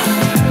coconut.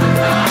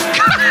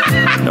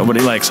 Nobody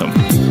likes them.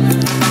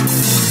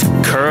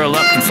 Curl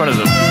up in front of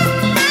the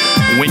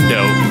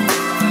window.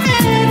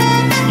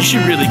 You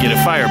should really get a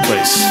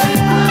fireplace.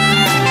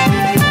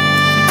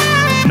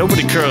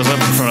 Nobody curls up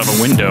in front of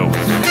a window.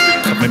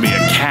 Maybe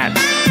a cat.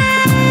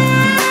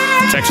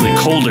 It's actually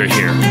colder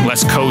here,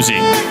 less cozy.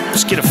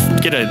 Just get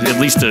at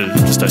least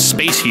just a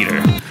space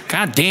heater.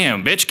 God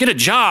damn, bitch, get a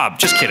job.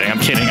 Just kidding. I'm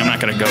kidding. I'm not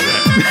gonna go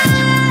there.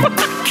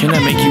 Can I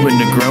make you a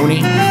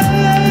Negroni?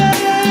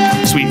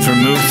 Sweet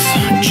vermouth,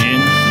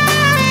 gin,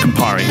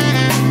 Campari.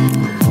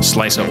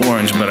 Slice of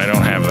orange, but I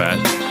don't have that.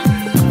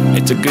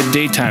 It's a good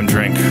daytime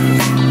drink.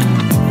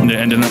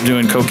 Ended up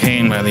doing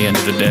cocaine by the end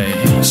of the day.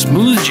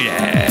 Smooth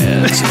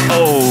jazz.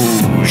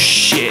 Oh,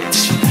 shit.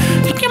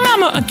 Pick your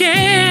mama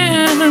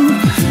again.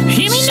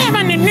 Hear me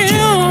never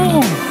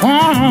knew.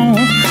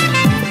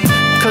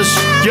 Cause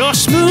you're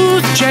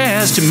smooth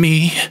jazz to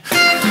me.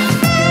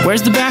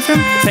 Where's the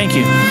bathroom? Thank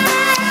you.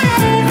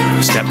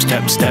 Step,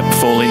 step, step,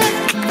 fully.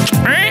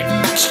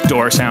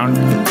 Door sound,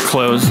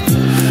 close.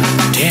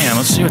 Damn,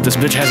 let's see what this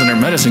bitch has in her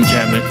medicine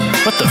cabinet.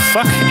 What the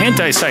fuck?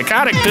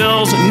 Antipsychotic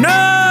pills?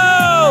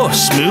 No!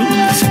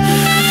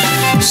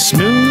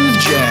 Smooth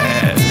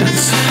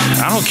jazz.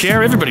 I don't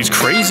care, everybody's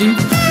crazy.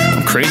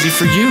 I'm crazy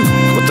for you.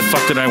 What the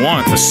fuck did I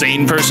want? A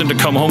sane person to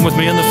come home with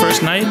me on the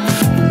first night?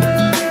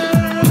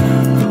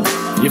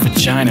 Your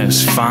vagina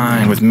is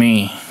fine with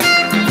me.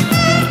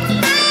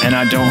 And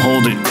I don't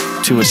hold it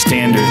to a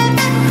standard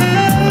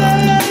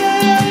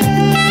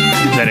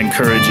that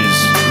encourages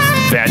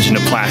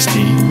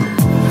vaginoplasty.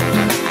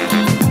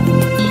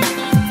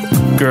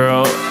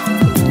 Girl,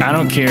 I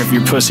don't care if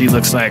your pussy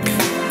looks like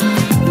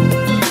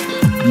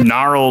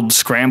gnarled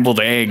scrambled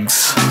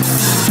eggs.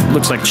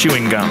 Looks like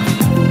chewing gum.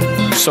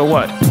 So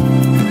what?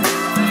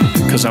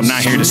 Because I'm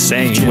not here to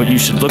say what you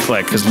should look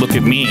like, because look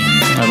at me.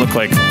 I look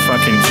like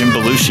fucking Jim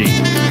Belushi.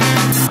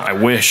 I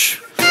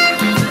wish.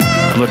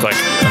 I look like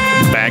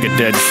a bag of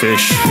dead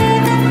fish.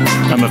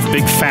 I'm a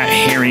big, fat,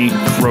 hairy,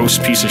 gross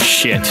piece of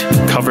shit,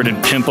 covered in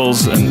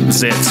pimples and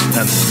zits.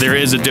 And there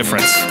is a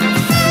difference,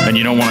 and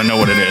you don't want to know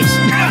what it is.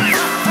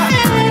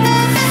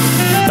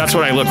 That's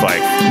what I look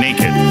like,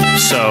 naked.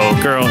 So,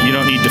 girl, you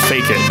don't need to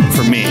fake it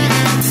for me.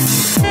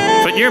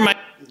 But you're my...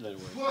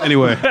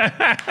 Anyway.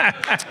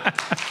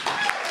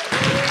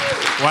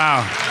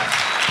 Wow.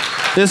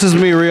 This is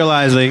me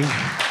realizing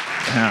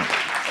Yeah.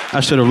 I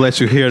should have let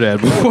you hear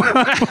that before.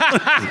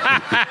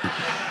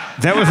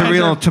 That was a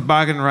real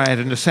toboggan ride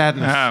into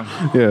sadness.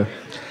 Yeah.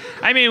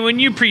 I mean, when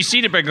you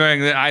preceded by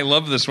going, I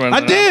love this one. I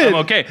did. I'm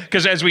okay.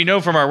 Because as we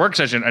know from our work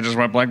session, I just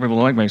want black people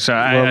to like me. So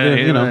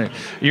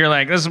you're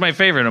like, this is my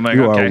favorite. I'm like,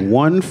 You okay. are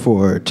 1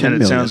 for 10 And it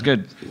million. sounds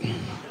good.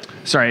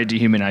 Sorry, I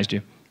dehumanized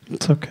you.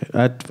 It's okay.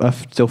 I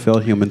still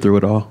felt human through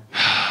it all.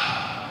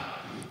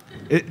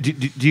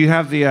 Do you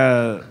have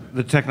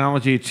the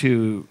technology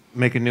to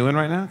make a new one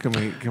right now? Can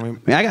we? I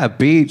mean, I got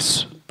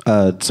beats,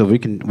 so we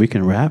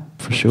can rap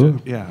for sure.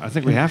 Yeah, I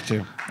think we have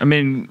to. I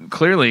mean,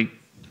 clearly,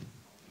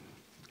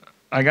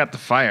 I got the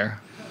fire.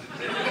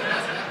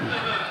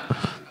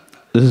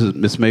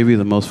 This may be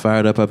the most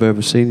fired up I've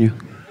ever seen you.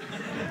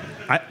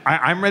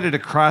 I'm ready to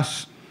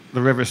cross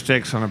the River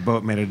Styx on a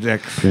boat made of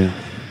dicks. Yeah.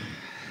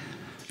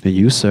 And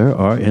you, sir,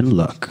 are in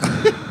luck.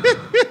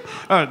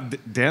 Oh,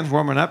 Dan's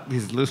warming up.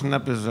 He's loosening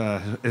up his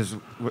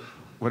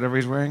whatever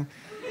he's wearing.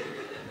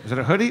 Is it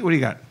a hoodie? What do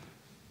you got?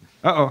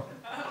 Uh-oh.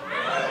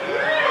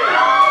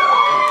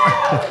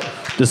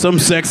 Did something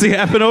sexy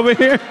happen over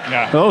here?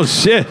 Yeah. Oh,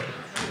 shit.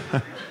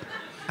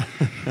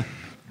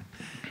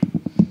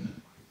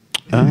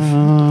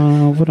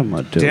 What am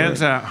I doing?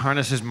 Dan's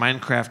harnesses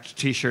Minecraft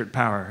t-shirt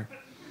power.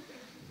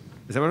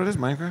 Is that what it is,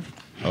 Minecraft?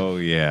 Oh,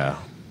 yeah.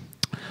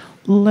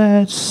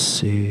 Let's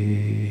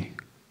see.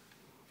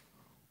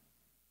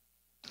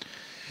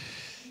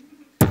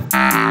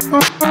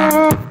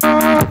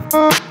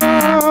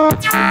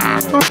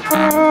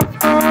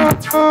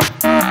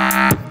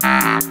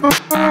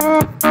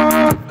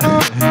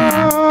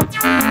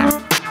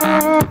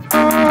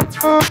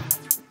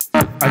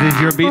 Are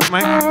these your beats,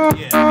 Mike?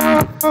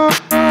 Yeah.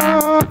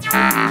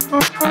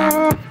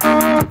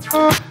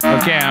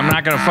 Okay, I'm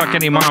not gonna fuck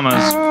any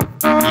mamas.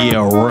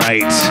 Yeah,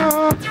 right.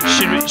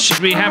 Should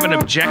we have an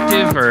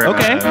objective or?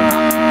 Okay.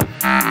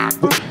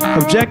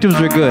 Objectives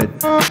are good.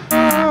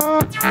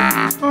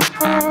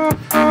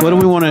 What do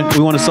we want to?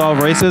 We want to solve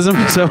racism?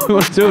 Is that what we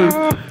want to do?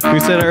 We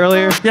said it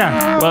earlier.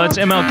 Yeah. Well, it's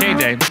MLK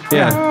Day.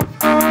 Yeah.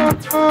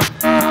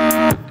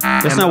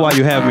 That's not why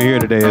you have me here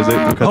today, is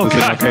it? Because it's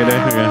MLK Day.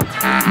 Okay.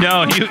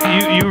 No,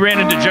 you ran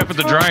into Jeff at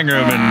the drawing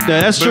room and.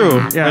 Yeah, that's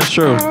true. Yeah, that's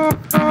true.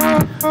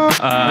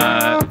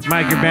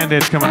 Mike, your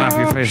Band-Aid's coming off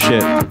your face.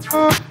 Shit.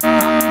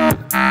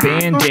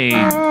 Band-Aid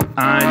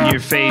on your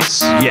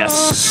face.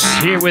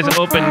 Yes. Here with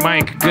open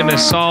mic, gonna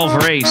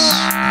solve race.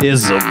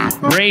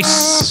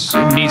 Race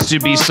needs to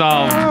be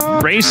solved.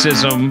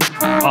 Racism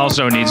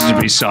also needs to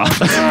be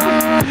solved.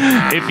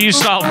 If you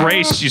solve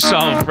race, you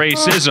solve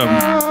racism.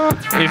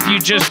 If you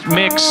just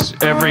mix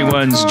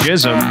everyone's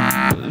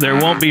jism, there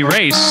won't be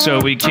race, so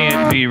we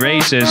can't be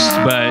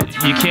racist. But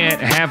you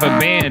can't have a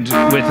band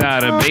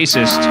without a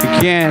bassist.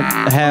 You can't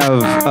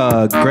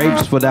have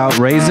grapes without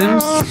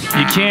raisins.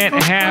 You can't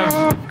have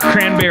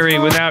cranberry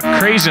without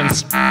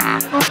craisins.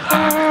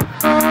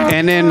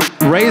 And then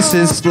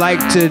racists like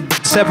to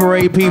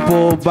separate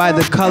people by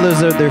the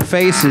colors of their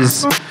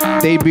faces.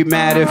 They'd be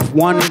mad if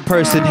one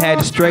person had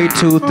a straight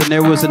tooth and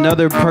there was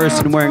another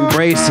person wearing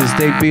braces.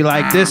 They'd be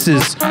like, this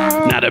is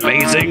not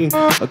amazing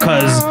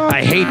because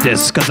I hate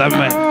this because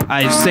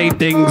I say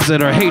things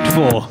that are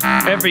hateful.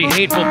 Every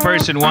hateful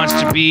person wants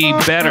to be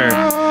better.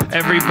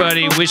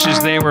 Everybody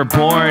wishes they were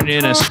born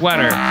in a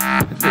sweater.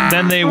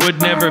 Then they would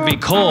never be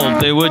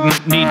cold. They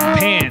wouldn't need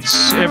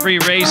pants. Every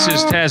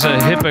racist has a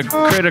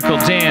hypocritical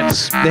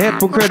dance. The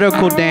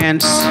hypocritical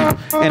dance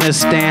and a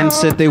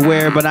stance that they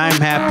wear, but I'm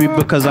happy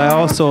because I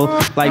also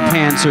like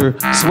pants or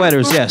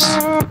sweaters, yes.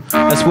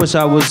 That's what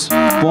I was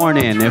born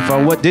in. If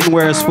I didn't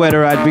wear a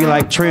sweater, I'd be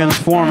like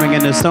transforming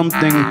into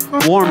something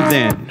warm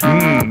then.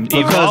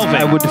 Because evolving.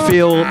 I would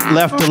feel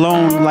left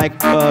alone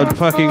like a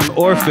fucking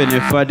orphan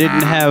if I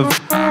didn't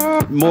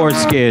have more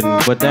skin.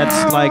 But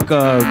that's like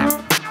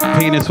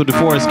penis with the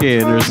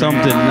foreskin or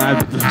something.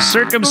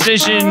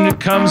 Circumcision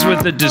comes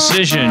with a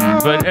decision,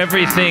 but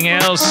everything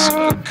else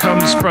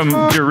comes from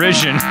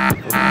derision.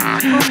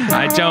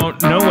 I don't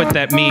know what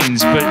that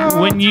means, but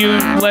when you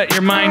let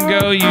your mind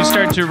go, you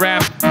start to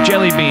rap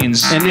jelly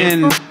beans. And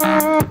then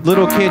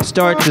little kids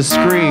start to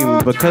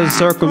scream because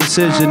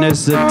circumcision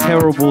is a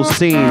terrible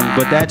scene,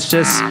 but that's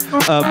just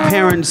a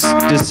parent's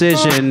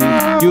decision,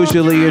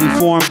 usually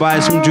informed by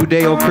some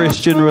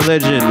Judeo-Christian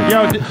religion.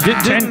 Yo,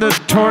 didn't the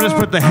tortoise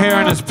put the hare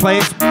in its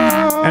place?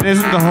 And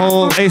isn't the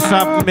whole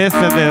Aesop myth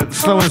that the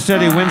slow and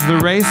steady wins the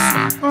race?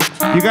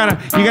 You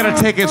gotta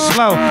take it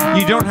slow.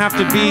 You don't have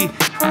to be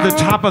the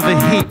top of the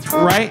heap,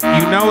 right?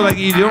 You know, like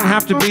you don't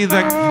have to be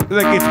like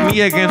it's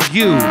me against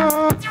you.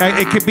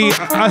 It could be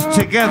us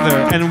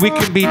together, and we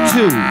can be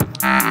two,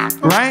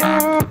 right?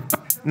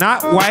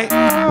 Not white.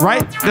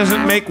 Right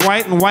doesn't make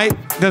white, and white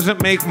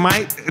doesn't make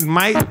might. And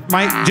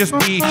might just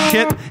be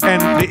shit,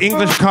 and the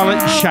English call it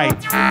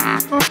shite.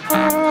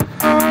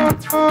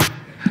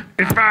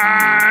 If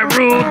I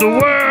ruled the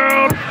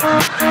world,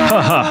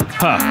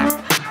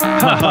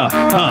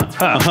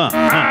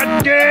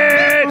 I'd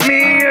get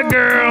me a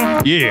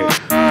girl. Yeah.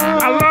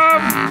 I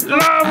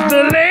love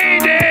the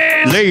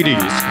ladies. Ladies.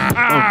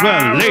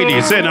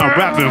 Ladies, and I'm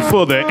rapping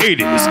for the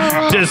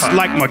 80s. Just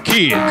like my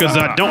kid, cause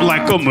I don't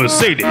like a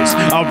Mercedes.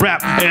 I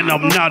rap and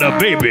I'm not a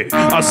baby.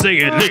 I say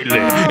it lately,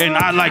 and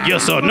I like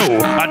yes or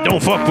no. I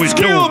don't fuck with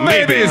no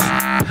maybes.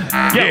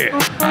 Yeah.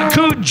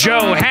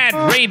 Cujo had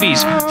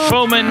rabies,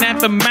 foaming at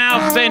the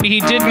mouth, and he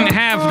didn't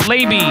have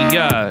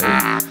labia.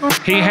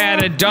 He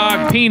had a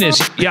dog penis,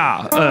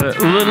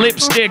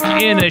 lipstick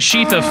in a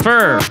sheath of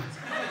fur.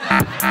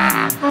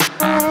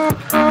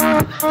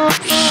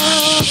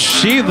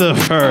 Sheath of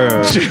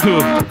fur.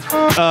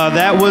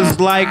 That was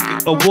like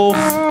a wolf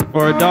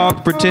or a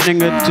dog pretending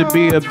to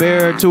be a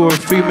bear to a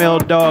female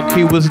dog.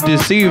 He was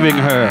deceiving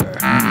her.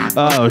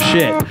 Oh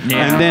shit.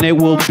 Yeah. And then it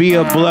will be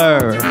a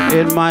blur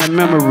in my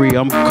memory.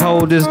 I'm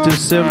cold as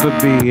December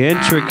bee.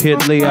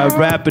 Intricately I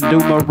rap and do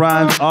my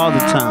rhymes all the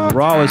time.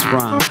 Rawest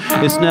rhyme.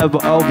 It's never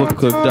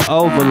overcooked or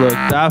overlooked.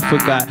 I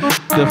forgot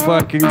the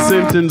fucking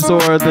sentence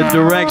or the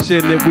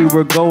direction that we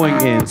were going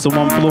in. So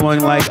I'm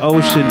flowing like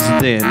oceans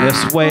then.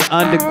 This way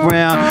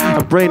underground.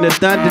 I bring the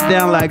thunder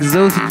down like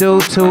Zeus do.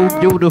 Too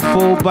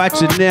beautiful. Bite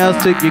your nails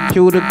to your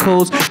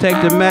cuticles. Take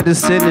the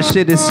medicine. The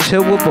shit is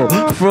chewable.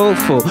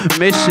 Fruitful.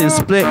 Mission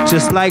split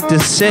just like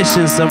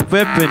decisions I'm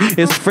ripping.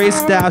 It's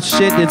freestyle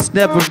shit. It's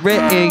never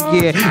written.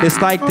 Yeah.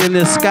 It's like in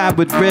the sky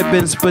with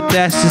ribbons. But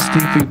that's just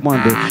Stevie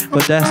Wonder.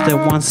 But that's that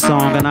one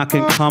song. And I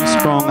can come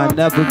strong. I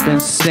never been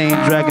seen.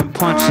 Dragon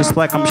punches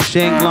like I'm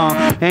Shang Long.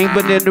 Ain't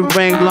been in the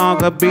ring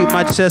long. I beat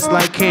my chest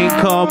like King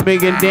Kong. Me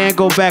and Dan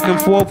go back and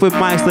forth with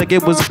mics like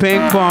it was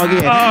ping pong.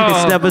 Yeah.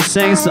 It's never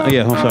sang so.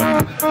 Yeah, I'm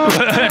sorry.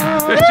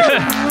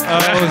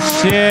 Oh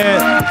shit!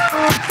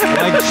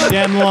 Like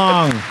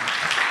Shenlong.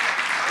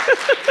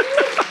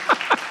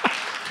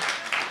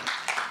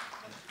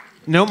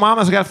 No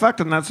mamas got fucked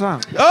in that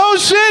song. Oh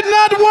shit!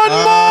 Not one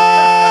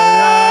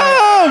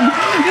mom.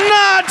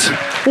 Not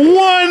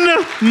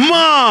one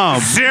mom.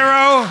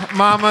 0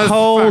 mamas.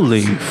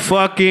 Holy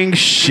fucking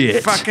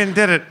shit! Fucking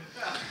did it.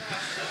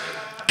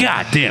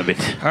 God damn it.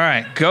 All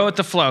right, go with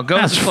the flow. Go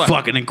That's with the flow.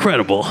 fucking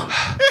incredible.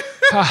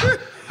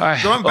 All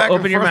right, Going back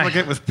open and your forth mouth.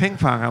 like it was ping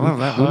pong. I love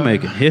that. We're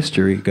making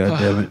history, God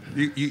damn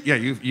it.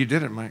 You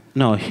did it, Mike.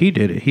 No, he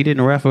did it. He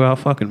didn't rap about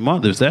fucking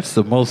mothers. That's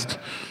the most...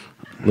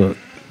 Look,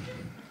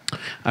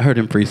 I heard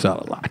him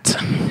freestyle a lot.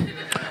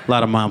 A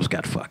lot of moms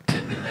got fucked.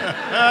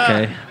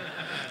 Okay?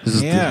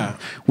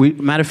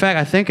 Matter of fact,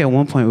 I think at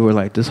one point we were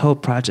like, this whole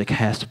project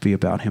has to be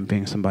about him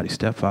being somebody's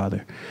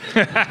stepfather.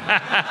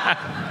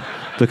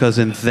 Because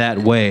in that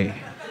way,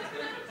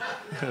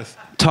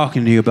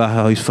 talking to you about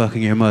how he's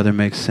fucking your mother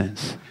makes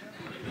sense.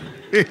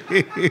 It's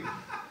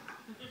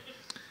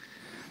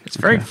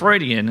very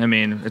Freudian. I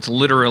mean, it's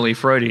literally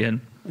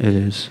Freudian. It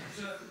is.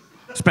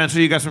 Spencer,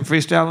 you got some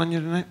freestyle in you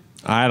tonight?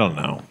 I don't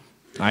know.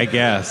 I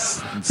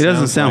guess. It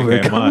doesn't sound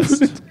very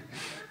confident.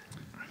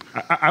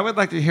 I would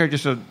like to hear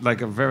just a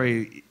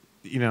very,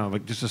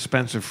 just a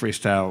Spencer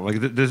freestyle.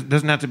 Like, it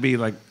doesn't have to be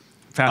like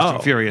Fast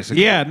and Furious.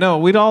 Yeah, no,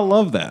 we'd all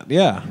love that.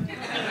 Yeah.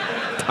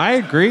 I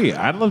agree.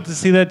 I'd love to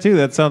see that too.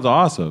 That sounds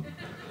awesome.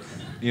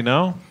 You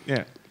know?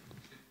 Yeah.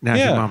 Now's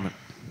your moment.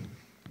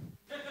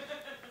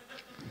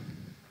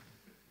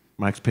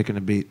 Mike's picking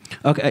a beat.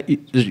 Okay,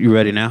 you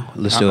ready now?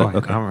 Let's do it.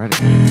 Okay. I'm ready.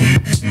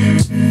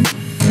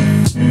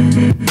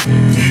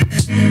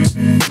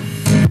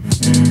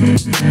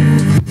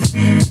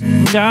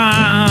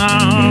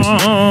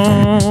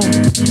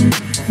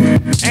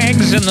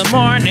 Eggs in the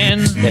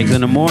morning. Eggs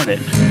in the morning.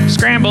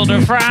 Scrambled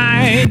or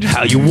fried.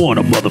 How you want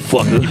it,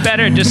 motherfucker? You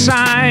better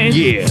decide.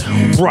 Yeah,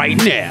 right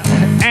now.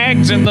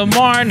 Eggs in the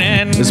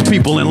morning. There's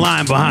people in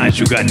line behind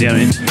you,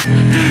 goddammit.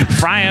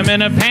 Fry them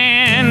in a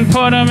pan.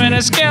 Put them in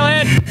a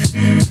skillet.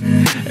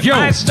 Yo.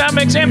 My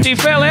stomach's empty,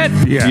 fill it.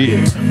 Yeah.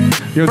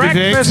 Yo,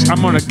 Breakfast.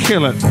 I'm gonna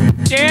kill it.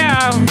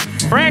 Yeah,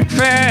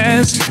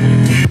 breakfast.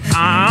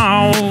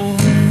 Oh,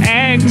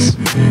 eggs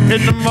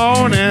In the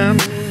morning.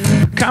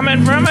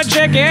 coming from a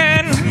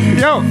chicken.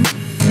 Yo,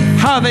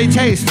 how they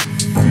taste.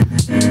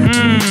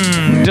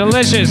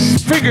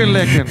 Delicious. Finger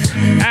licking.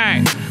 All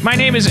right, my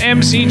name is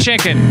MC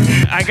Chicken.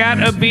 I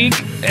got a beak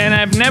and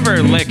I've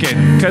never licked it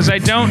because I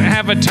don't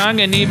have a tongue,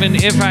 and even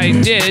if I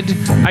did,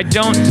 I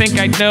don't think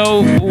I'd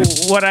know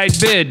what I'd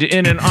bid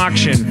in an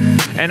auction.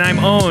 And I'm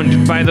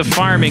owned by the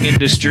farming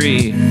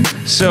industry,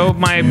 so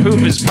my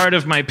poop is part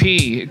of my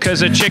pee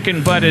because a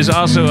chicken butt is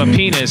also a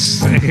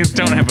penis. I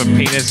don't have a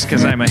penis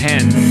because I'm a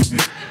hen.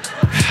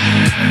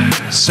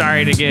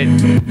 Sorry to get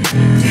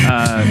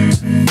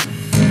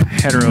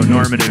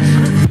heteronormative.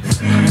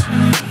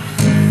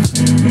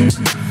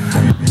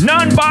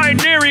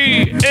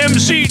 Non-binary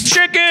MC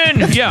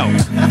Chicken! Yo,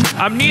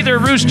 I'm neither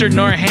rooster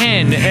nor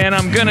hen, and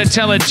I'm gonna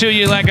tell it to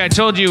you like I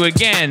told you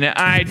again.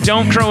 I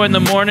don't crow in the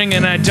morning,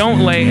 and I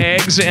don't lay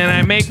eggs, and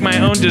I make my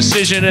own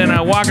decision, and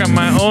I walk on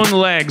my own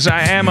legs.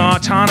 I am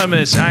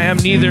autonomous. I am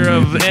neither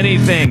of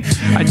anything.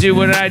 I do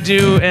what I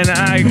do, and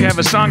I have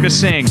a song to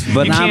sing.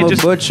 But You I'm can't a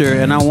just- butcher,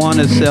 and I want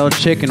to sell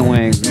chicken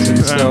wings.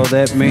 And so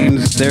that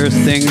means there's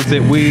things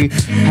that we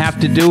have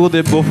to do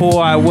that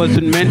before I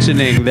wasn't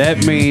mentioning.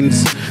 That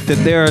means that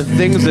there are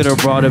things that are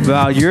brought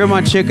about. You're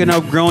my chicken,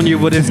 I've grown you,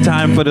 but it's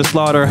time for the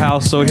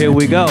slaughterhouse, so here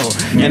we go.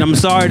 And I'm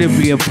sorry to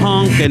be a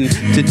punk and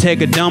to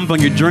take a dump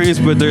on your dreams,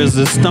 but there's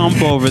a stump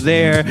over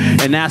there,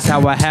 and that's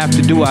how I have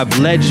to do. I've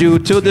led you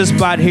to this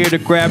spot here to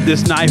grab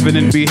this knife and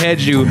then behead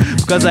you,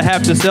 because I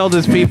have to sell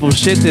this people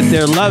shit that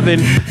they're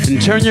loving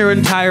and turn your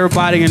entire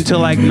body into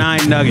like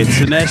 9 nuggets.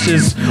 And that's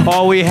just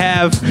all we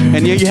have.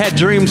 And yeah, you had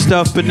dream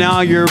stuff, but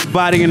now your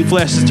body and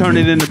flesh is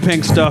turning into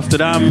pink stuff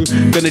that I'm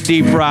gonna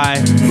deep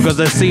fry because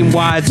I seem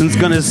wise and it's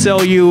gonna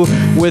sell you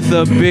with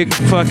a big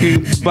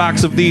fucking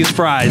box of these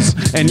fries.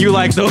 And you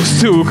like those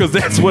too, because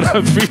that's what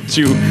I feed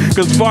you.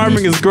 Because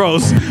farming is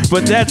gross,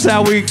 but that's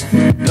how we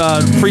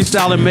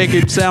freestyle and make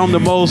it sound the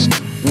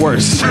most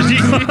worse.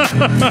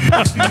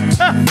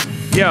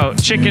 Yo,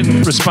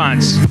 chicken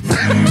response.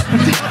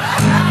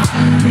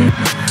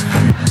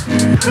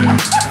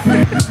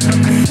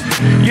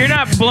 You're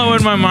not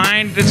blowing my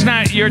mind. It's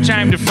not your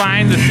time to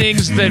find the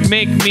things that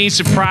make me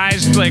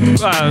surprised. Like,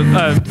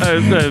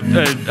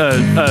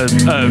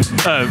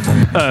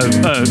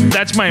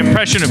 that's my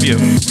impression of you.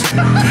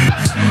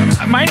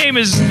 My name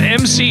is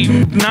MC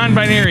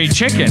Non-Binary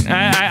Chicken.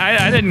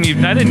 I didn't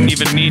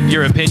even need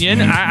your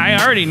opinion.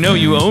 I already know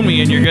you own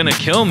me and you're gonna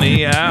kill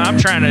me. I'm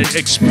trying to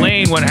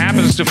explain what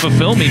happens to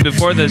fulfill me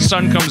before the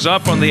sun comes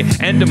up on the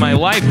end of my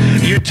life.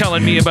 You're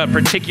telling me about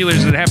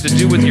particulars that have to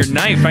do with your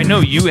knife. I know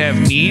you have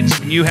needs,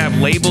 and you have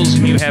labels,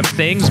 and you have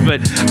things,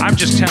 but I'm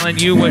just telling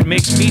you what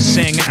makes me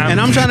sing. And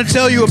I'm trying to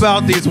tell you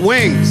about these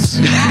wings,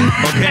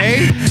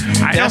 okay?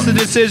 That's the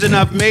decision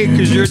I've made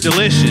because you're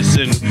delicious,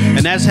 and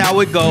that's how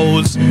it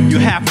goes. You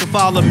have to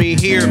follow me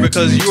here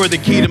because you are the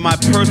key to my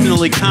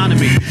personal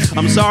economy.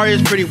 I'm sorry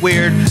it's pretty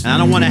weird, and I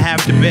don't want to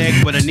have to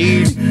beg, but I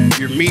need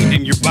your meat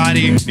and your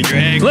body and your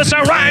eggs. Let's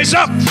rise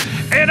up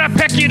and I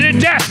peck you to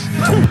death.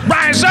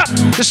 Rise up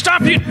to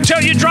stomp you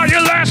till you draw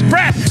your last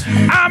breath.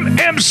 I'm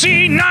MC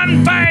MC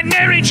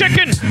non-binary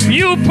chicken.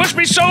 You pushed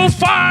me so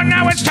far,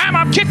 now it's time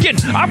I'm kicking.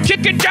 I'm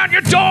kicking down your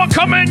door,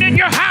 coming in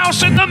your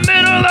house in the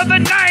middle of the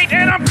night,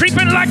 and I'm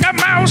creeping like a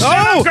mouse.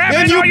 Oh,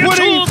 and you're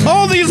putting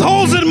all these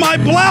holes in my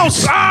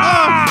blouse.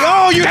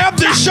 Oh, you have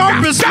the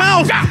sharpest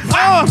mouth.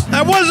 Oh,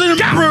 I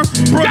wasn't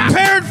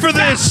prepared for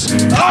this.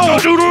 Oh,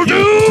 you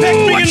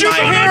pecked me in my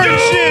hair and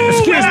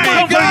shit. Oh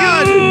my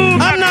God,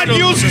 I'm not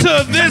used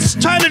to this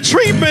kind of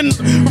treatment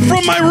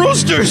from my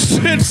roosters.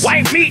 It's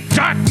white meat,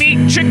 dark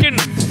meat, chicken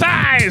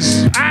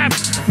thighs. I'm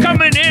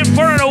coming in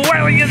for an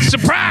Orwellian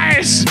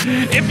surprise.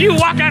 If you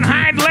walk on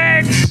hind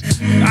legs,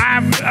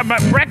 my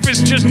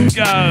breakfast just.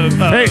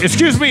 Hey,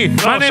 excuse me.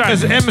 My name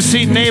is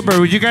MC Neighbor.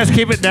 Would you guys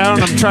keep it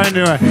down? I'm trying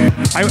to.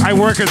 I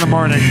work in the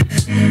morning.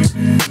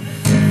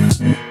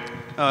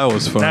 that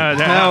was fun.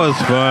 That was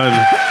fun.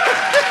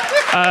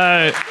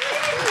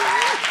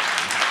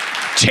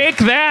 Take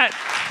that.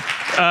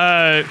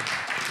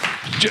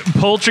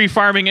 Poultry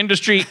farming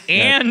industry,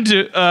 and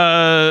there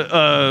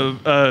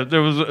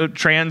was a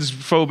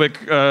transphobic.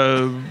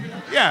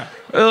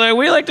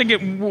 We like to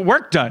get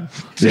work done.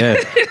 Yeah,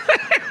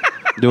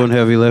 doing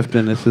heavy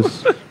lifting. This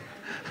is.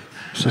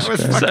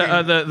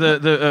 Kind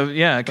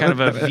of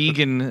a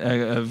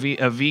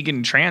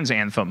vegan trans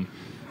anthem.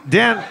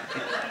 Dan,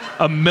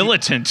 a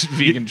militant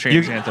vegan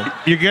trans anthem.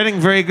 You're getting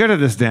very good at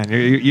this, Dan.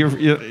 You're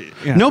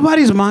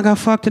Nobody's mom got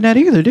fucked in that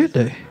either, did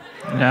they?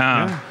 No.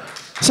 Yeah.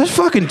 Is that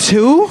fucking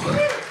 2?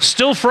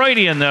 Still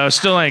Freudian though.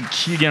 Still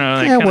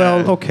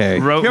okay.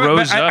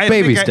 Rose up.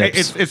 Baby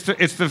steps.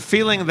 It's the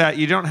feeling that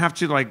you don't have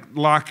to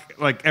lock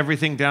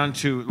everything down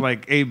to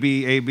A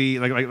B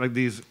like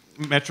these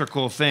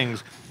metrical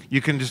things.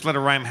 You can just let a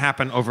rhyme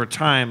happen over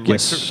time,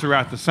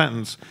 throughout the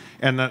sentence,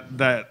 and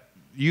that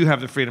you have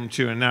the freedom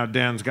to, and now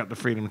Dan's got the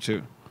freedom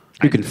to.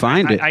 You can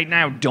find it. I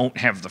now don't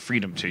have the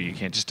freedom to. You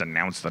can't just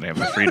announce that I have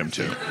the freedom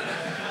to.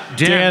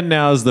 Dan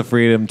now has the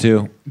freedom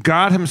to.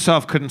 God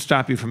himself couldn't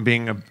stop you from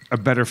being a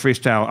better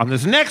freestyle on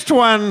this next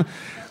one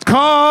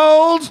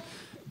called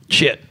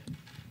Shit.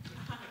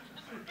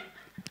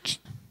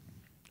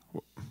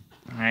 All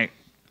right.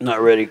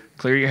 Not ready.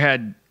 Clear your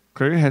head.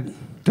 Clear your head.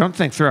 Don't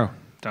think, throw.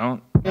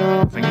 Don't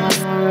think.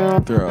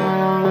 Throw.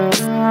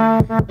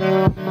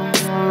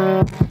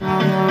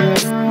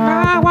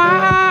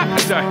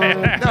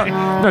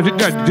 No,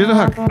 do the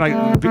hook.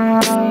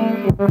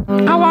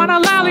 I want a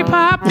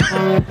lollipop.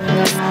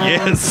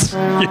 Yes. I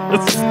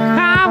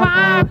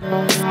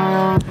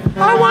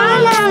want a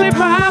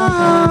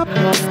lollipop.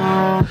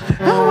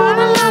 I want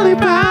a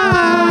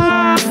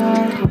lollipop.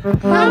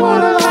 I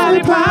want a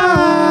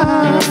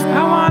lollipop. I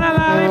want a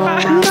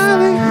lollipop.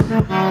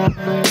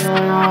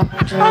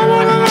 I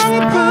want a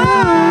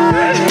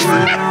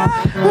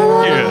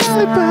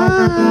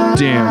lollipop.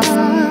 Damn.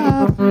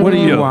 What do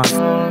you want?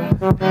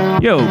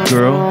 Yo,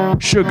 girl,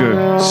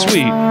 sugar,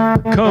 sweet,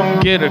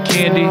 come get a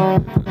candy,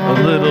 a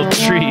little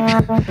treat.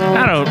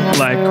 I don't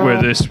like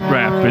where this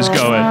rap is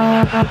going.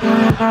 I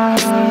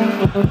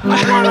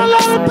want a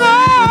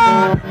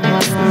lollipop.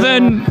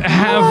 Then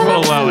have a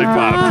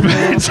lollipop.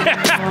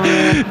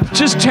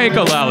 Just take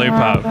a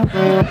lollipop.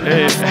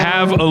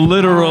 Have a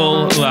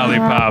literal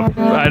lollipop.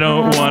 I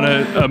don't want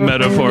a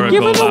metaphorical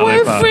Giving lollipop.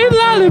 away free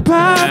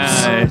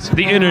lollipops.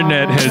 The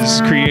internet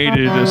has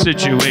created a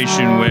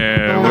situation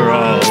where we're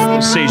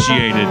all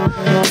satiated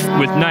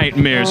with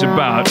nightmares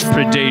about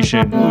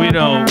predation. We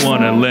don't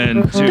want to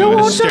lend to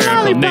a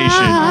hysterical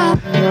nation.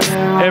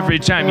 Every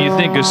time you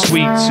think of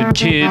sweets and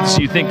kids,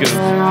 you think of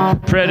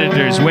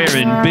predators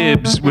wearing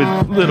bibs with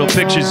little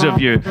pictures of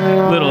your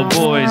little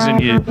boys,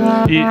 and it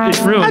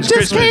ruins I just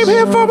Christmas. came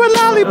here for a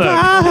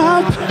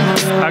lollipop.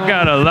 I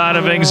got a lot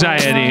of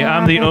anxiety.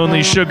 I'm the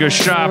only sugar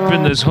shop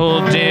in this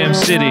whole damn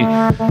city.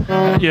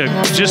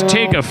 Yeah, just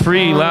take a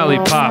free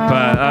lollipop.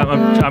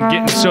 I'm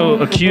getting so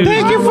accused.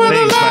 Thank you for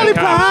the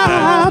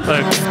lollipop.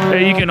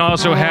 You can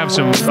also have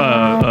some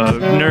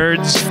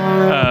nerds,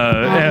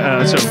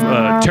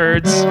 some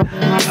turds.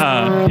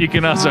 You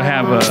can also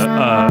have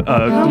a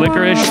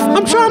licorice.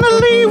 I'm trying to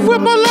leave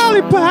with my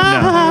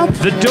lollipop. No.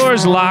 The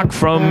door's locked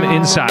from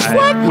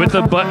inside with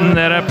a button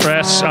that I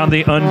press on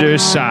the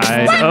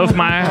underside of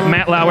my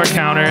Matt Lauer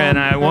counter, and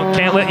I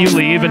can't let you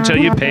leave until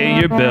you pay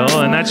your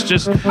bill, and that's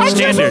just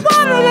standard.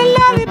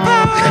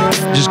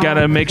 Just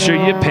gotta make sure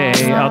you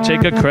pay. I'll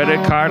take a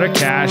credit card or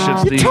cash.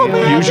 It's the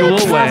usual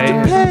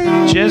way.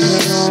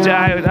 Just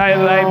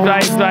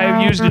I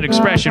used an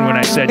expression when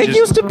I said it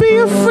used to be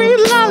a free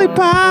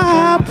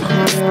lollipop.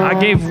 I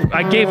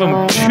gave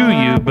them to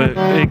you, but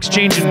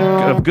exchanging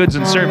of goods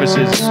and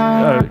services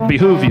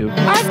behoove you.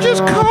 I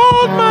just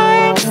called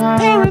my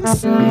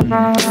parents.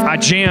 I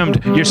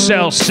jammed your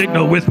cell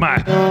signal with my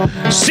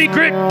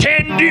secret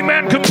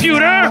Candyman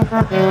computer.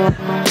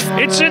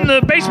 It's in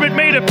the basement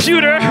made of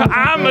pewter.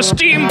 I'm a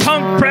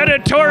steampunk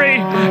predatory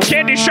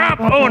candy shop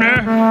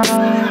owner.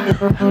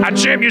 I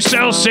jam your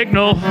cell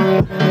signal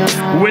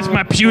with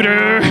my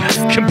pewter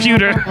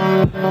computer.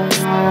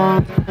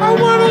 I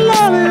want a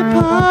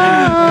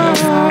lollipop.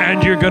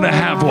 And you're gonna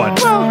have one.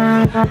 But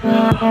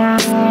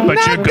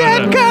you're not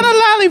that kind of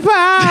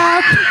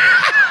lollipop.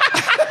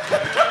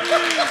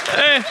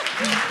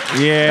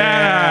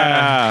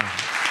 Yeah.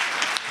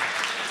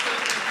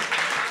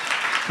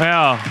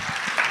 Well,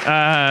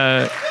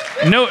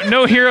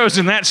 no heroes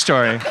in that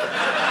story.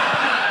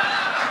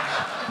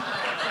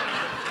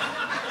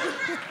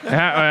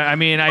 I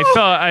mean, I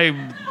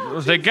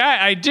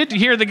did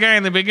hear the guy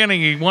in the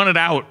beginning. He wanted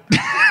out.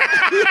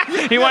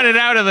 He wanted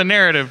out of the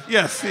narrative.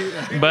 Yes.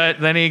 But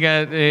then he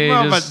got.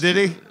 But did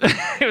he?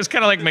 It was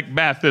kind of like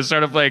Macbeth. That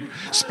sort of like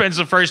spends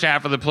the first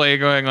half of the play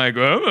going like,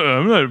 oh,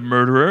 I'm not a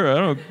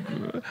murderer.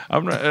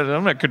 I'm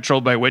not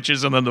controlled by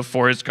witches. And then the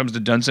forest comes to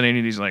Dunsany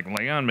and he's like,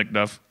 lay on,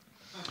 Macduff.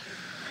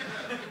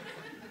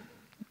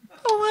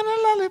 I want a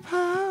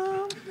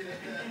lollipop.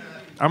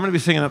 I'm going to be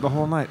singing that the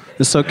whole night.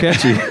 It's so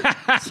catchy. I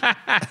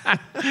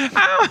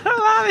want a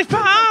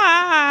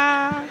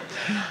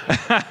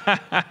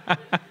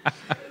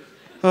lollipop.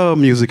 Oh,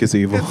 music is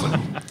evil.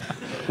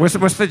 What's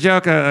the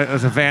joke?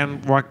 There's a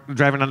van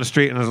driving down the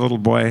street, and there's a little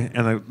boy,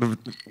 and the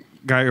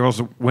guy rolls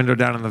the window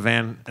down in the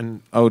van.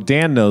 And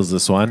Dan knows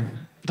this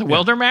one. The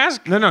welder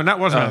mask? No, not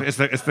welder mask.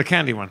 It's the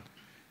candy one.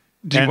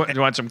 Do you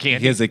want some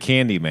candy? He has a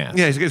candy mask.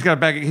 Yeah, he's got a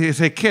bag. He says,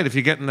 "Hey, kid, if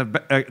you get in the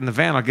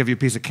van, I'll give you a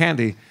piece of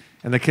candy."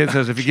 And the kid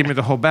says, "If you give me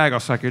the whole bag,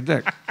 I'll suck your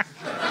dick."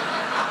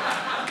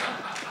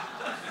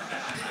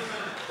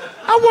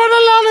 I want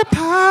a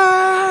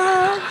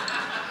lollipop.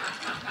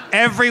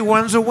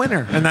 Everyone's a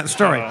winner in that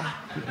story.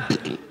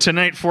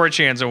 Tonight,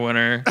 4chan's a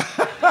winner.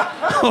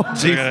 Oh,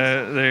 Jesus.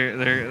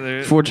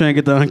 They're 4chan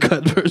get the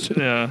uncut version.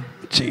 yeah.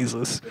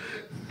 Jesus.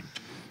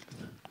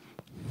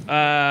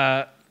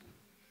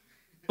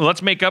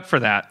 Let's make up for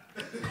that.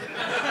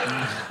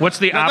 What's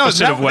the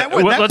opposite of what?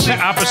 What's the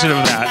opposite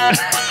of that?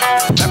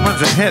 That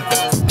one's a hit.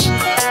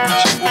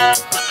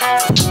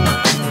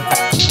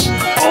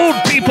 Old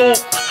people.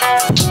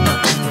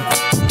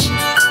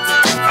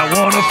 I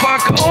wanna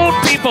fuck old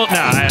people.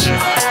 Nah.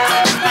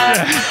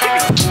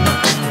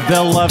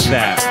 They'll love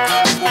that.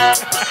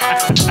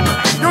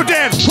 Yo,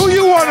 Dan, who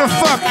you wanna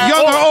fuck,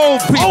 young or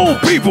old people?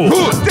 Old people.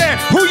 Dan,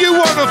 who you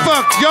wanna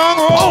fuck, young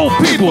or old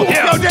people?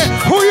 Yeah. Yo, Dan,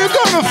 who you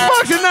gonna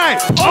fuck tonight?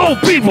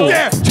 Old people.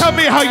 Dan, tell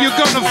me how you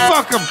gonna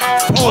fuck them.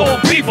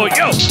 Old people,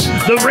 yo.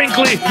 The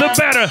wrinkly, the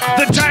better,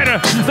 the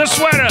tighter, the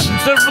sweater,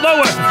 the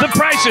lower, the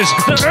prices,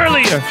 the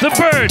earlier, the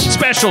bird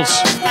specials.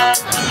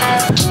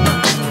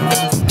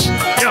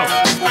 Yo.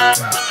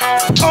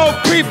 Old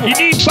people. You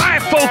need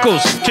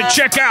bifocals to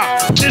check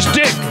out this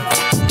dick.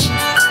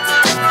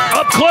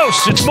 Up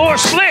close, it's more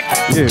slick.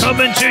 Yeah.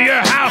 Coming to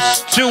your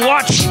house to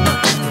watch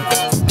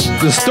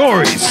The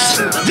stories.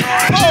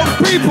 Old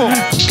people.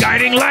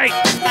 Guiding light.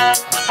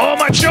 All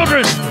my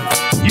children,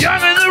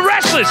 young and the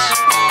restless.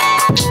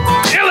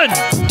 Dylan.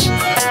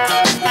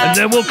 And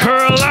then we'll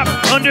curl up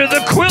under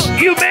the quilt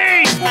you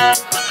made.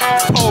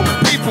 Old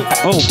people.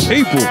 Oh,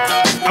 people.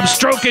 I'm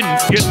stroking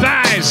your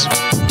thighs.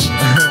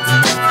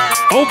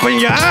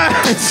 Open your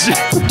eyes.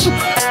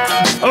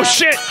 Oh,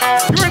 shit.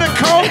 You're in a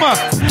coma.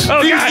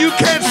 Oh, God. You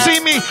can't see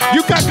me.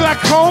 You got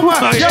glaucoma.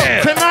 Oh, Yo,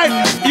 yeah. tonight,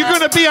 you're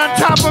going to be on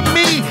top of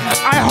me.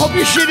 I hope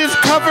your shit is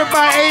covered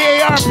by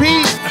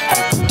AARP.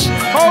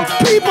 Old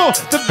people,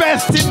 the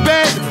best in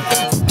bed.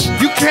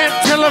 You can't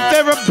tell if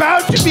they're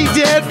about to be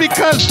dead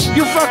because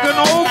you fucking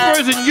old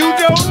person. You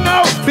don't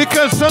know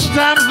because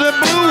sometimes they're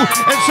blue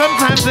and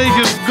sometimes they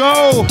just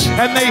go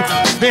and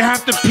they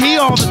have to pee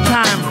all the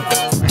time.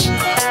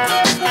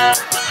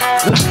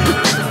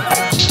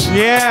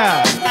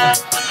 Yeah.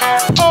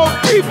 Old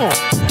people.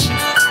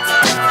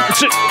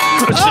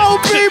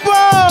 Old people.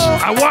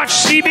 I watch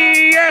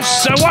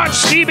CBS. I watch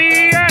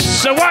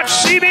CBS. I watch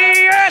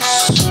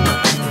CBS.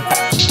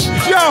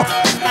 Yo.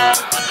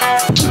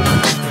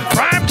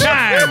 Prime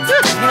time.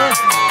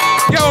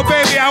 Yo,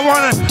 baby, I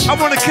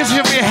wanna kiss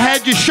you from your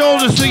head, your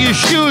shoulders to your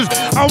shoes.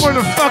 I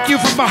wanna fuck you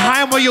from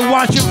behind while you're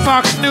watching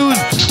Fox News.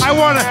 I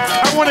wanna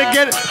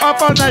get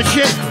up on that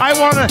shit.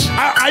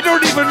 I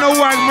don't even know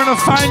where I'm gonna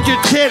find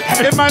your tit.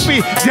 It might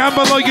be down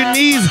below your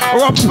knees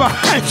or up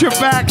behind your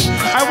back.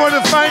 I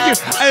wanna find you,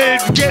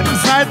 get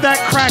inside that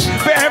crack.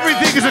 But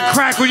everything is a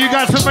crack when you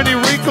got so many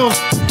wrinkles.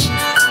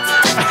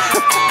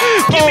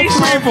 Give me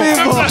some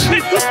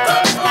people.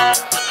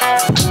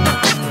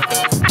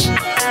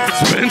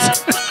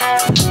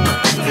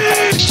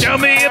 Tell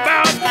me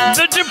about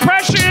the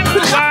depression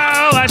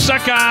while I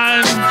suck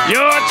on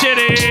your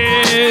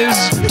titties.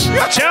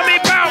 Tell me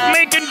about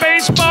making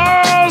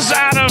baseballs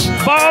out of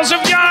balls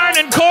of yarn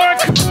and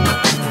cork.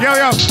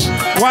 Yo,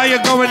 while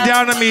you're going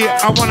down on me,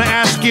 I want to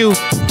ask you,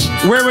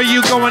 where were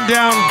you going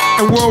down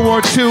in World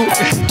War II?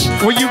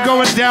 Were you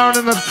going down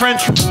in the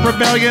French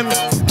Rebellion?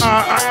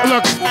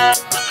 Look,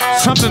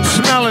 something's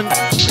smelling.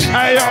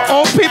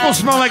 Old people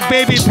smell like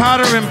baby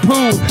powder and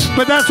poo,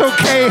 but that's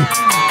okay.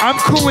 I'm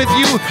cool with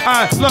you.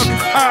 Look,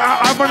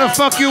 I'm gonna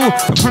fuck you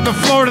from the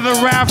floor to the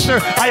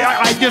rafter.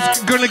 I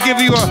just gonna give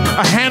you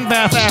a hand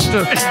bath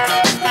after.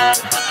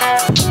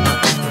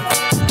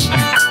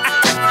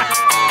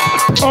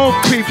 Old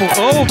people.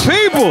 Old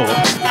people.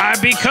 I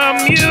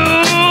become you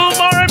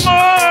more and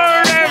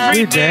more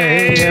every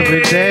day.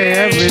 Every day,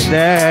 every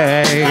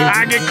day.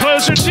 I get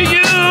closer to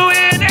you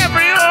in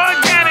every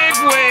organic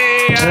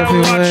way. I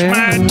watch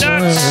my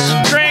nuts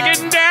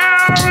dragging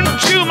down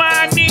to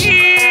my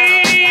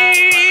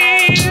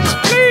knees.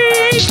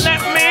 Please let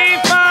me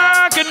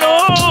fuck an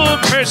old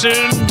person.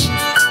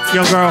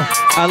 Yo, girl.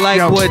 I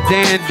like what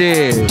Dan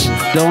did.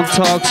 Don't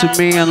talk to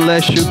me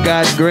unless you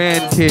got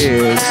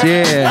grandkids.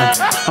 Yeah,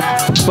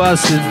 I'm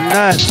busting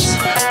nuts,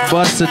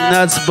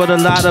 but a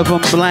lot of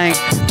them blank.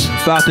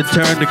 About to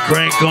turn the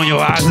crank on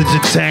your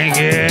oxygen tank.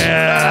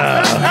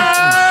 Yeah.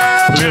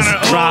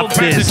 Let's drop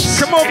this.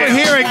 Come over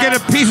here and get a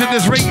piece of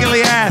this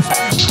wrinkly ass.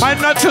 My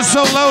nuts are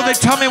so low, they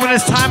tell me when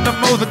it's time to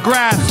mow the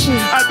grass.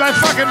 My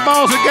fucking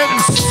balls are getting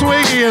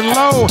swingy and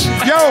low.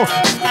 Yo,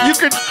 you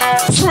could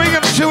swing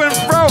them to and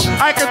fro.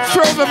 I could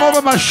throw them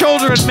over my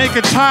shoulder and make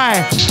a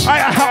tie.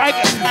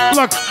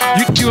 Look,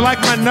 you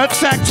like my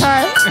nutsack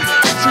tie?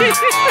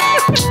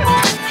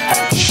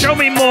 Show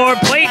me more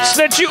plates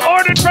that you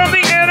ordered from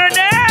the internet.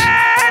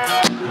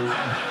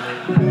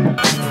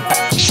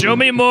 Show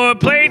me more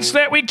plates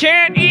that we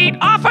can't eat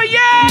off of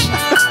yet.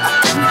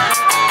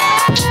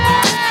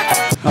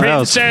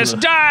 Princess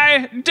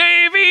Di,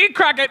 Davy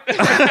Crockett.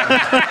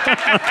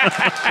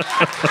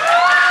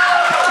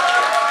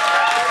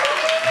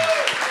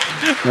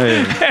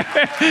 Hey.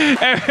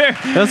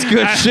 That's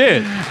good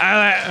shit.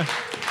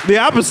 The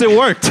opposite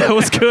worked. That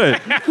was good.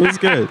 It was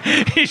good.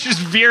 He's just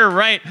veer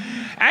right.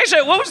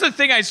 Actually, what was the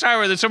thing I saw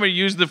where somebody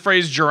used the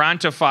phrase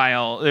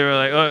gerontophile? They were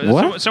like,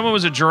 what? Someone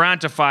was a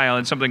gerontophile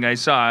in something I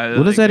saw.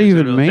 What does that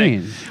even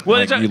mean?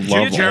 Well, Like, it's you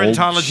love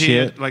gerontology,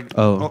 shit. like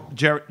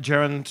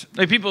geront.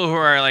 like people who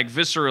are like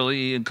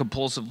viscerally and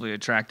compulsively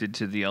attracted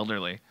to the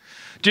elderly.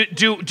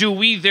 Do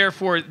we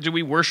therefore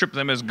worship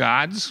them as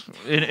gods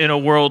in a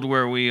world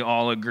where we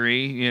all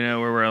agree, you know,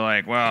 where we're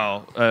like,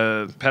 well,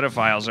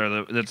 pedophiles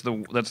are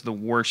that's the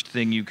worst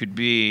thing you could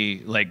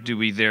be. Like, do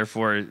we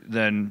therefore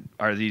then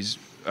are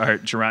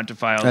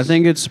gerontophiles? I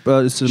think it's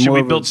should more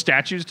we of build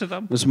statues to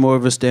them? It's more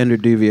of a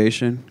standard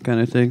deviation kind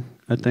of thing.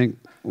 I think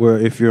where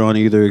if you're on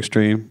either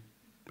extreme,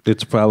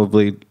 it's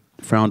probably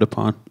frowned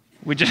upon.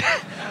 We just.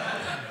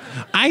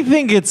 I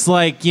think it's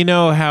like, you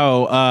know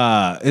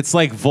how it's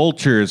like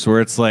vultures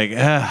where it's like,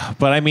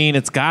 but I mean,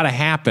 it's got to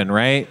happen,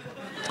 right?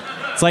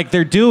 It's like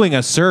they're doing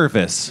a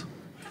service.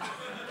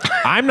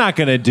 I'm not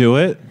going to do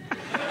it.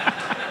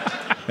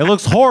 It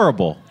looks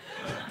horrible.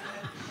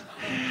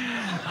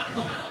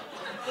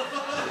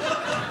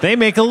 They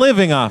make a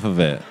living off of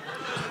it.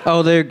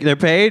 Oh, they're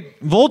paid?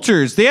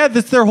 Vultures, yeah,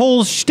 that's their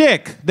whole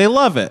shtick. They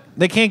love it.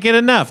 They can't get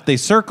enough. They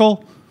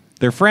circle.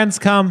 Their friends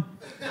come.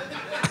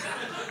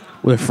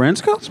 With friends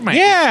go?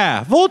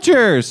 Yeah,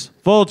 vultures.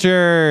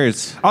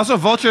 Vultures. Also,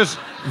 vultures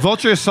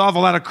solve a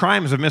lot of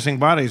crimes of missing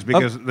bodies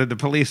because the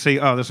police see,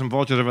 oh, there's some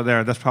vultures over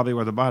there. That's probably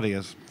where the body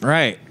is.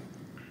 Right.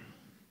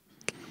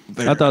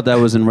 I thought that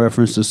was in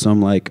reference to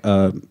some like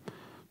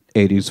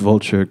 80s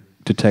vulture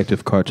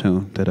detective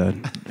cartoon that I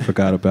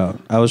forgot about.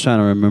 I was trying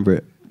to remember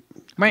it.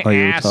 My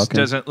ass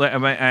doesn't.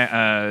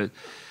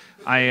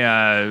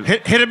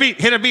 Hit a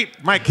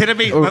beat, Mike. Hit a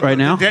beat. Right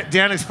now?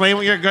 Dan, explain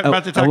what you're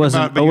about to talk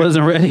about. I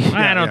wasn't ready.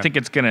 I don't think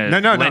it's gonna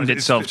lend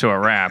itself to a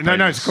rap.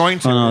 No, it's going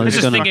to. I was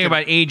just thinking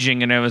about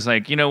aging, and I was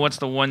like, you know, what's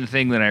the one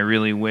thing that I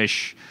really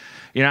wish?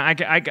 You know,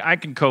 I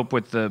can cope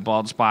with the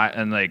bald spot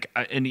and like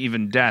and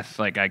even death.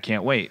 Like I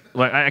can't wait.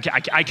 Like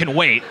I can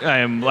wait.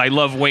 I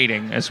love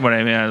waiting. That's what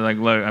I mean. I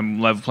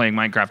love playing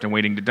Minecraft and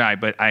waiting to die.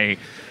 But I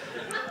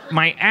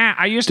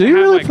used to. Do you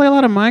really play a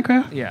lot of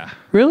Minecraft? Yeah.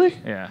 Really?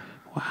 Yeah.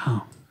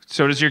 Wow.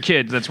 So does your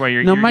kid. That's why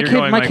you're. No, my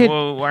kid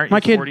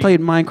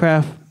played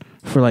Minecraft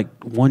for like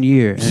 1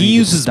 year. And he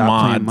uses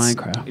mods.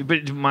 Minecraft.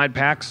 But mod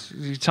packs.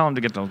 You tell him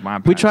to get those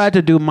mod packs. We tried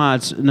to do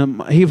mods.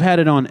 He had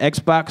it on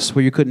Xbox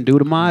where you couldn't do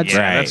the mods.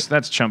 Yeah, right.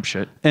 that's chump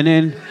shit. And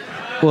then,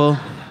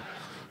 well,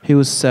 he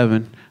was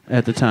 7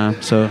 at the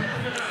time, so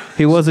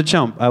he was a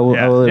chump. I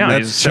will admit.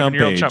 That's chump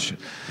age.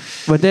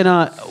 But then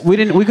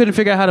we couldn't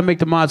figure out how to make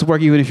the mods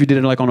work even if you did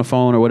it like on a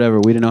phone or whatever.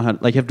 We didn't know how.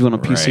 Like you have to do it on a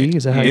PC. Right.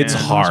 Is that how? It's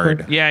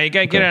hard. Yeah, you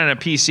gotta get it on a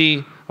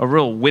PC, a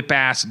real whip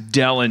ass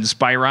Dell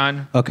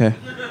Inspiron. Okay.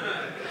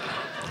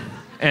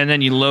 And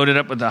then you load it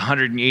up with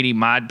 180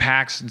 mod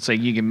packs. It's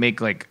like you can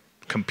make like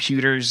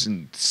computers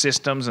and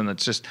systems, and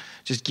it's just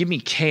give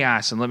me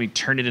chaos and let me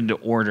turn it into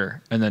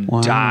order, and then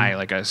die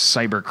like a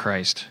cyber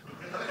Christ.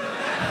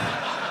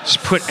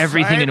 Just put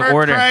everything in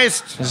order.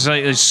 Just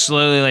like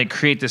slowly like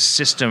create this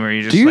system where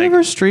you just. Do you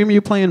ever stream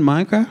you playing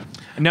Minecraft?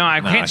 No,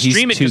 I can't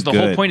stream it because the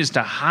whole point is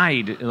to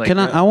hide. Like,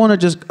 I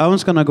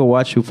was gonna go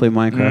watch you play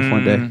Minecraft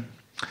one day.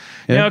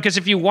 Yeah. No, because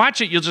if you watch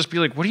it, you'll just be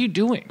like, "What are you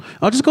doing?"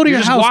 I'll just go to your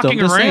house. Walking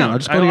though. around. I'll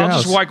just go to your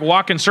house. I'll just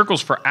walk in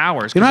circles for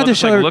hours. You don't have to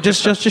show.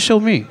 Just show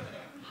me.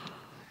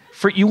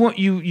 For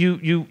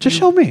you. Just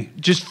show me.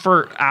 Just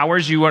for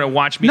hours, you want to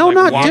watch me? No,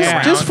 like,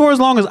 not just for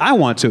as long as I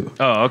want to.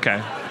 Oh, okay.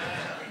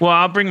 Well,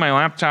 I'll bring my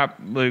laptop.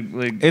 Like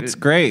It's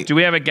great. Do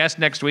we have a guest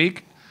next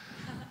week?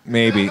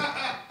 Maybe.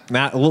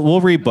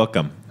 We'll rebook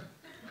him.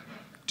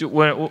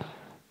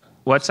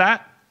 What's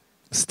that?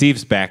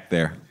 Steve's back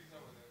there.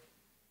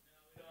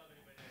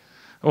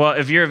 Well,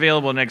 if you're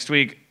available next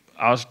week,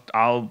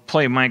 I'll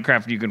play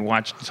Minecraft. You can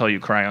watch until you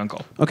cry,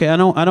 Uncle. Okay, I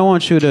don't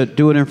want you to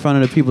do it in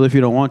front of the people if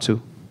you don't want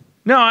to.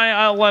 No,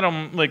 I'll let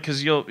them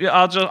because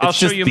I'll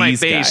show you my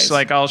base. Guys.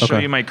 Like I'll show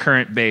you my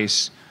current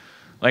base.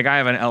 Like I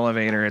have an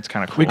elevator. It's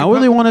kind of cool. I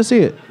really want to see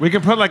it. We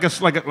can put like a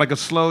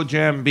slow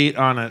jam beat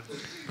on it,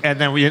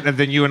 and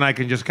then you and I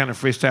can just kind of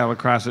freestyle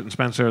across it. And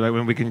Spencer, like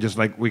when we can just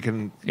like we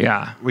can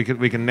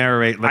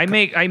narrate. Like,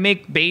 I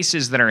make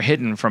bases that are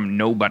hidden from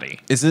nobody.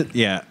 Is it?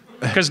 Yeah.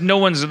 Because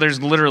there's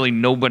literally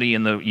nobody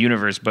in the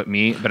universe but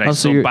me, but I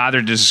still bother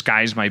to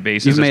disguise my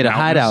bases. You've made a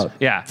mountains.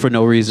 hideout for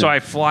no reason. So I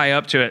fly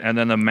up to it, and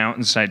then the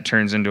mountainside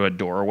turns into a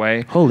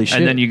doorway. Holy shit.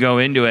 And then you go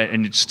into it,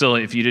 and it's still,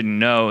 if you didn't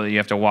know, you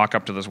have to walk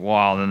up to this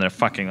wall, and then they're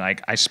fucking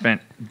like, I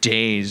spent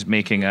days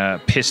making a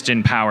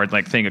piston-powered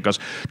like thing. It goes,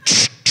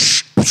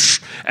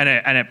 and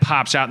it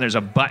pops out, and there's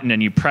a button,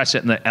 and you press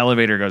it, and the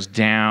elevator goes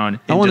down.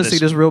 I want to see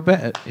this real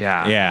bad.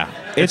 Yeah. Yeah.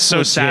 It's so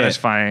legit.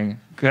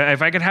 satisfying.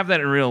 If I could have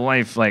that in real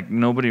life, like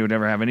nobody would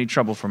ever have any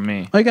trouble from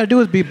me. All you gotta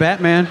do is be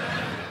Batman.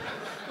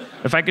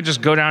 If I could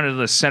just go down to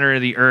the center of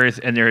the earth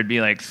and there would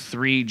be like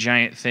 3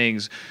 giant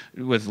things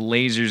with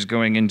lasers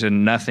going into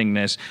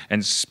nothingness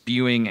and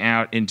spewing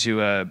out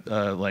into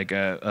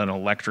an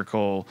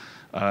electrical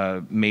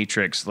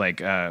matrix,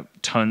 like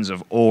tons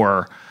of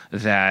ore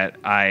that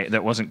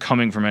wasn't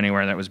coming from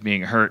anywhere, that was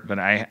being hurt, but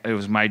it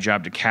was my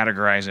job to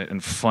categorize it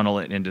and funnel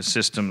it into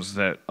systems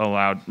that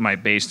allowed my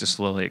base to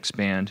slowly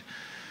expand.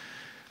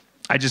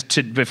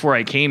 Before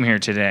I came here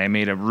today, I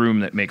made a room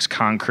that makes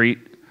concrete.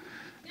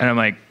 And I'm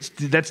like,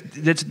 that's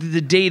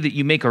the day that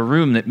you make a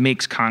room that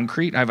makes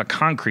concrete. I have a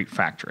concrete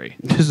factory.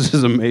 This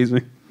is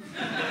amazing.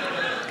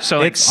 So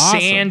like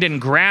sand and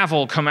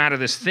gravel come out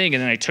of this thing,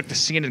 and then I took the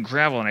sand and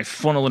gravel and I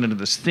funnel it into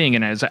this thing,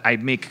 and I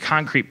make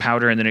concrete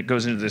powder, and then it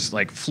goes into this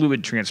like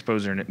fluid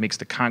transposer, and it makes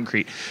the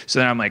concrete. So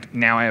then I'm like,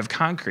 now I have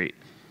concrete.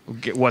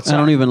 What's up? I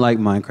don't even like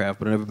Minecraft,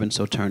 but I've never been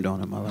so turned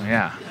on in my life.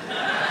 Yeah.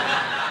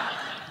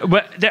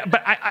 But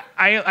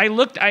I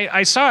looked.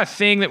 I saw a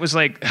thing that was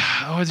like,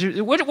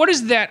 what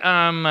is that?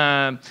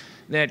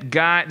 That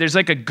guy. There's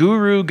like a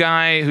guru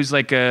guy who's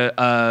like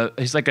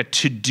he's like a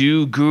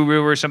to-do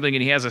guru or something,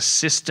 and he has a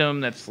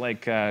system that's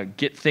like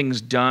get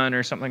things done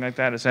or something like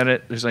that. Is that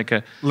it? There's like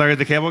a Larry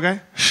the Cable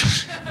Guy.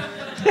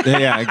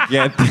 Yeah,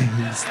 get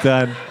things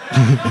done.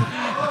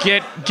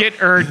 Get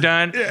her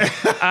done.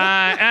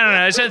 I don't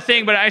know. It's a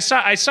thing, but I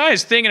saw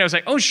his thing, and I was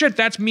like, oh shit,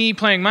 that's me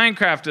playing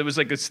Minecraft. It was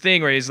like this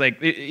thing where he's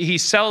like, he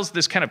sells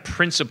this kind of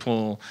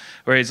principle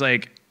where he's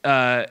like,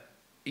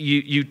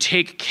 you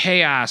take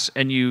chaos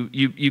and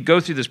you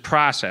go through this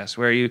process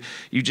where you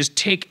just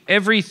take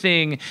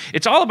everything.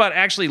 It's all about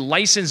actually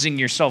licensing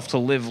yourself to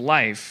live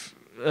life.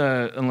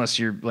 Unless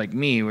you're like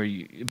me, where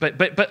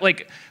but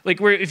like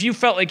where if you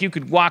felt like you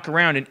could walk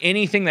around and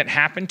anything that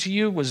happened to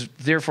you was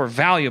therefore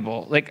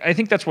valuable. Like I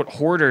think that's what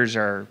hoarders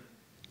are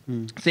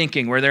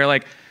thinking, where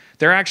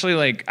they're actually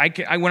like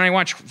when I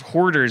watch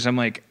hoarders, I'm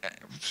like,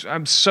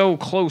 I'm so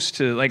close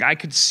to, like, I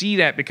could see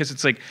that, because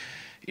it's like,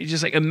 you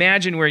just like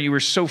imagine where you were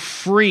so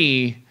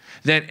free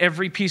that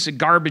every piece of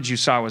garbage you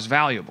saw was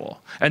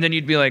valuable, and then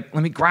you'd be like,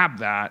 let me grab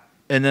that.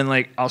 And then,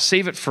 like, I'll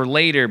save it for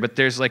later, but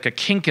there's, like, a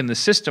kink in the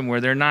system where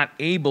they're not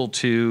able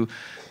to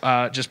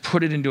just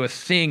put it into a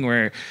thing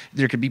where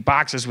there could be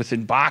boxes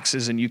within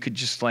boxes, and you could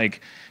just,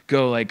 like,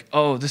 go, like,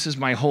 oh, this is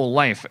my whole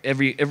life.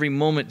 Every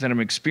moment that I'm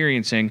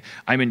experiencing,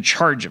 I'm in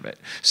charge of it.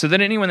 So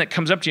then anyone that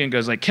comes up to you and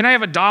goes, like, can I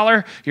have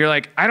 $1? You're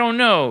like, I don't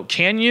know.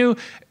 Can you?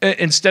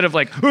 Instead of,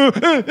 like, you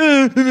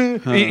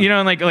know,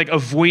 and, like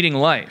avoiding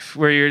life,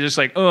 where you're just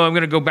like, oh, I'm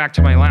going to go back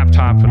to my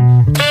laptop.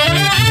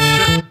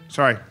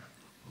 Sorry.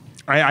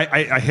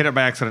 I hit it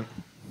by accident.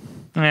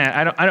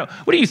 Yeah, I don't.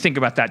 What do you think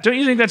about that? Don't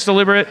you think that's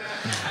deliberate?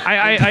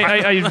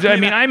 I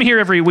mean, I'm here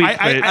every week.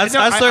 I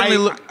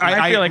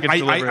feel like it's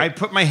deliberate. I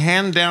put my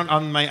hand down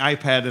on my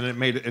iPad and it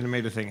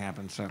made a thing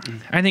happen. So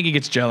I think he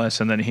gets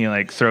jealous and then he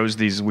like throws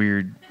these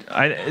weird.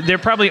 They're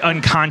probably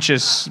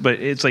unconscious, but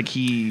it's like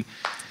he.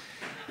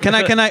 Can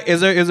I? Is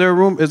there a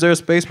room? Is there a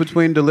space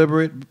between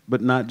deliberate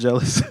but not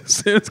jealous?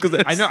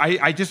 I know.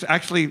 I just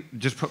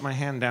put my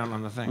hand down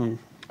on the thing.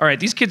 All right,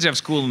 these kids have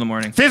school in the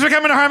morning. Thanks for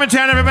coming to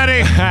Harmontown,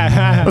 everybody.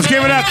 Let's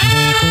give it up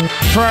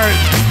for our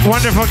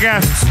wonderful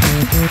guests.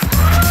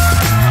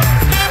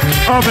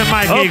 Open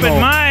mic, Eagle. Open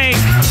mic.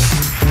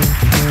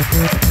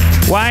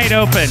 Wide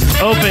open.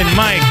 Open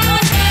mic.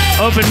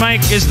 Open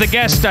mic is the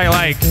guest I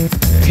like.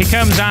 He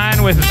comes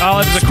on with all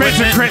of his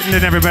equipment. Spencer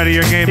Crittenden, everybody,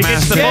 your game master. He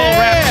gets the full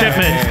wrap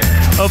shipment.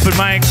 Open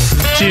mic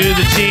to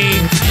the T.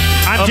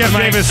 I'm Jeff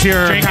Davis,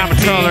 your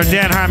comptroller.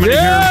 Dan Harmon,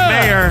 your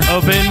mayor.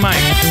 Open mic.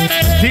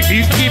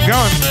 You keep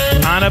going.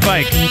 On a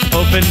bike.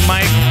 Open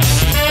mic.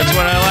 That's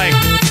what I like.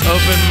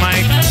 Open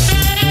mic.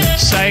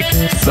 Psych.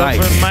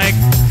 Open mic.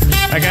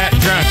 I got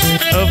drunk.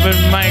 Open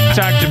mic.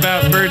 Talked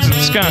about birds and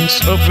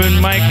skunks. Open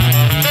mic.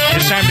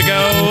 It's time to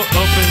go.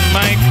 Open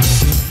mic.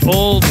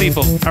 Old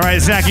people. All right,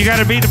 Zach, you got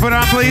a beat to put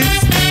on, please?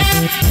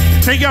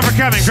 Thank you all for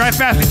coming. Drive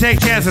fast and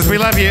take chances. We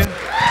love you.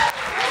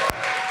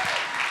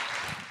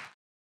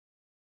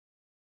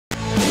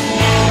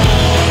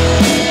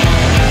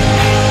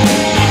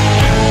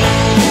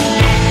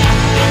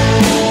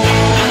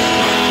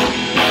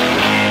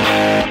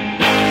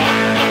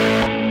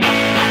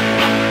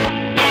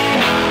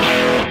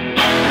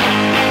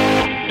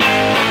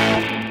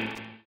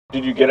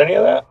 Did you get any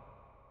of that?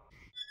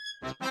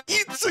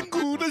 It's a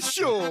good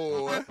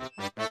show.